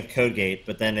 5 strength code gate,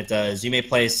 but then it does. You may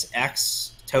place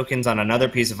X tokens on another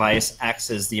piece of ice. X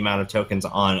is the amount of tokens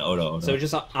on Oda. So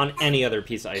just on any other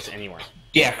piece of ice anywhere.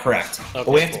 Yeah, correct. Okay,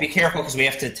 but we have to be careful because we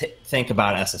have to think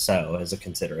about SSO as a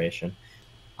consideration.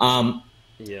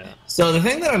 Yeah. So the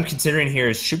thing that I'm considering here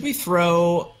is should we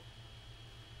throw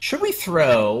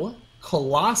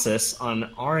Colossus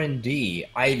on R&D?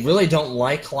 I really don't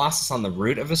like Colossus on the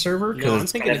root of a server because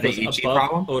it's kind of the EG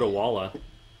problem. Otawala.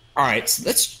 All right, so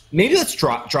let's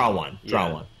draw one.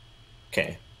 Draw one.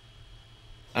 Okay.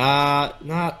 That's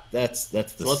the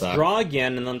so let's suck. draw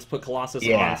again and then let's put Colossus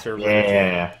on server.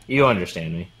 Yeah. You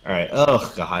understand me. All right.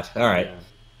 Oh God. All right. Yeah.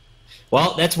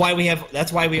 Well, that's why we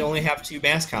only have 2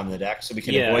 Masscom in the deck, so we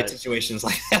can avoid situations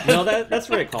like that. No, that's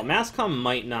right, call. Masscom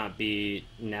might not be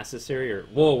necessary.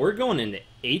 Whoa, we're going into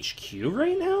HQ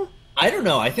right now? I don't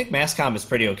know. I think Masscom is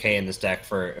pretty okay in this deck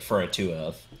for a 2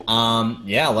 of.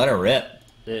 Yeah, let her rip.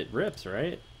 It rips,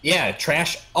 right? Yeah,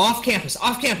 trash off campus.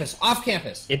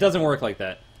 It doesn't work like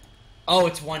that. Oh,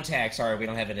 it's 1 tag. Sorry, we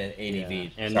don't have it at ADV. Yeah.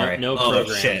 And sorry. no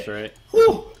programs, shit. right?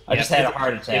 Whew. I just had a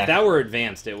heart attack. If that were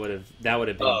advanced, that would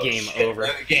have been game over.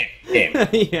 Game.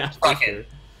 Yeah. Fucking.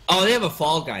 Oh, they have a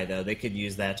fall guy though. They could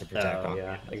use that to protect. Oh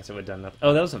yeah, I guess it would have done that.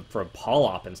 Oh, that was for a Paul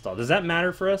op install. Does that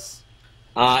matter for us?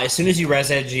 As soon as you res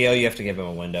NGO, you have to give him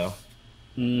a window.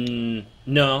 No,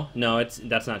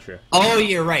 that's not true. Oh,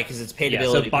 you're right because it's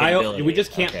paidability. So we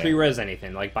just can't pre-res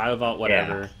anything like BioVault,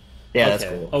 whatever. Yeah, that's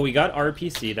cool. Oh, we got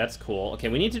RPC. That's cool. Okay,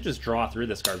 we need to just draw through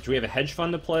this garbage. Do we have a hedge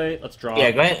fund to play? Let's draw.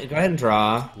 Yeah, go ahead and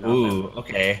draw. Ooh,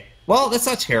 okay. Well, that's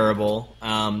not terrible.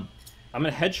 I'm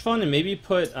gonna hedge fund and maybe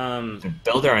put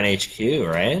Builder on HQ,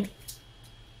 right?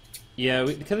 Yeah,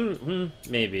 because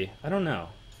maybe I don't know.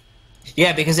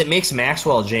 Yeah, because it makes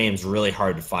Maxwell James really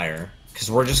hard to fire because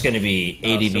we're just going to be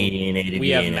ADB and ADB.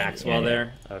 We have Maxwell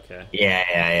there. Okay.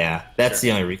 Yeah. That's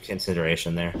the only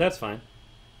consideration there. That's fine.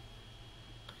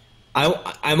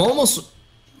 I'm almost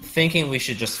thinking we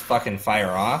should just fucking fire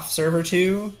off server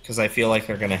 2 because I feel like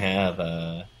they're gonna have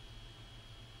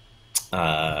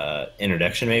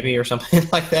introduction maybe or something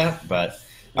like that. But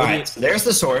all right, so there's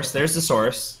the source. There's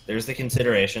the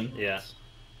consideration. Yeah.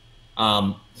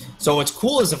 So what's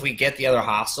cool is if we get the other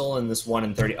hostile in this 1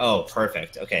 in 30. Oh,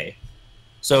 perfect. Okay.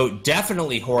 So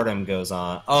definitely Whoredom goes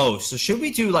on. Oh, so should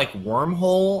we do like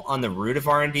Wormhole on the root of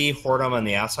R&D, Whoredom on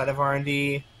the outside of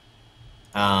R&D?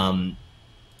 And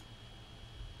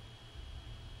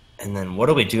then what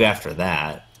do we do after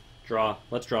that? Draw.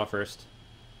 Let's draw first.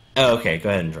 Oh, okay, go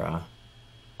ahead and draw.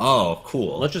 Oh,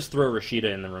 cool. Let's just throw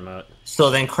Rashida in the remote.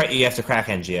 So then you have to crack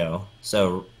NGO.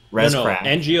 So res crack.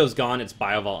 NGO's gone. It's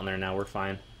BioVault in there now. We're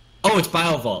fine. Oh, it's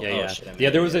BioVault. Yeah. Shit,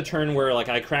 yeah, there was a turn where like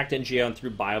I cracked NGO and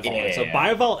threw BioVault. Yeah. So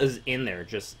BioVault is in there,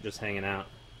 just hanging out.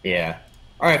 Yeah.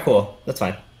 All right, cool. That's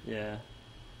fine. Yeah.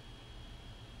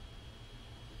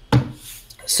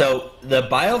 So the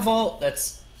BioVault,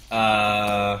 that's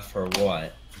for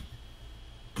what?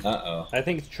 Uh-oh. I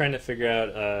think it's trying to figure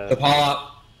out the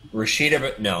Paul-Op, Rashida,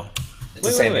 but no. It's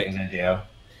the same thing as NGO.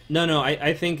 No.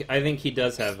 I think he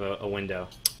does have a window.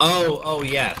 Oh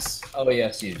yes. Oh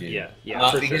yes, you do. Yeah.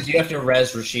 Because you have to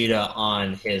res Rashida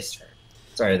on his turn.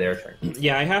 Sorry, their turn.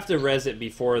 Yeah, I have to res it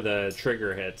before the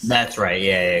trigger hits. That's right.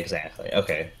 Yeah, exactly.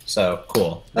 Okay, so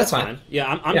cool. That's fine.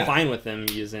 Yeah, I'm fine with them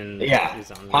using. Yeah.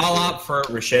 Pile up for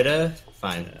Rashida.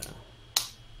 Fine. Yeah.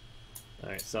 All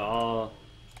right, so I'll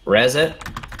res it.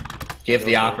 Give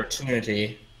the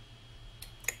opportunity.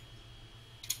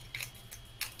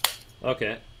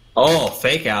 Okay. Oh,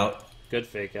 fake out. Good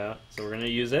fake out. So we're gonna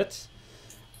use it.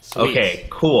 Sweet. Okay,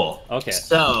 cool. Okay.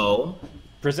 So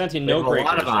presenting no breakers, a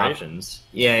lot of right? options.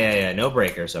 Yeah. No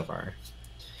breaker so far.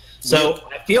 So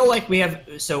I feel like we have.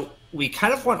 So we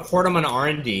kind of want Hoard'em on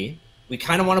R&D. We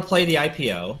kind of want to play the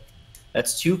IPO.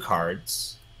 That's 2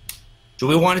 cards. Do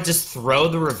we want to just throw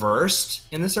the reversed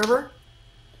in the server?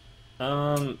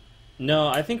 No,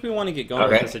 I think we want to get going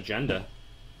with this agenda.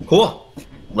 Cool.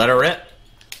 Let her rip.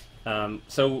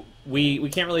 So we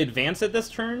can't really advance it this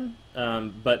turn,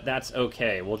 but that's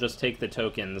okay. We'll just take the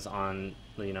tokens on,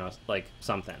 like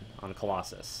something on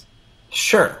Colossus.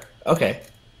 Sure. Okay.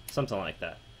 Something like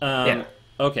that. Yeah.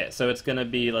 Okay, so it's gonna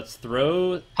be, let's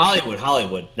throw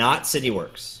Hollywood, not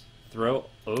CityWorks. Throw.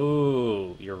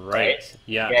 Oh, you're right.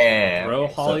 Yeah. Yeah. Throw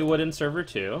Hollywood in server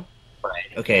 2. Right.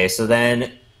 Okay. So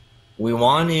then we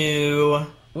want to.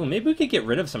 Oh, maybe we could get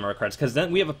rid of some of our cards, because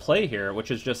then we have a play here, which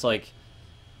is just like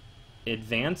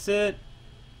advance it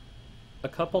a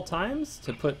couple times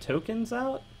to put tokens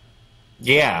out.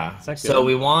 Yeah. So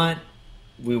we want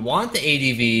the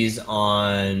ADVs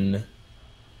on.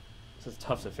 This is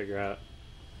tough to figure out.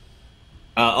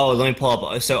 Let me pull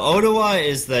up. So Ottawa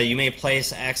is you may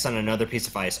place X on another piece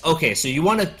of ice. Okay, so you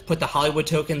want to put the Hollywood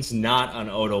tokens not on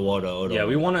Ottawa. Yeah,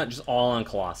 we want to just all on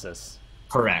Colossus.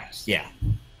 Correct, yeah.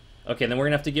 Okay, then we're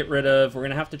going to have to get rid of... We're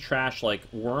going to have to trash,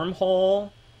 like, Wormhole,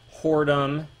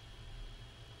 Hoard'em.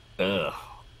 Ugh.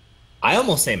 I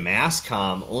almost say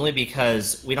Masscom, only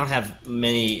because we don't have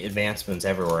many advancements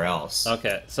everywhere else.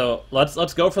 Okay, so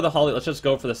let's go for the Holly. Let's just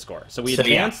go for the score. So we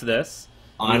advance this.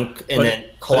 And then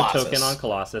Colossus. Put a token on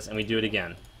Colossus, and we do it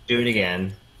again. Do it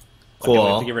again. Cool. Okay, we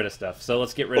have to get rid of stuff. So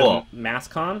let's get rid of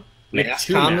Masscom.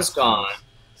 Masscom is gone.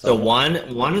 So one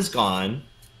is gone.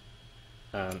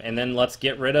 And then let's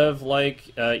get rid of,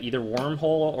 like, either Wormhole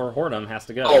or Hoard'em has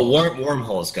to go. Oh,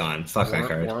 Wormhole's gone. Fuck that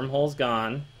card. Wormhole's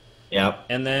gone. Yep.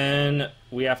 And then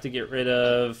we have to get rid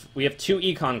of... We have 2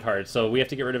 Econ cards, so we have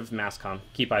to get rid of Masscom.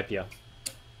 Keep IPO.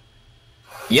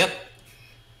 Yep.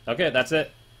 Okay, that's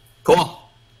it. Cool.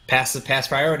 Pass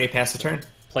priority, pass the turn.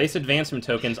 Place advancement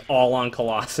tokens all on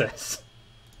Colossus.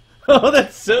 Oh,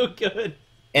 that's so good.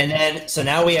 And then, so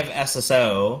now we have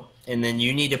SSO, and then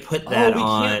you need to put that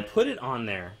on... we can't put it on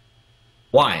there.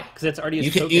 Why? Because it's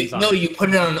already tokens on No, you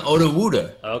put it on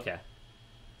Otawuda. Okay.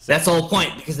 So that's the whole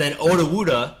point, because then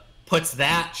Otawuda puts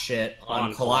that shit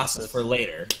on Colossus for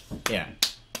later. Yeah.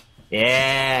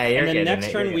 Yeah, you're And then getting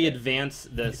next turn we advance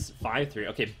this 5/3.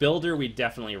 Okay, Builder we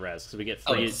definitely res, because we get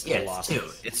free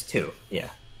Colossus. It's 2. Yeah.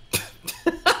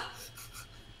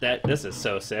 This is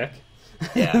so sick.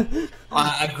 Yeah.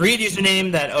 Agreed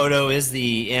username that Odo is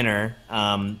the inner,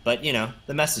 but,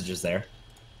 the message is there.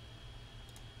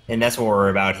 And that's what we're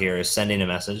about here, is sending a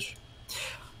message.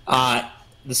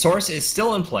 The source is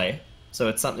still in play, so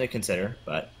it's something to consider,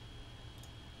 but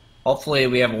hopefully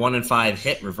we have a 1 in 5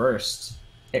 hit reversed.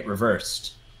 Hit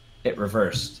reversed. Hit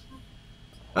reversed.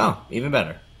 Oh, even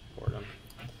better. Boredom.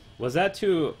 Was that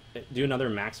to do another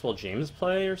Maxwell James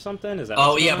play or something? Is that?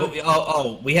 Oh yeah, but we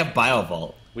have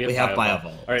BioVault. We have BioVault.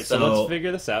 All right, so let's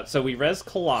figure this out. So we res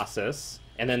Colossus,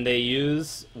 and then they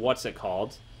use what's it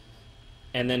called,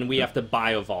 and then we have to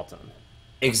BioVault them.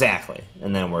 Exactly,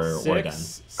 and then we're done.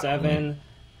 6, 7.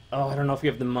 Oh, I don't know if we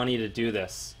have the money to do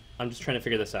this. I'm just trying to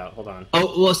figure this out. Hold on.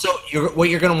 Oh well, so what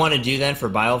you're going to want to do then for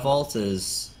BioVault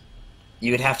is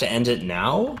you would have to end it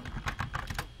now.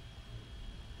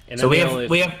 And so we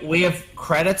have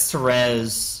credits to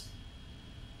res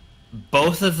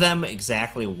both of them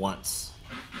exactly once.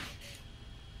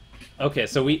 Okay,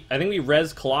 so I think we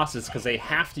res Colossus because they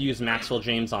have to use Maxwell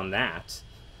James on that,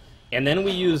 and then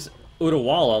we use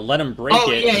Utawala, let him break it.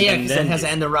 Oh yeah, because it has to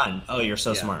end the run. Oh, you're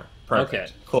so smart. Perfect.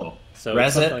 Okay, cool. So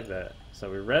res it like that. So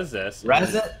we res this.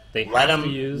 Res it. They let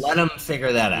them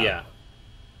figure that out. Yeah.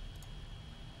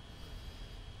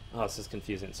 Oh, this is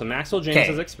confusing. So Maxwell James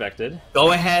is expected.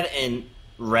 Go ahead and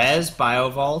res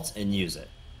BioVault and use it.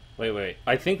 Wait.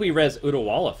 I think we res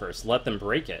Utawala first. Let them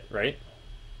break it, right?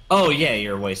 Oh yeah,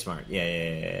 you're way smart.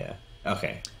 Yeah.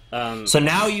 Okay. So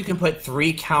now you can put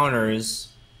 3 counters.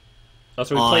 Oh,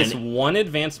 so we place 1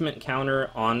 advancement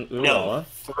counter on Utawala. No,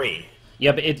 3.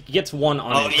 Yeah, but it gets one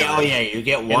on. Oh yeah, you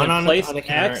get one on place the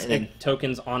counter, X and then...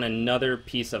 tokens on another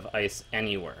piece of ice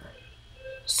anywhere.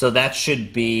 So that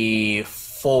should be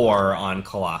 4 on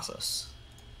Colossus.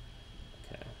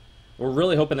 Okay, we're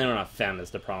really hoping they don't have Fem is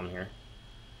the problem here.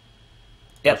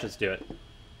 Yep. Let's just do it.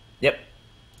 Yep.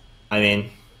 I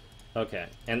mean... Okay,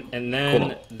 and then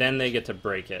Cool. then they get to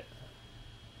break it.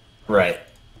 Right.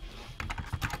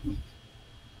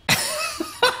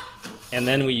 And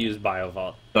then we use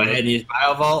BioVault. Go ahead and use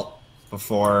BioVault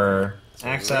before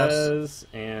access. Res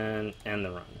and end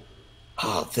the run.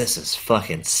 Oh, this is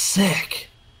fucking sick.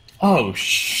 Oh,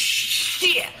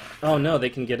 shit. Oh no, they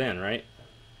can get in, right?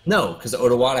 No, because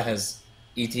Otawada has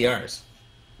ETRs.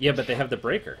 Yeah, but they have the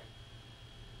breaker.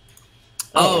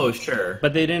 Oh, sure.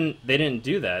 But they didn't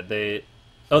do that. They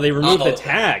removed the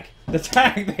tag. The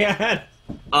tag they had.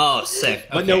 Oh, sick.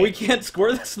 But no, we can't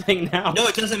score this thing now. No,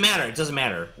 it doesn't matter. It doesn't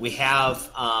matter. We have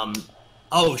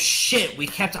oh shit, we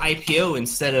kept IPO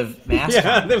instead of Master.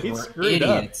 Yeah, then we screwed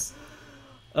idiots. Up.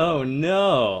 Oh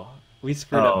no. We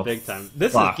screwed up big time.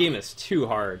 This game is too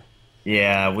hard.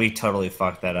 Yeah, we totally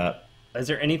fucked that up. Is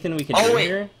there anything we can do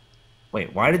here?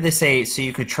 Wait, why did they say so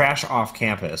you could trash off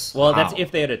campus? Well, that's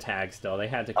if they had a tag still. They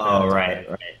had to clear the tag.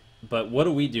 Right. But what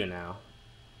do we do now?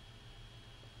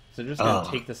 So just gonna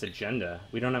take this agenda.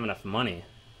 We don't have enough money.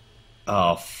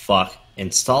 Oh fuck.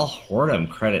 Install Whoredom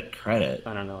credit.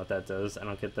 I don't know what that does. I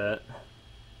don't get that.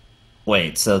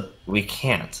 Wait, so we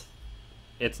can't.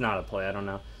 It's not a play, I don't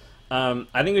know.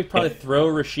 I think we probably throw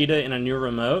Rashida in a new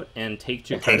remote and take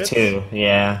 2 credits. Take 2,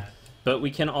 yeah. But we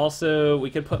could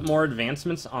put more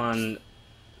advancements on...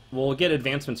 We'll get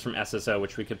advancements from SSO,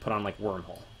 which we could put on, like,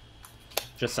 Wormhole.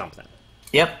 Just something.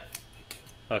 Yep.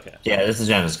 Okay. Yeah, this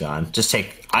agenda's gone. Just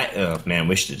take... oh, man,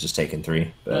 we should have just taken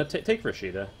 3. But... take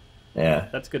Rashida. Yeah.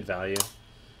 That's good value.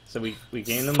 So we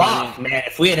gain the money. money. Man,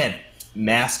 if we had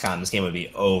Mascon, this game would be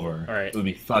over. All right. It would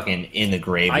be fucking in the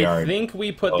graveyard. I think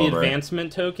we put the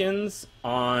advancement tokens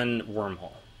on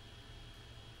Wormhole.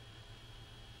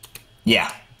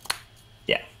 Yeah.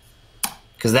 Yeah.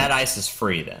 Because that ice is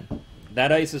free then.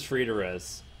 That ice is free to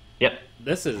res. Yep.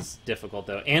 This is difficult,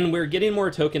 though. And we're getting more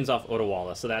tokens off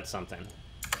Otawala, so that's something.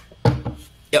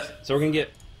 Yep. So we're going to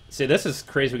get... See, this is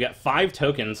crazy. We got 5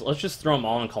 tokens. Let's just throw them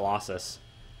all in Colossus.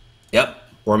 Yep.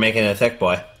 We're making it a thick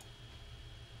boy.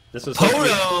 This was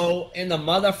Poto in the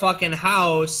motherfucking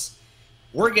house.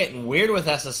 We're getting weird with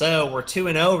SSO. We're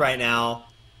 2-0 right now.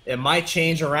 It might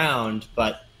change around,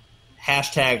 but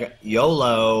hashtag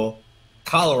YOLO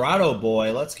Colorado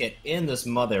boy. Let's get in this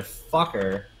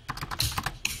motherfucker.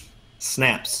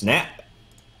 Snap, snap.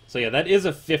 So yeah, that is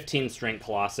a 15 strength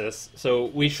Colossus. So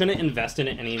we shouldn't invest in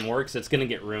it anymore because it's going to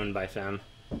get ruined by Fem.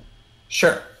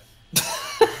 Sure.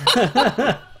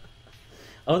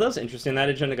 Oh, that was interesting. That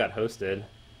agenda got hosted.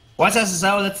 What's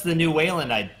SSO? That's the new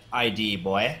Wayland ID,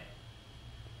 boy.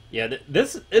 Yeah,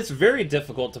 it's very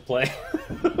difficult to play.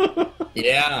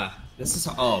 Yeah. This is...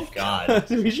 Oh, God.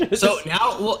 So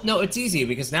now... Well, no, it's easy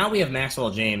because now we have Maxwell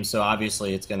James, so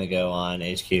obviously it's going to go on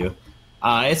HQ.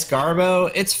 It's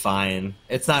Garbo. It's fine.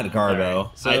 It's not Garbo.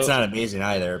 Right, so, it's not amazing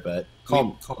either, but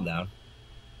calm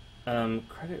down.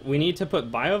 We need to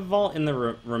put BioVault in the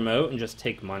remote and just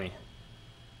take money.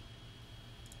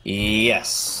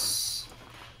 Yes.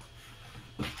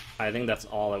 I think that's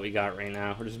all that we got right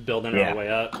now. We're just building our way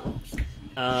up.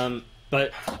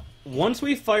 But once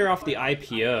we fire off the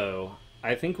IPO,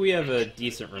 I think we have a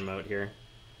decent remote here.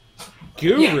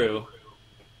 Guru!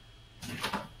 Yeah.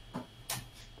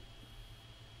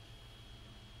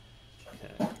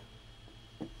 Okay.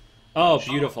 Oh,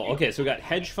 beautiful. Okay, so we got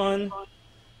Hedge Fund.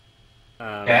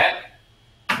 Okay.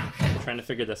 I'm trying to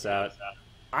figure this out.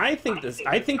 I think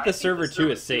the server 2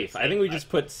 is safe. I think we just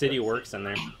put City Works in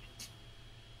there.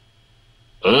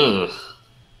 Ugh.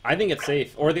 I think it's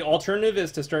safe. Or the alternative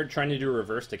is to start trying to do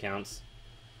reversed accounts.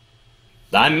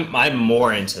 I'm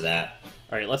more into that.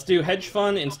 All right, let's do hedge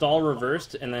fund, install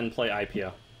reversed, and then play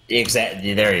IPO.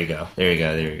 Exactly. There you go. There you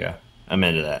go. There you go. I'm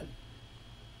into that.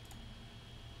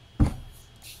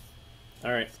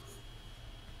 All right.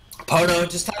 Poto,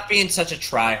 just stop being such a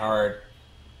tryhard.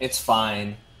 It's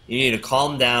fine. You need to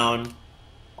calm down.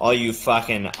 All you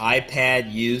fucking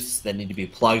iPad youths that need to be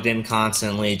plugged in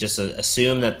constantly, just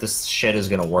assume that this shit is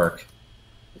gonna work.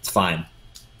 It's fine.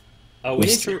 Oh, we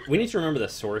need to remember the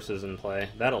sources in play.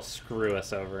 That'll screw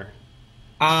us over.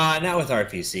 Not with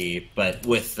RPC, but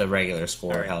with the regular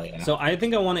score, right. Hell yeah. So I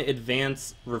think I want to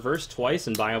advance reverse twice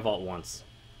and BioVault once.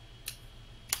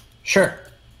 Sure.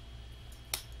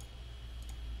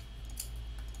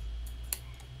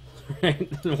 Right?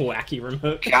 Wacky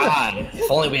remote. God, if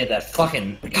only we had that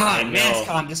fucking... God,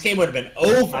 Manscom, this game would have been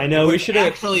over. I know, we should have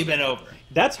actually been over.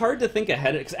 That's hard to think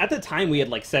ahead, because at the time we had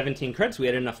like 17 credits, we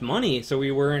had enough money, so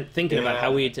we weren't thinking about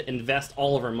how we had to invest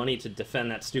all of our money to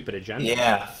defend that stupid agenda.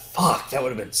 Yeah, fuck, that would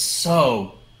have been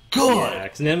so good. Yeah,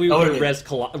 and then we would have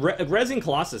Resing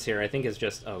Colossus here, I think, is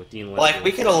just, Dean Wesley. Like,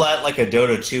 we could have let, like, a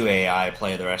Dota 2 AI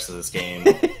play the rest of this game.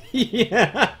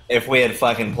 Yeah. If we had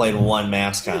fucking played one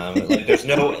Masscom. Like, there's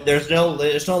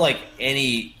no, like,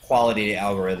 any quality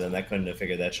algorithm that couldn't have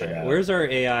figured that shit out. Where's our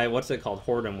AI? What's it called?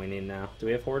 Whoredom we need now. Do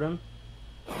we have Whoredom?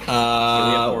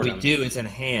 We do. It's in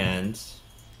hand.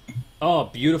 Oh,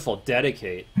 beautiful.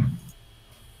 Dedicate.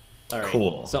 All right.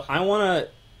 Cool. So I want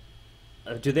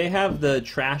to... do they have the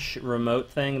trash remote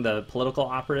thing, the political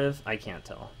operative? I can't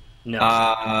tell.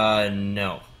 No.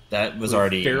 No. That was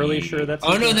already... Fairly sure that's...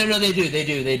 Oh, no, they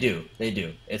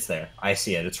do. It's there. I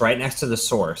see it. It's right next to the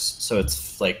source. So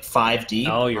it's like 5 deep.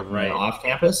 Oh, you're right. Off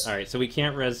campus. All right, so we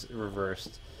can't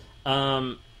reversed.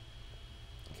 Okay,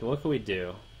 what can we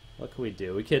do?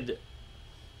 We could...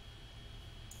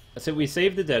 So we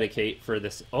saved the dedicate for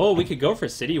this... Oh, we could go for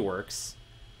CityWorks.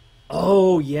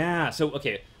 Oh, yeah. So,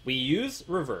 okay, we use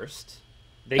reversed.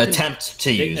 They attempt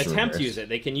to use it.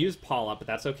 They can use Paula, but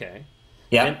that's okay.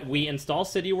 Yeah. And we install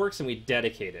CityWorks and we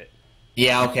dedicate it.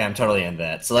 Yeah, okay, I'm totally into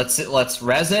that. So let's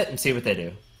res it and see what they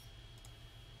do.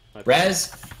 Okay.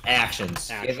 Res,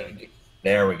 actions.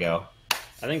 There we go.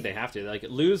 I think they have to. Like,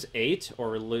 lose 8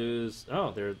 or lose...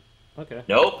 Oh, they're... Okay.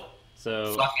 Nope.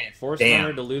 So, force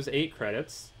Netrunner to lose 8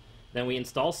 credits. Then we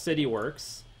install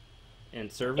CityWorks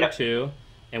and server 2,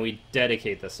 and we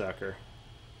dedicate the sucker.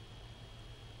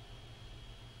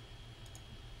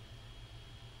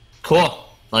 Cool.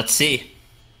 Let's see.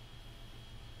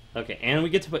 Okay, and we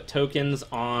get to put tokens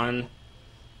on...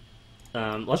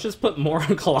 let's just put more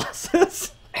on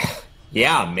Colossus.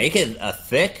 Yeah, make it a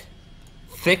thick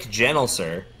gentle,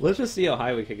 sir. Let's just see how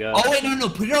high we could go. Oh, wait, no.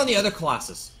 Put it on the other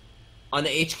Colossus. On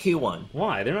the HQ one.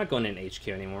 Why? They're not going in HQ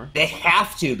anymore. They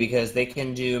have to, because they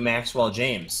can do Maxwell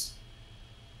James.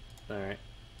 Alright.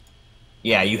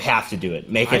 Yeah, you have to do it.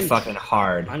 Make it fucking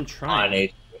hard. I'm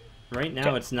trying. Right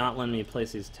now, it's not letting me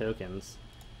place these tokens.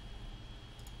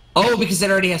 Oh, because it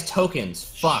already has tokens.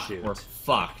 Fuck, Shoot. We're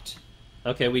fucked.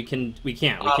 Okay, we can't.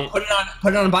 Put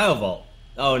it on BioVault.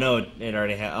 Oh no, it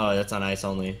already has. Oh, that's on ice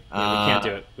only. Yeah, we can't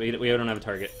do it. We don't have a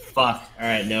target. Fuck. All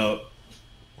right, no.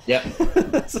 Yep.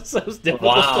 This is so difficult.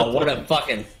 Wow, what a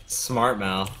fucking smart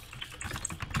mouth.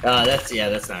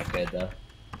 That's not good though.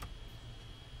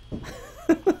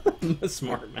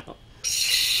 Smart mouth.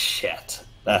 Shit,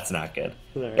 that's not good.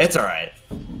 Right. It's all right.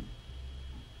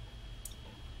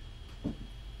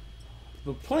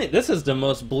 The point. This is the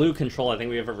most blue control I think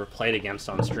we've ever played against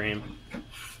on stream.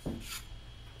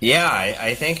 Yeah,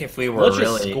 I think if we were Let's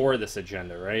just score this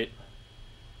agenda, right?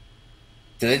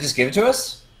 Did they just give it to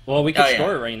us? Well, we could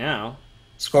score it right now.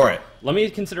 Score it. Let me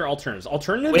consider alternatives.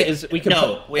 Alternative is we can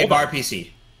we have RPC.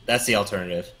 That's the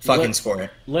alternative. Fucking score it.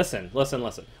 Listen.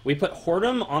 We put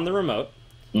Whoredom on the remote.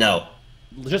 No.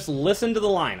 Just listen to the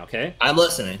line, okay? I'm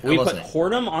listening. We put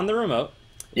Whoredom on the remote.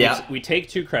 Yeah. We take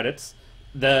 2 credits.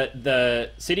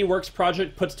 The CityWorks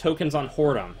project puts tokens on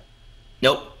Whoredom.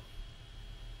 Nope.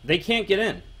 They can't get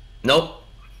in. Nope.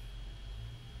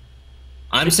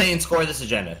 I'm saying score this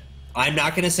agenda. I'm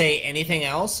not going to say anything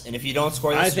else, and if you don't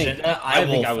score this agenda, I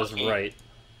think I was right.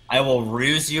 I will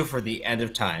ruse you for the end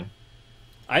of time.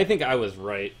 I think I was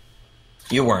right.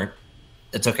 You weren't.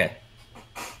 It's okay.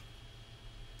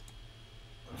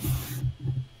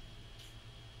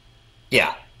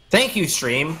 Yeah. Thank you,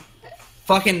 stream.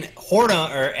 Fucking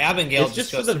Horda or Abigail. It's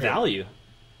just for the value.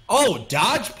 Oh,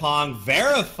 Dodge Pong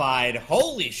verified.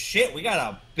 Holy shit, we got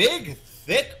a big,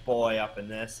 thick boy up in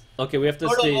this. Okay, we have to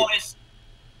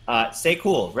stay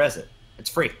cool. Res it. It's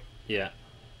free. Yeah.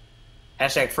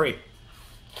 Hashtag free.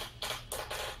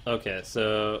 Okay,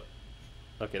 so...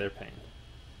 Okay, they're paying.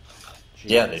 Jeez.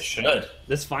 Yeah, they should.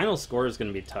 This final score is going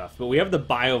to be tough, but we have the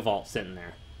BioVault sitting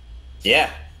there. Yeah.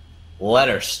 Let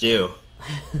her stew.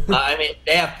 I mean,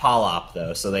 they have Polop,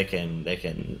 though, so they can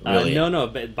really... No,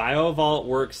 but BioVault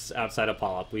works outside of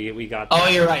Polop. We got that. Oh,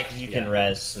 you're right, because you can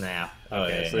res snap.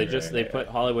 Okay, so they put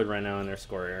Hollywood right now in their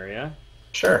score area.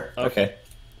 Sure, okay.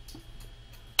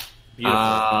 Beautiful.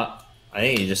 I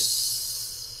think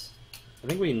I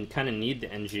think we kind of need the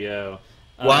NGO.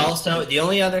 Well, so the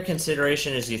only other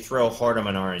consideration is you throw Hordem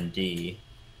on R&D.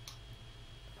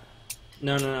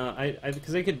 No.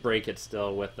 Because they could break it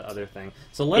still with the other thing.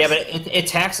 So let's. Yeah, but it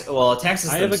taxes.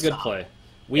 I have a good play.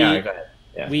 Go ahead.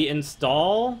 Yeah. We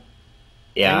install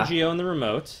NGO in the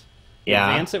remote. Yeah.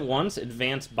 Advance it once,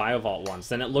 advance Biovault once.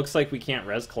 Then it looks like we can't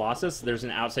res Colossus. There's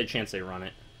an outside chance they run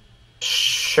it.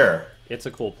 Sure. It's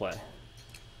a cool play.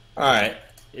 Alright.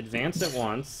 Advance it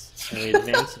once, and we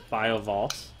advance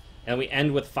Biovault. And we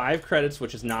end with 5 credits,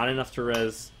 which is not enough to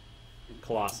res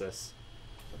Colossus.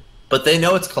 But they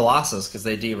know it's Colossus because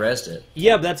they de-resed it.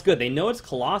 Yeah, but that's good. They know it's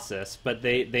Colossus, but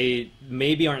they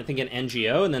maybe aren't thinking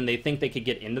NGO, and then they think they could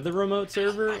get into the remote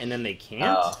server, and then they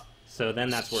can't. So then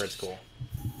that's where it's cool.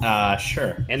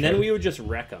 Sure. And then we would just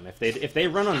wreck them if they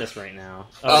run on this right now.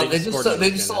 They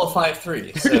just sold a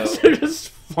 5-3. So They're just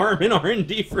farming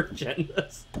R&D for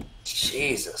agendas.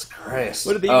 Jesus Christ!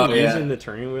 What are they even using the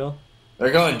turning wheel?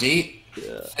 They're going deep.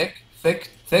 Yeah.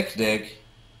 Thick dig.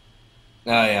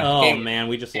 Oh yeah. Oh man,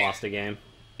 we just lost a game.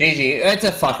 GG. It's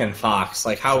a fucking fox.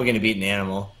 Like, how are we gonna beat an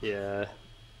animal? Yeah.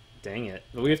 Dang it.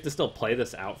 But we have to still play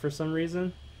this out for some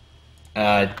reason.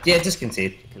 Yeah, just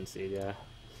concede. Concede, yeah.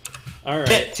 All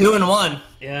right. 2-1.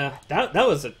 Yeah, that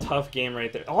was a tough game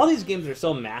right there. All these games are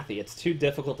so mathy. It's too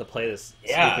difficult to play this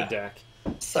stupid deck.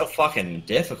 It's so fucking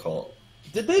difficult.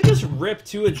 Did they just rip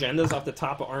 2 agendas off the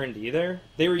top of R&D there?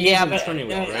 They were using turning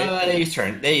wheel, right?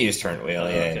 They use turn wheel.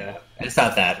 Yeah. It's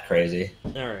not that crazy.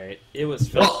 All right, it was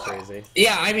felt crazy.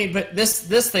 Yeah, I mean, but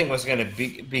this thing was going to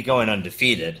be going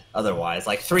undefeated otherwise.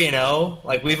 Like 3-0,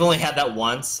 like we've only had that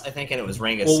once, I think, and it was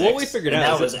Ranga 6. Well, what we figured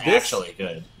out that was actually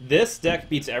good. This deck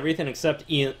beats everything except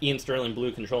Ian Sterling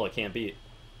Blue Control. It can't beat.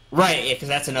 Right, yeah, because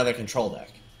that's another control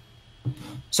deck.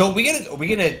 So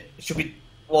should we?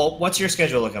 Well, what's your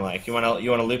schedule looking like? You want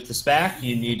to loop this back?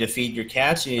 You need to feed your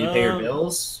cats. You need to pay your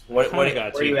bills. What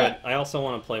are you at? I also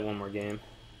want to play one more game.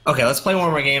 Okay, let's play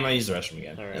one more game. I'll use the restroom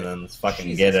again, and then let's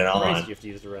fucking get it on. You have to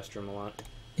use the restroom a lot.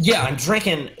 Yeah, I'm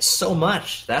drinking so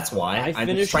much. That's why I'm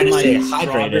finished trying to stay hydrated.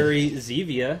 Strawberry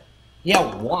Zevia.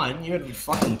 Yeah, one. You had your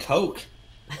fucking Coke.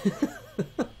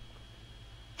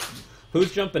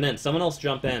 Who's jumping in? Someone else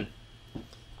jump in.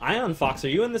 Ion Fox, are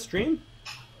you in the stream?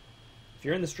 If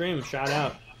you're in the stream, shout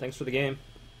out. Thanks for the game.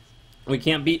 We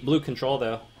can't beat Blue Control,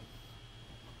 though.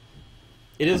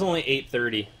 It is only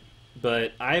 8:30,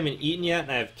 but I haven't eaten yet,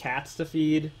 and I have cats to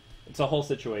feed. It's a whole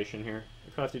situation here. I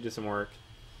probably have to do some work.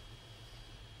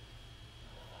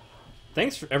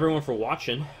 Thanks for everyone for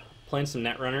watching. Playing some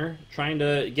Netrunner. Trying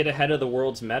to get ahead of the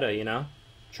world's meta, you know?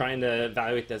 Trying to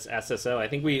evaluate this SSO. I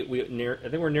think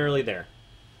we're nearly there.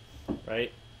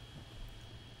 Right?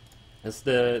 That's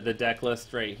the deck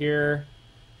list right here.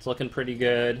 It's looking pretty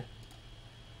good.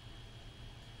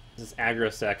 This is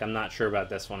aggro sec. I'm not sure about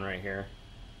this one right here.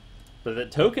 But the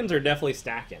tokens are definitely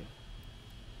stacking.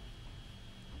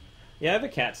 Yeah, I have a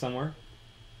cat somewhere.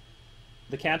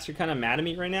 The cats are kind of mad at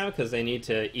me right now because they need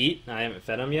to eat. I haven't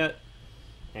fed them yet.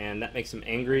 And that makes them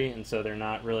angry, and so they're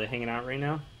not really hanging out right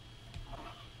now.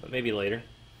 But maybe later.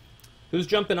 Who's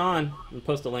jumping on? I'll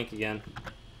post a link again.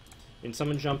 Can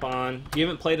someone jump on? If you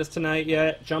haven't played us tonight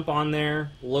yet, jump on there.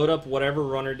 Load up whatever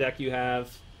runner deck you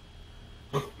have.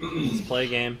 Let's play a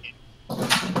game.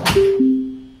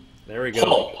 There we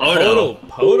go.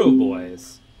 Poto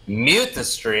boys. Mute the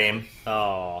stream.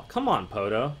 Oh, come on,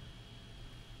 Poto.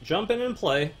 Jump in and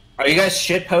play. Are you guys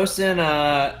shit posting?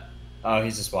 Oh,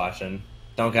 he's just watching.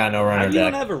 Don't got no runner deck. You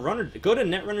don't have a runner. Go to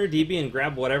Netrunner DB and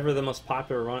grab whatever the most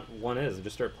popular one is and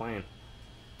just start playing.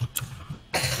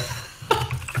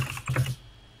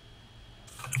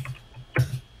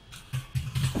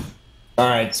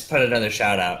 Alright, let's put another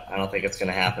shout out. I don't think it's going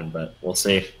to happen, but we'll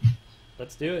see.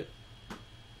 Let's do it.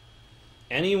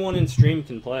 Anyone in stream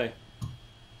can play.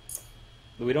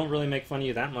 We don't really make fun of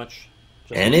you that much.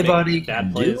 Just anybody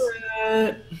can do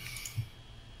it.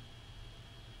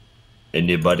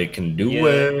 Anybody can do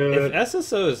it. If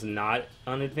SSO is not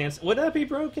unadvanced, would that be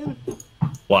broken?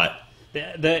 What?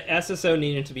 The SSO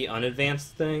needed to be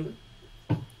unadvanced thing?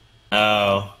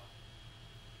 Oh.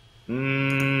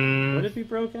 Would it be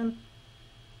broken?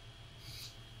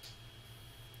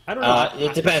 I don't know.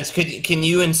 It depends. Can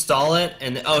you install it?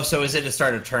 And so is it a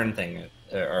start of turn thing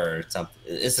or something?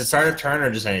 Is it start of turn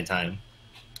or just any time?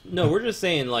 No, we're just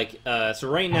saying like so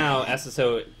right now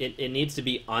SSO it needs to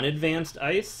be unadvanced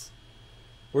ice.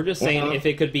 We're just saying if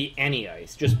it could be any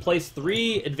ice, just place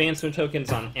 3 advancement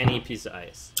tokens on any piece of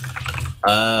ice.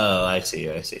 Oh, I see.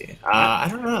 I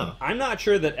don't know. I'm not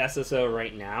sure that SSO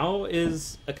right now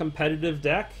is a competitive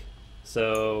deck,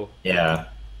 so yeah,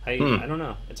 I don't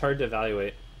know. It's hard to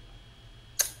evaluate.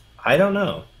 I don't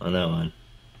know on that one.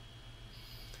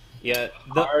 Yeah,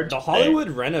 the Hollywood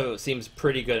Reno seems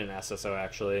pretty good in SSO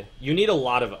actually. You need a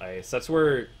lot of ice. That's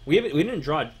where we didn't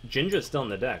draw it. Jinja's still in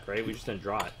the deck, right? We just didn't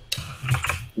draw it.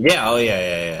 Yeah,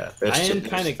 yeah. I am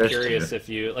kind of curious if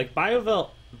you like Biovelt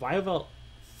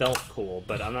felt cool,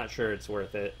 but I'm not sure it's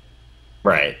worth it.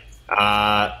 Right.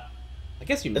 Uh, I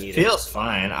guess you it need feels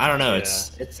fine. I don't know. Yeah.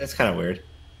 It's kind of weird.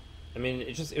 I mean,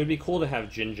 it would be cool to have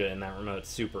Jinja in that remote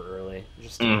super early,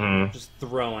 just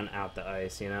throwing out the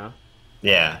ice, you know.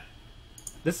 Yeah.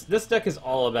 This deck is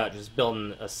all about just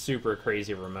building a super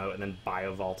crazy remote and then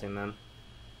bio vaulting them.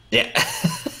 Yeah.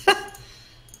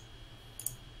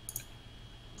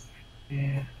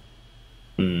 Yeah.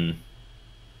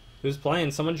 Who's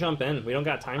playing? Someone jump in. We don't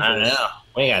got time for I don't this. know.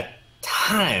 We got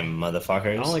time,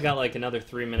 motherfuckers. I only got like another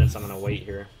 3 minutes. I'm gonna wait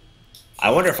here.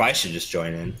 I wonder if I should just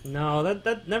join in. No,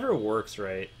 that never works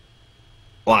right.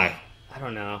 Why? I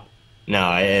don't know. No,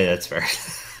 that's fair.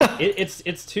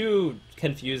 It's too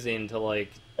confusing to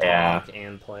like talk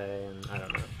and play, and I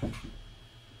don't know.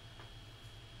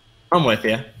 I'm with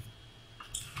you.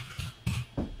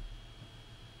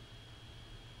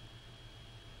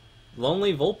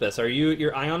 Lonely Vulpes. Are you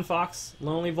your Ion Fox?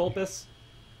 Lonely Vulpes?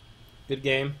 Good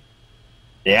game.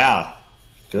 Yeah.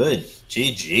 Good.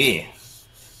 GG.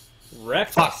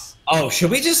 Wrecked Fuck. us. Oh,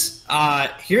 should we just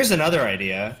here's another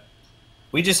idea.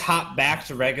 We just hop back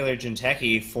to regular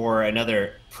Jinteki for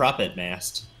another Puppet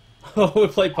Mast. Oh, we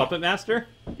played Puppet Master?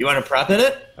 You want to Puppet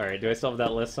it? Alright, do I still have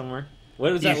that list somewhere?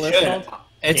 What is that You list should. called?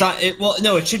 It's on it. Well,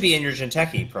 no, it should be in your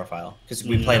Jinteki profile because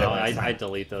we played it last time. I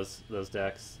delete those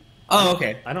decks. Oh,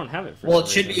 okay. I don't have it for Well, some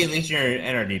it should reason. be at least in your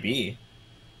NRDB.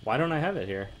 Why don't I have it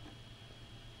here?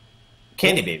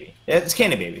 Candy Baby. It's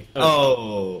Candy Baby.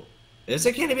 Oh. Is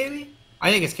it Candy Baby?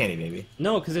 I think it's Candy Baby.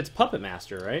 No, because it's Puppet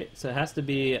Master, right? So it has to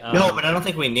be... No, but I don't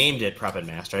think we named it Puppet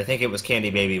Master. I think it was Candy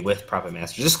Baby with Puppet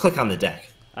Master. Just click on the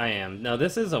deck. I am. No,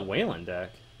 this is a Wayland deck.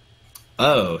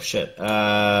 Oh, shit.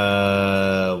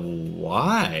 Why?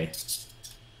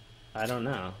 I don't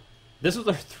know. This was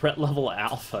our threat level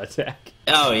alpha deck.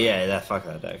 Oh, yeah, fuck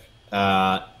that deck.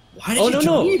 Why did you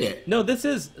delete it? No, this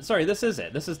is... Sorry, this is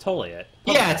it. This is totally it.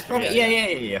 Puppet Yeah, it's Master,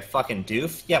 probably... Yeah, fucking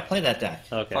doof. Yeah, play that deck.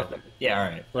 Okay. Fuck that. Yeah,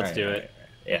 alright. Let's do it.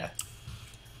 Yeah.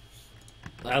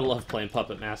 I love playing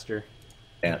Puppet Master.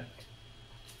 Yeah.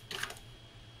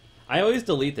 I always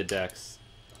delete the decks.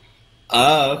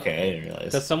 Oh, okay, I didn't realize.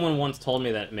 Because someone once told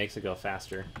me that it makes it go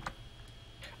faster.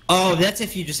 Oh, that's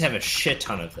if you just have a shit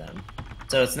ton of them.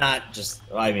 So it's not just...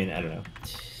 I mean, I don't know.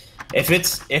 If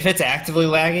it's actively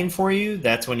lagging for you,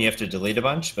 that's when you have to delete a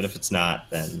bunch. But if it's not,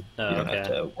 then you don't have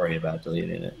to worry about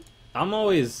deleting it. I'm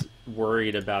always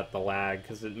worried about the lag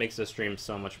because it makes the stream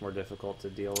so much more difficult to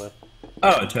deal with.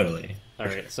 Oh, totally. All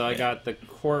right, so I got the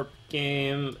Corp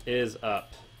game is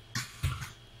up.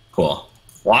 Cool.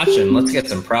 Watching. Let's get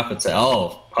some profits.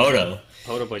 Oh, Poto.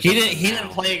 Poto boy. He didn't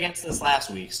play against us last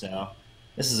week, so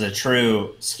this is a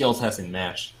true skill testing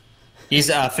match. He's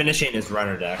finishing his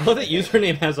runner deck. Oh, that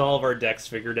username has all of our decks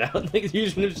figured out. Like, the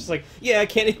username's just like, yeah,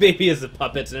 Candy Baby is the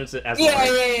puppets, and it's as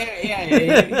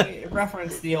Yeah.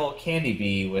 Reference the old Candy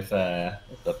Bee with the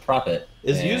puppet.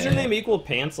 Is username equal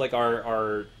pants like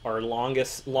our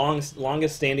longest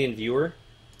standing viewer?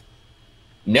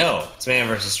 No, it's Man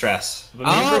versus Stress. But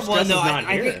Man versus Stress is not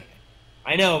here.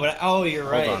 I know, but you're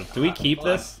right. Hold on, do we keep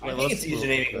this? I think it's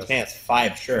username equals pants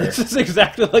 5, sure. This is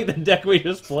exactly like the deck we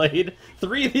just played.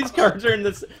 3 of these cards are in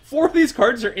this. 4 of these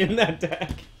cards are in that deck.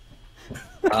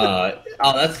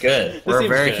 That's good. We're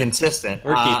very good. Consistent.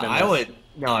 We're keeping this.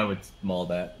 I would mull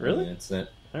that. Really? Instant.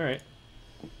 All right.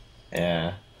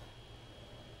 Yeah.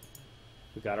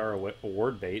 We got our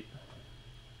award bait.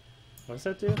 What does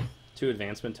that do? 2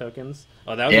 advancement tokens.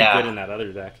 Oh, that would be good in that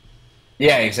other deck.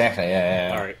 Yeah, exactly.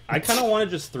 Yeah. All right. I kind of want to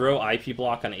just throw IP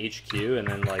block on HQ and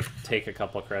then like take a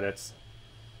couple credits.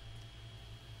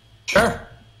 Sure.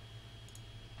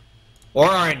 Or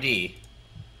R&D.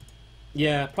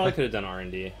 Yeah, probably could have done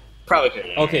R&D. Probably could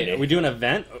have done Okay, R&D. are we doing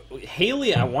event?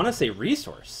 Haley, I want to say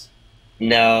resource.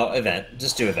 No, event.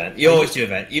 Just do event. You always do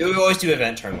event. You always do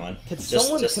event turn 1. Can just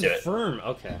someone do it. confirm?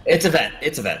 Okay. It's event.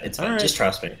 It's event. All right. Just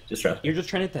trust me. You're just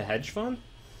trying to hit the hedge fund?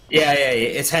 Yeah.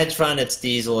 It's hedge fund. It's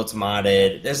diesel. It's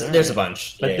modded. There's a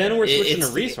bunch. But then we're switching to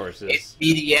It's resources.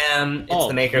 BDM. It's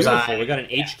the Maker's beautiful. Eye. We got an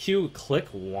HQ click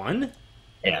 1.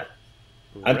 Yeah.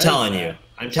 I'm telling you.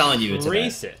 It's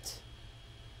Trace event.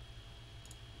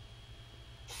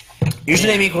 it.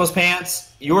 Username equals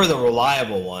pants. You're the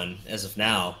reliable one as of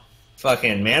now.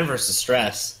 Fucking Man versus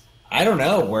Stress. I don't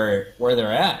know where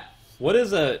they're at. What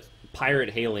does a Pirate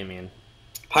Haley mean?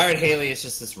 Pirate Haley is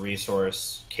just this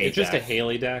resource. It's just a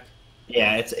Haley deck.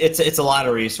 Yeah, it's a lot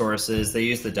of resources. They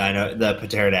use the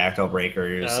pterodactyl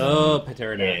breakers. Oh,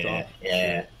 pterodactyl.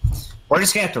 Yeah. We're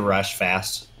just gonna have to rush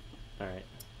fast. All right.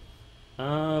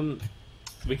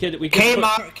 We could.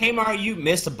 Kmart, you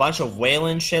missed a bunch of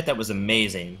Wayland shit that was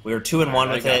amazing. We were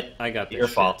 2-1 with it. I got this. Your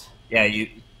fault. Yeah, you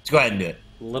go ahead and do it.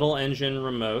 Little engine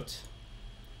remote.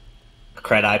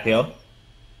 Cred IPO.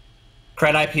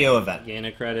 Credit IPO event. Gain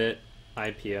a credit,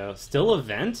 IPO. Still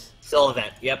event? Still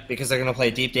event. Yep, because they're gonna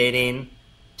play Deep Dating,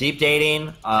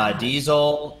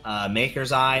 Diesel,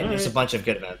 Maker's Eye. There's a bunch of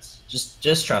good events.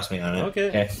 Just trust me on it.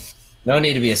 Okay. No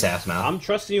need to be a sass mouth. I'm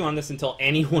trusting you on this until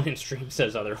anyone in stream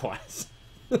says otherwise.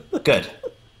 Good.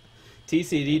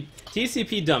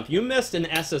 TCP dump. You missed an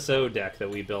SSO deck that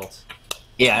we built.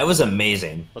 Yeah, it was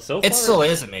amazing. Well, so far, it still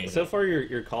is amazing. So far,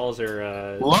 your calls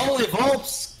are... Lonely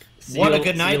Volps! What a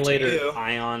good night to later, you.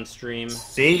 Ion stream.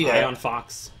 See ya. Ion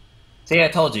Fox. See, I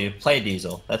told you. Play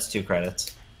Diesel. That's 2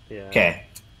 credits. Yeah. Okay.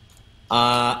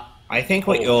 I think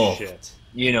what shit.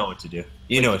 You know what to do.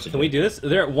 You know what to do. Can we do this?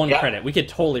 They're at 1 credit. We could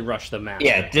totally rush the map.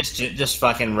 Yeah, just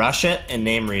fucking rush it and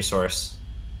name resource.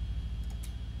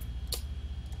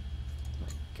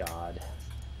 God.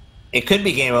 It could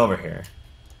be game over here.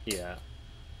 Yeah.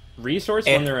 Resource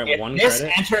when they're at 1 this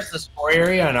credit? enters the score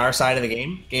area on our side of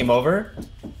the game over.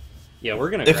 Yeah,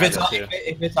 we're going to grab it too.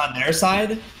 If it's on their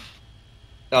side...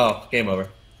 Oh, game over.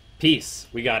 Peace.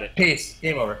 We got it. Peace.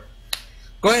 Game over.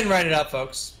 Go ahead and write it up,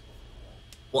 folks.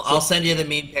 Well, I'll send you the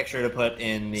meme picture to put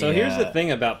in the... So here's the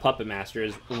thing about Puppet Master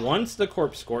is once the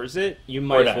corp scores it, you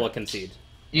might as well concede.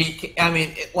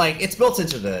 It's built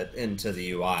into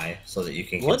the UI so that you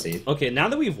can concede. Okay, now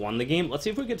that we've won the game, let's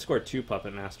see if we could score 2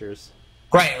 Puppet Masters.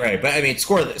 Right. But I mean,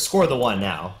 score the one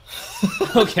now.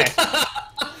 Okay.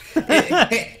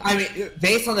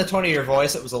 Based on the tone of your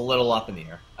voice, it was a little up in the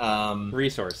air.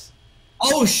 Resource.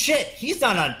 Oh shit! He's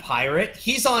not on Pirate.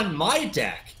 He's on my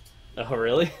deck. Oh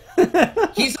really?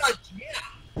 He's on.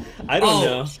 Yeah. I don't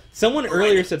know. Someone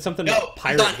earlier said something about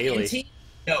Pirate Haley. Inti?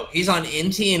 No, he's on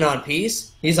Inti and on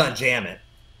Peace. He's on Jam It.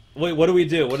 Wait, what do we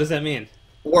do? What does that mean?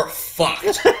 We're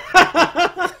fucked.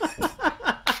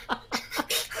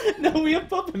 No, we have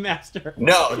Puppet Master.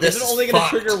 No, this is it only going to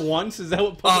trigger once? Is that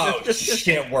what Puppet Master is?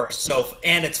 Shit,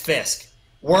 and it's Fisk.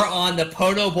 We're on the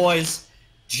Poto Boys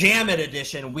Jam It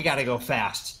edition. We got to go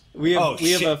fast. We have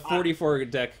a 44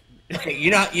 deck. Okay,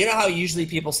 you know how usually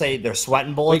people say they're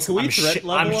sweating bullets. Wait, can we threat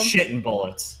level I'm them? shitting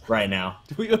bullets right now.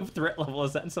 Do we have threat level?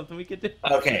 Is that something we could do?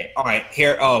 Okay, all right.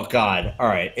 Here, oh god, all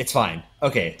right, it's fine.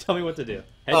 Okay, tell me what to do.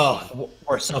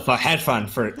 We're so fun. Had fun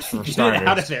for starters. Get it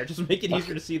out of there. Just make it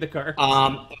easier to see the card.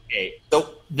 Okay.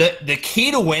 So the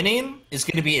key to winning is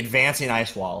going to be advancing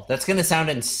Ice Wall. That's going to sound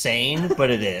insane,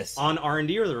 but it is on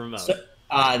R&D or the remote. So,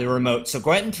 the remote. So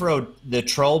go ahead and throw the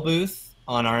troll booth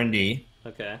on R&D.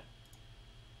 Okay.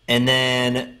 And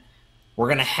then we're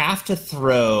going to have to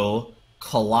throw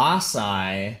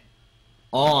Colossi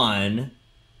on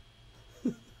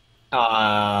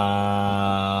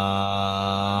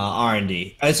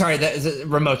R&D. Sorry, that is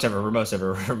remote server. Okay,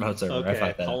 I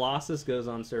fucked that. Colossus goes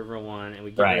on server 1, and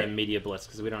we get rid of Media Blitz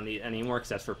because we don't need any more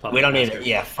access for Puppet. We don't need it.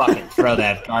 Yeah, fucking throw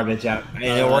that garbage out.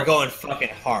 We're going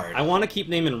fucking hard. I want to keep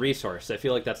naming resource. I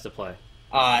feel like that's the play.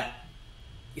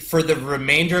 For the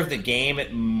remainder of the game,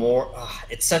 it's a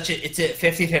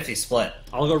 50-50 split.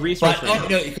 I'll go resource. But,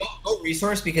 go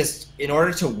resource because in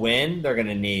order to win, they're going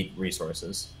to need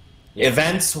resources. Yeah.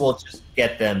 Events will just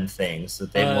get them things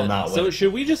that they will not win. So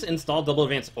should we just install double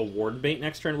advance award bait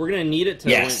next turn? We're going to need it to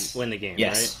win the game,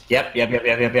 yes. Right?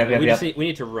 Yep. We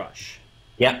need to rush.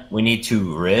 Yep, we need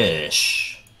to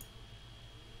rush.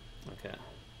 Okay.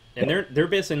 And they're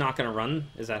basically not going to run?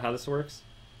 Is that how this works?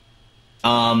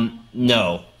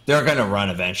 No. They're going to run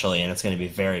eventually, and it's going to be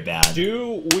very bad.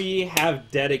 Do we have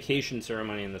dedication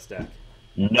ceremony in this deck?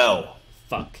 No.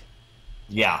 Fuck.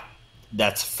 Yeah.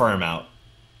 That's firm out.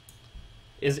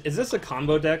 Is this a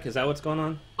combo deck? Is that what's going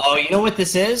on? Oh, you know what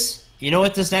this is? You know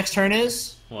what this next turn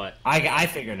is? What? I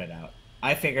figured it out.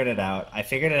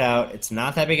 It's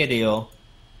not that big a deal.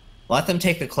 Let them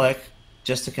take the click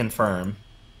just to confirm.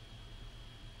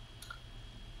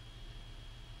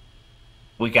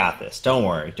 We got this. Don't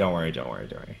worry.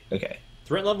 Okay.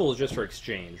 Threat level is just for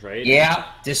exchange, right? Yeah.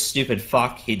 This stupid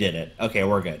fuck, he did it. Okay,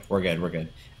 we're good.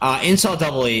 Install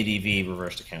double ADV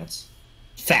reversed accounts.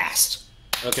 Fast.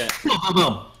 Okay.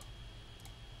 Boom.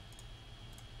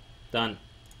 Done.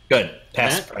 Good.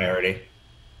 Pass priority.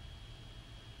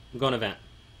 I'm going event.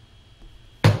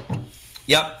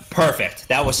 Yep. Perfect.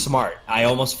 That was smart. I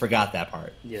almost forgot that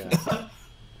part. Yeah.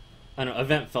 I don't know.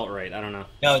 Event felt right. I don't know.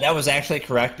 No, that was actually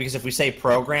correct because if we say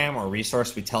program or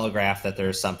resource, we telegraph that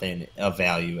there's something of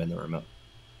value in the remote.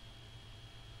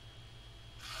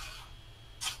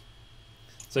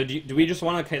 So do we just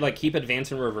want to keep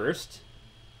advancing reversed?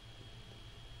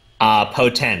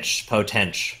 Potench.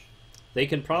 They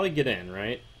can probably get in,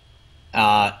 right?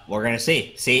 We're gonna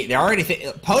see. See, they're already.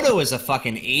 Poto is a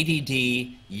fucking ADD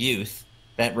youth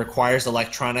that requires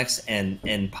electronics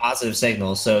and positive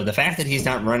signals. So the fact that he's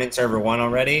not running server 1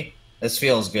 already, this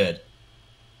feels good.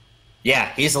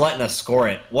 Yeah, he's letting us score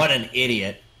it. What an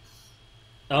idiot.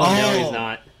 Oh, no, he's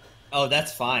not. Oh,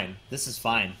 that's fine. This is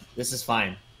fine. This is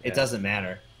fine. It doesn't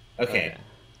matter. Okay.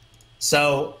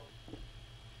 So...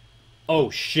 Oh,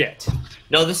 shit.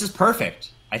 No, this is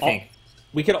perfect, I think.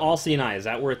 We could all see an eye. Is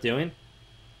that worth doing?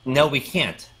 No, we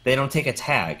can't. They don't take a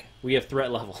tag. We have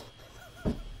threat level.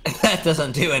 That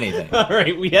doesn't do anything. All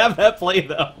right, we have that play,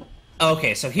 though.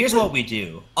 Okay, so here's what we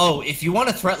do. Oh, if you want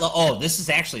to threat level... Oh, this is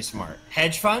actually smart.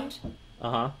 Hedge fund?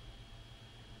 Uh-huh.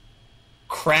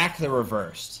 Crack the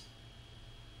reversed.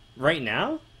 Right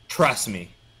now? Trust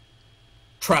me.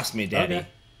 Trust me, Daddy. Okay.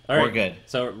 All right. We're good.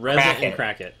 So res it and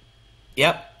crack it.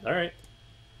 Yep. All right.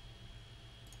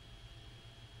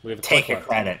 We have a Take a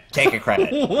credit. Take a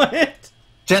credit. What?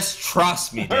 Just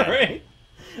trust me, Dad. All right.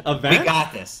 Event? We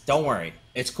got this. Don't worry.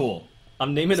 It's cool.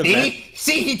 I'm naming it event.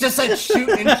 See, he just said shoot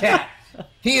in chat.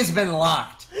 He has been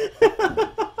locked.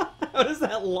 How does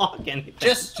that lock anything?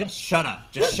 Just shut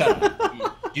up. Just shut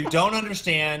up. You don't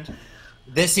understand.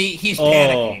 He's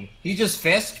panicking. He just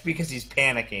fisked because he's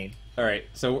panicking. All right.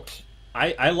 So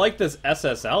I like this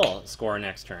SSL score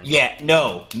next turn. Yeah.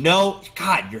 No.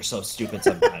 God, you're so stupid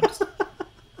sometimes.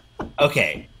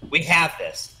 Okay. We have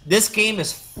this. This game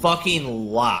is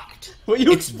fucking locked. Will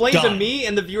you It's explain done. to me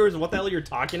and the viewers what the hell you're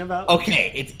talking about?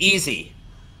 Okay, it's easy.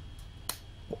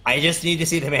 I just need to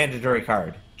see the mandatory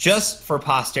card. Just for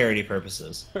posterity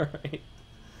purposes. All right.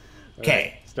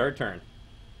 Okay. Start turn.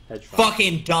 Hedge fund.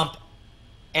 Fucking dump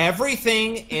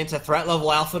everything into threat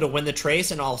level alpha to win the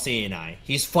trace and all seeing eye.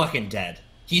 He's fucking dead.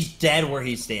 He's dead where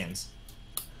he stands.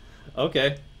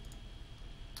 Okay.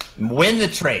 Win the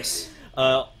trace.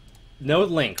 No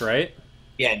link, right?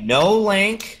 Yeah, no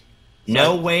link,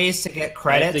 no ways to get I have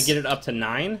credits. to get it up to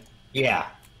 9? Yeah.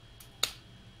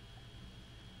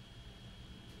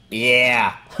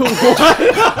 Yeah.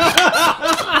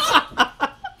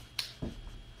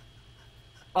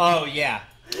 Oh, yeah.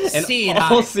 And Seeing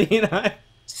all eye. seeing eye.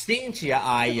 Seeing to your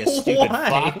eye, you stupid Why?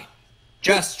 fuck.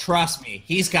 Just trust me.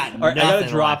 He's got All right, nothing I gotta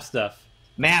drop left. stuff.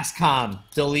 Mass comm.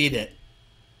 Delete it.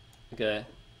 Okay.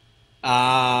 Exchange.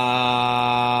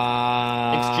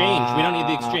 We don't need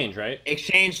the exchange, right?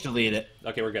 Exchange, delete it.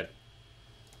 Okay, we're good.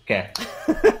 Okay.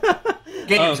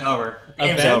 Game's over.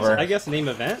 Game's Event? over. I guess name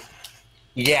event.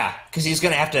 Yeah, because he's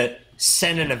going to have to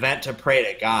send an event to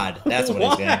pray to God. That's what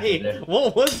he's going to have to do.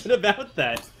 What was it about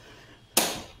that?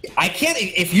 I can't...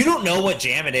 If you don't know what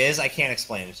jam it is, I can't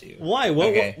explain it to you. Why?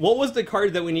 What was the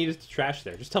card that we needed to trash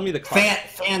there? Just tell me the card.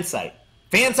 Fan site.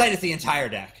 Fan site is the entire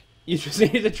deck. You just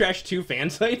needed to trash 2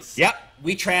 fan sites? Yep.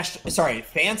 We trashed... Sorry,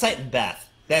 fan site and Beth.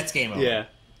 That's game over. Yeah.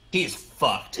 He's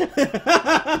fucked.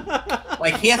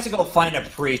 Like, he has to go find a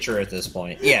preacher at this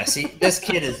point. Yeah, see, this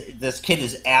kid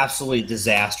is absolutely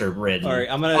disaster ridden. All right,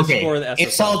 I'm gonna score the SSO.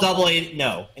 Install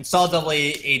double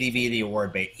ADV the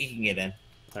award bait. He can get in.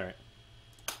 All right.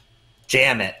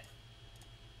 Jam it.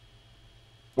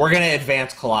 We're gonna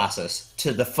advance Colossus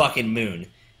to the fucking moon.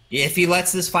 If he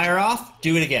lets this fire off,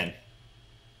 do it again.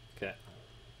 Okay.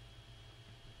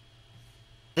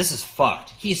 This is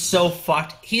fucked. He's so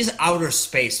fucked. He's outer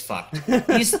space fucked.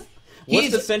 What's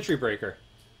What's the Sentry Breaker?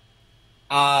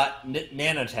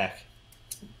 Nanotech.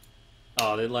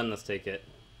 Oh, they're letting us take it.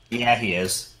 Yeah, he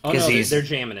is. Oh no, they're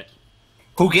jamming it.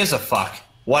 Who gives a fuck?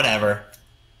 Whatever.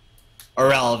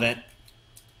 Irrelevant.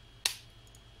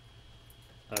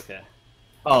 Okay.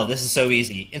 Oh, this is so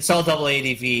easy. Install double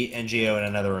ADV NGO and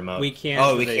another remote. We can't.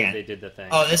 Oh, we they, can't. They did the thing.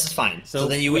 Oh, this is fine. So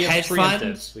then you we have hedge fund.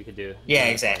 preemptives we could do. Yeah,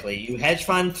 exactly. You hedge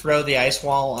fund, throw the ice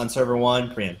wall on server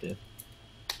 1, preemptive.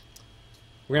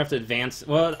 We're gonna have to advance.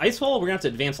 Well, Ice Wall, we're gonna have to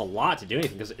advance a lot to do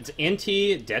anything because it's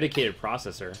anti-dedicated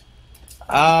processor.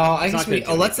 Oh, I guess let's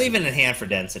anything. leave it in hand for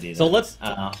density. So then. let's.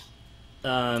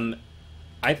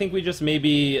 I think we just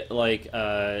maybe like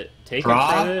take Draw?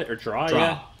 a credit or draw.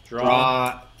 Yeah,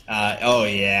 Draw. Oh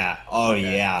yeah. Oh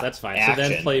Okay, yeah. that's fine. Action. So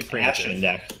then play preemptive. Action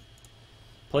deck.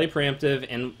 Play preemptive,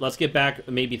 and let's get back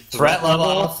maybe Threat level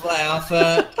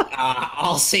alpha.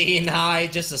 I'll see high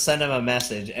just to send him a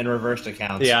message and reversed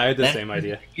accounts. Yeah, I had the same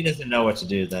idea. He doesn't know what to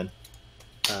do then.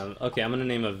 Okay, I'm gonna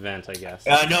name event, I guess.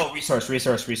 No, resource.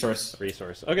 Resource.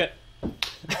 Okay.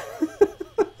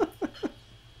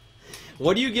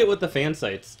 What do you get with the fan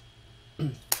sites?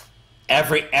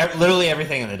 Literally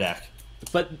everything in the deck.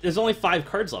 But there's only 5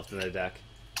 cards left in the deck.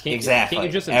 Exactly. Can't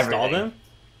you just install Everything.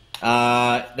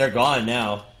 them? They're gone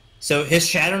now. So his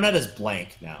Shadow Net is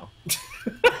blank now.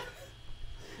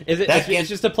 Is it? It's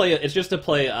just to play. It's just to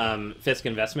play Fisk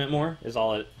Investment more. Is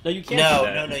all it? No, you can't. do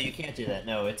that. No, you can't do that.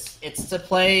 No, it's to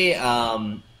play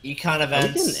econ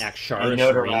events, we can act Sharish and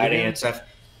notoriety Regan. and stuff.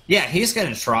 Yeah, he's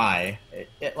gonna try.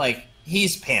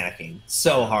 He's panicking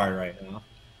so hard right now.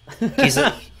 He's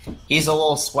a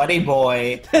little sweaty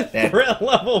boy. That threat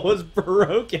level was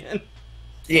broken.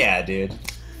 Yeah, dude.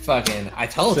 Fucking, I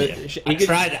told you. I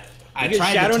tried to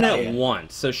Shadow tell Net you.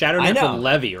 once. So Shadow Net for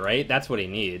Levy, right? That's what he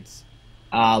needs.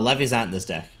 Levy's not in this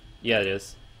deck. Yeah, it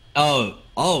is. Oh,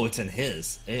 it's in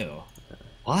his. Ew.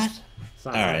 What? It's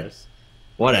not All ours. right.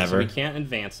 Whatever. So we can't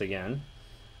advance again.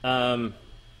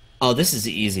 Oh, this is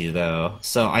easy, though.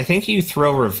 So I think you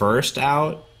throw reversed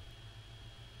out.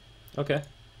 Okay.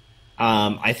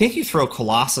 I think you throw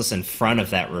Colossus in front of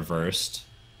that reversed.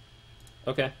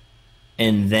 Okay.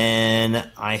 And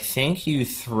then I think you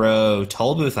throw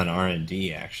Tollbooth on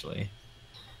R&D, actually.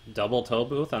 Double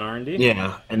Tollbooth on R&D?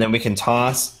 Yeah, and then we can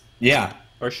toss... Yeah.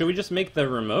 Or should we just make the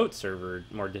remote server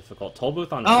more difficult?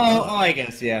 Tollbooth on remote? remote? Oh, I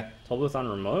guess, yeah. Tollbooth on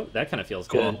remote? That kind of feels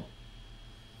Cool. good.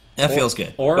 That feels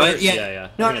good. Or, but yeah.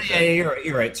 No,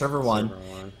 you're right. Server one.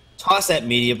 Toss that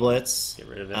Media Blitz. Get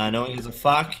rid of it. No one gives a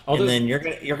fuck. And then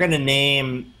you're gonna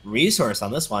name resource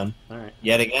on this one. All right.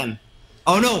 Yet again.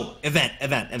 Oh no! Event. Too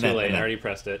late. Event. I already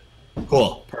pressed it.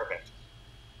 Cool. Perfect.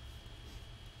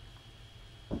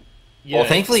 Yeah. Well,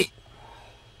 thankfully,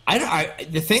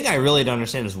 the thing I really don't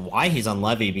understand is why he's on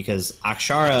Levy, because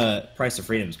Akshara Price of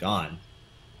Freedom's gone.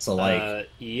 So like,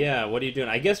 yeah. What are you doing?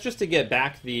 I guess just to get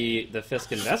back the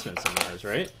Fisk investments in Mars,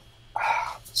 right?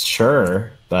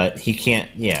 Sure, but he can't.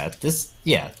 Yeah. Oh, this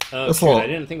shoot, little, I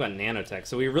didn't think about nanotech.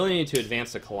 So we really need to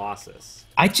advance the Colossus.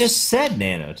 I just said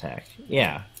nanotech.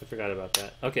 Yeah. I forgot about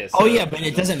that. Okay. So, oh yeah, but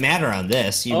it doesn't matter on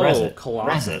this. You res it.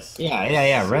 Colossus. Res it.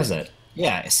 Yeah. Res it.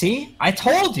 Yeah. See, I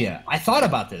told you. I thought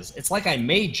about this. It's like I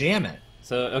may jam it.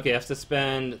 So okay, I have to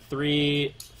spend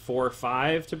 3, 4,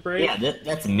 5 to break. Yeah,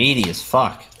 that's meaty as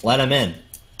fuck. Let him in.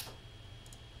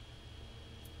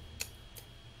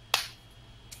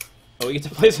 Oh, we get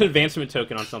to place an advancement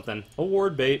token on something.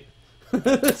 Award bait.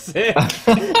 Sick.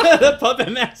 The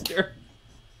Puppet Master.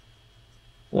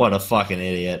 What a fucking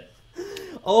idiot.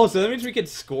 Oh, so that means we could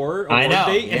score award I know.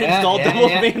 bait and install double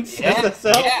advanced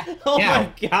SSO? Yeah. Oh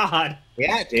my god.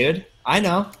 Yeah, dude. I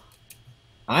know.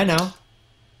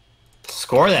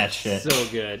 Score that shit. So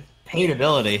good.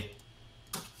 Paintability.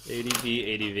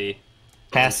 ADV.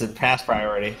 Pass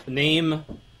priority. Name.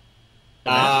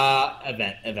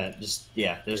 Event. Just,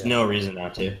 there's no reason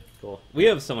not to. Cool. We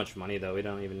have so much money, though. We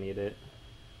don't even need it.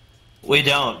 We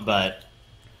don't, but...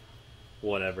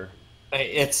 Whatever.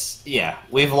 It's,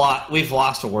 we've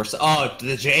lost a worse... Oh,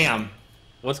 the jam.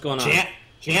 What's going on?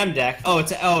 Jam deck. Oh,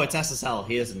 it's SSL.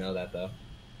 He doesn't know that, though.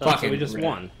 So we just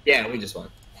won. Yeah, we just won.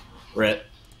 Rip.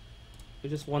 We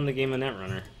just won the game of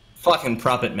Netrunner. Fucking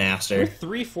Puppet Master. We're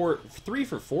 3 for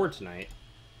 4 tonight.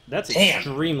 That's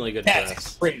extremely good for us. That's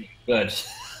extremely good.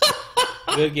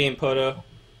 Good game, Poto.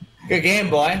 Good game,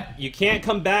 boy. You can't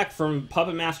come back from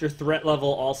Puppet Master threat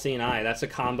level all CNI. That's a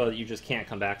combo that you just can't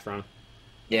come back from.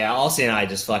 Yeah, all CNI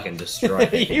just fucking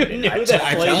destroyed me. You knew that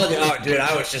I play. told you, dude,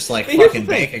 I was just like fucking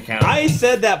bank account. I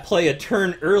said that play a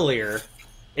turn earlier.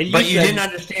 And but you didn't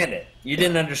understand it. You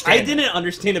didn't understand I didn't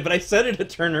understand it, but I said it a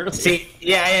turn earlier. See,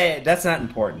 yeah, that's not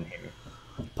important here.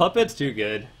 Puppet's too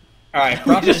good. Alright,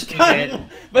 Puppet's too good.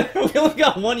 But we only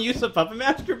got one use of Puppet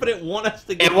Master, but it won us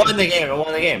the game. It won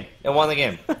the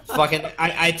game. Fucking,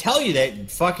 I tell you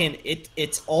that fucking,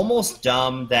 it's almost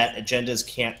dumb that agendas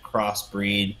can't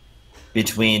crossbreed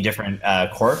between different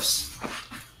corps.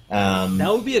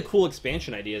 That would be a cool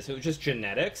expansion idea. So it was just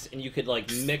genetics, and you could like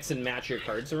mix and match your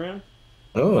cards around.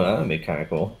 Oh, that would be kind of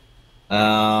cool.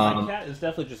 My cat is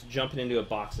definitely just jumping into a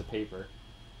box of paper.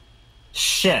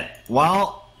 Shit.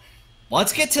 Well,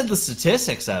 let's get to the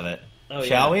statistics of it,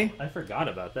 shall we? I forgot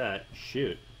about that.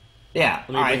 Shoot. Yeah. Let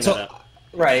me bring that up.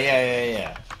 Right.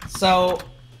 Yeah. So,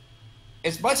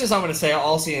 as much as I'm going to say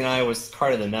All CNI was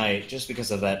card of the night, just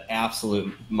because of that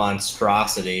absolute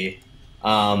monstrosity,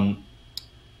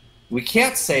 we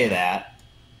can't say that.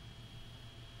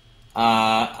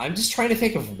 I'm just trying to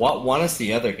think of what won us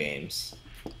the other games.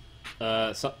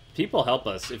 So people help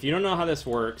us. If you don't know how this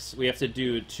works, we have to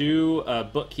do 2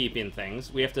 bookkeeping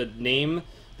things. We have to name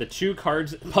the 2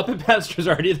 cards. Puppet Master's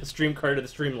already the stream card of the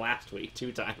stream last week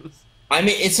 2 times. I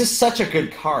mean, it's just such a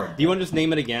good card. Do you want to just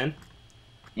name it again?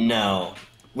 No.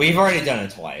 We've already done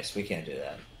it twice. We can't do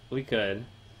that. We could.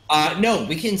 No,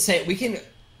 we can...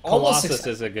 Colossus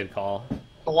is a good call.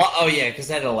 Oh yeah, because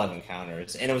that had 11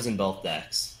 counters, and it was in both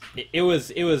decks. It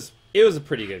was a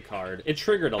pretty good card. It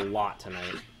triggered a lot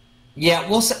tonight. Yeah,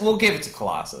 we'll give it to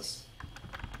Colossus.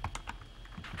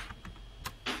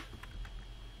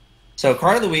 So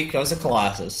card of the week goes to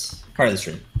Colossus. Card of the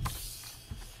stream.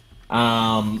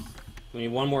 We need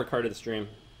one more card of the stream.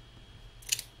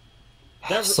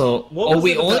 We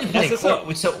only play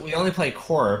Corp. So we only play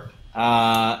Corp.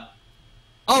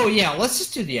 Oh yeah, let's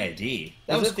just do the ID.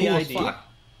 That was the cool as ID? fuck.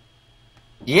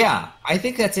 Yeah, I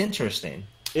think that's interesting.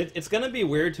 It's going to be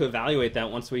weird to evaluate that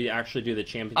once we actually do the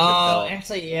championship belt.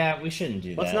 Actually, yeah, we shouldn't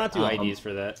do that. Let's not do IDs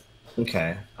for that.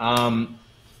 Okay.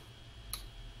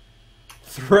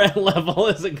 Threat level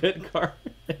is a good card.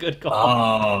 A good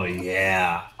call. Oh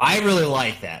yeah, I really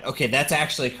like that. Okay, that's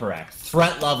actually correct.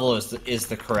 Threat level is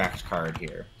the correct card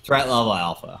here. Threat level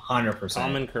alpha, 100%.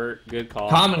 Common Kurt, good call.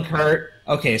 Common Kurt.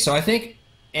 Okay, so I think,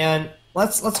 and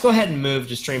let's go ahead and move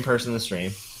to stream person in the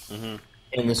stream. Mm-hmm.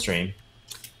 In the stream.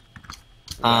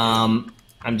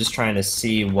 I'm just trying to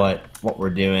see what we're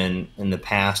doing in the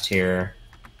past here.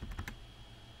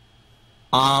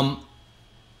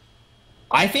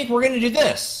 I think we're going to do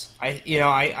this.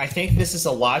 I think this is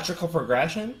a logical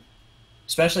progression,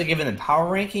 especially given the power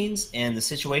rankings and the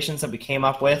situations that we came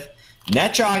up with.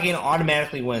 Net jogging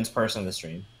automatically wins person of the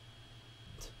stream.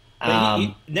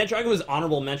 Net jogging was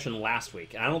honorable mention last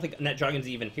week, and I don't think net jogging's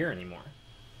even here anymore.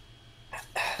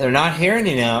 They're not here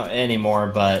anymore,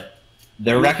 but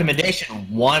their recommendation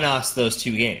won us those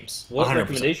 2 games. What 100%.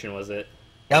 recommendation was it?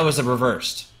 That was a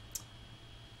reversed.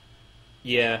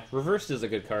 Yeah, reversed is a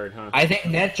good card, huh? I think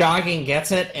net jogging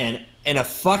gets it, and in a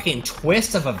fucking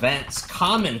twist of events,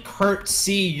 Common Kurt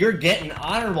C, you're getting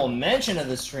honorable mention of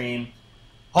the stream.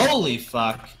 Holy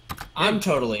fuck. I'm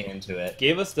totally into it.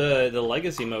 Gave us the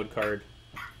legacy mode card.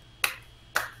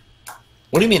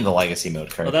 What do you mean the legacy mode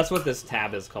card? Well, that's what this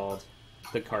tab is called.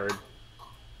 The card.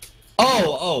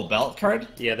 Oh, belt card?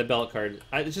 Yeah, the belt card.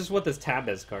 It's just what this tab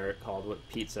is called, what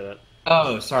Pete said.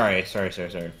 Oh, sorry.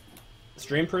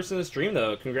 Stream person to stream,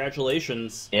 though.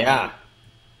 Congratulations. Yeah.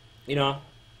 You know,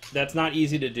 that's not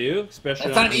easy to do, especially.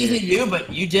 That's not easy to do,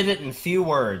 but you did it in few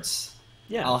words.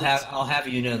 Yeah, I'll have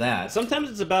you know that. Sometimes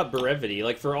it's about brevity.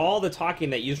 Like for all the talking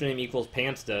that username equals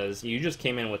pants does, you just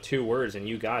came in with 2 words and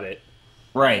you got it.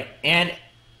 Right,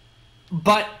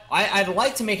 but I'd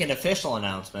like to make an official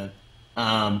announcement.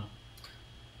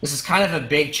 This is kind of a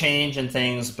big change in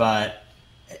things, but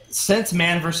since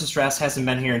Man vs. Stress hasn't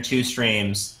been here in 2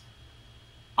 streams,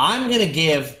 I'm going to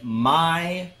give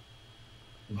my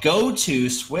go-to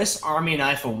Swiss Army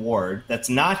Knife award that's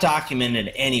not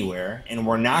documented anywhere, and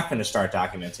we're not going to start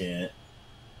documenting it,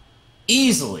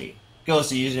 easily goes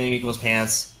to username equals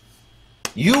pants.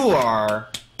 You are...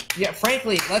 Yeah,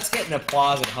 frankly, let's get an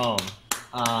applause at home.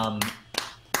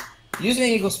 Username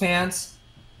equals pants,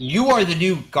 you are the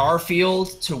new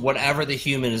Garfield to whatever the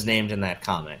human is named in that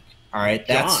comic. All right?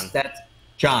 That's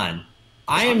John.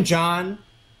 I am John.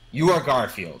 You are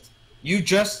Garfield. You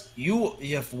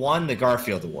have won the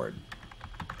Garfield Award.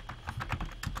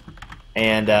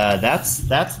 And that's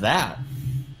that.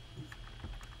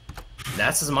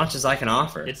 That's as much as I can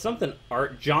offer. It's something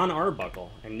John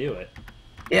Arbuckle. I knew it.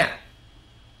 Yeah.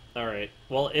 All right.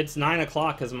 Well, it's 9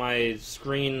 o'clock because my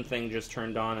screen thing just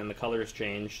turned on and the colors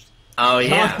changed. Oh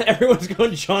yeah. Everyone's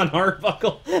going John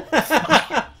Arbuckle.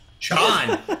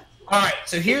 John. All right.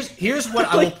 So here's what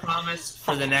I will promise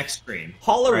for the next stream.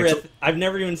 Hollerith. Right, so I've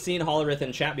never even seen Hollerith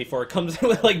in chat before. It comes in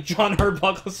with like John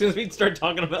Arbuckle as soon as we start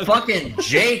talking about. Fucking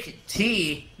Jake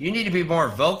T. You need to be more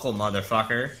vocal,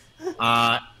 motherfucker.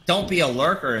 Don't be a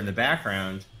lurker in the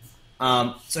background.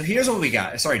 So here's what we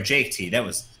got. Sorry, Jake T. That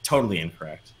was totally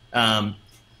incorrect.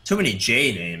 Too many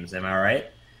J names, am I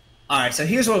right? Alright, so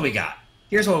here's what we got.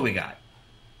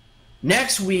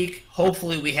 Next week,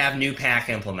 hopefully we have new pack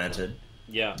implemented.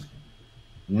 Yeah.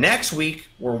 Next week,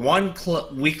 we're one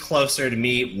week closer to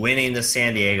me winning the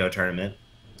San Diego tournament.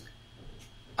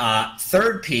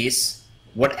 Third piece,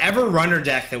 whatever runner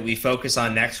deck that we focus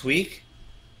on next week,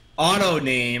 auto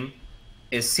name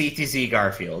is CTZ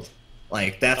Garfield.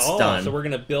 Like, that's done. So we're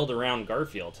going to build around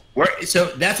Garfield.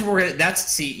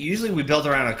 Usually we build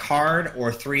around a card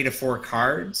or 3 to 4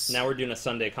 cards. Now we're doing a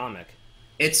Sunday comic.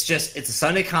 It's a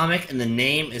Sunday comic, and the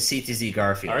name is CTZ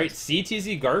Garfield. All right,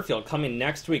 CTZ Garfield coming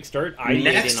next week. Start ideating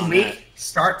next on week, that.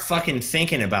 Start fucking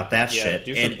thinking about that shit.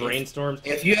 Do some brainstorms.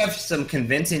 If you have some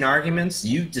convincing arguments,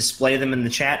 you display them in the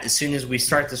chat as soon as we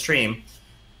start the stream.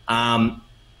 And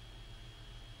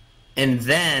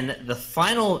then the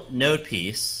final note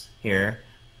piece here,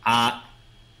 I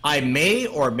may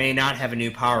or may not have a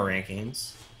new power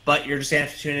rankings, but you're just going to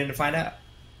have to tune in to find out.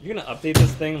 You're going to update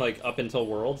this thing like up until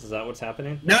Worlds? Is that what's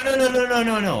happening? No.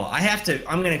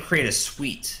 I'm going to create a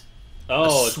suite.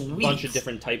 Oh, a bunch of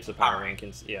different types of power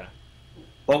rankings. Yeah.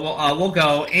 Well, we'll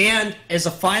go. And as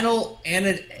a final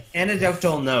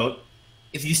anecdotal note,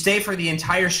 if you stay for the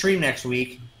entire stream next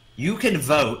week, you can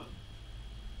vote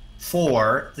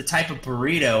for the type of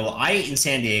burrito I ate in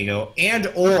San Diego and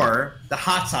or the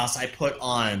hot sauce I put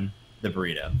on the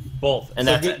burrito. Both. And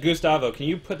so, that's Gustavo, can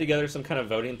you put together some kind of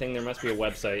voting thing? There must be a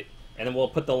website. And then we'll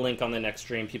put the link on the next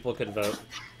stream. People could vote.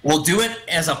 We'll do it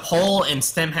as a poll in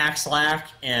StemHack Slack,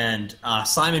 and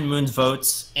Simon Moon's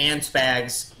votes and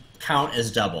Spags count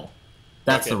as double.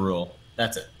 That's the rule.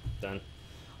 That's it. Done.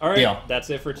 All right. Deal. That's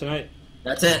it for tonight.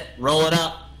 That's it. Roll it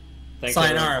up. Thanks,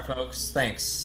 Sayonara, folks. Thanks.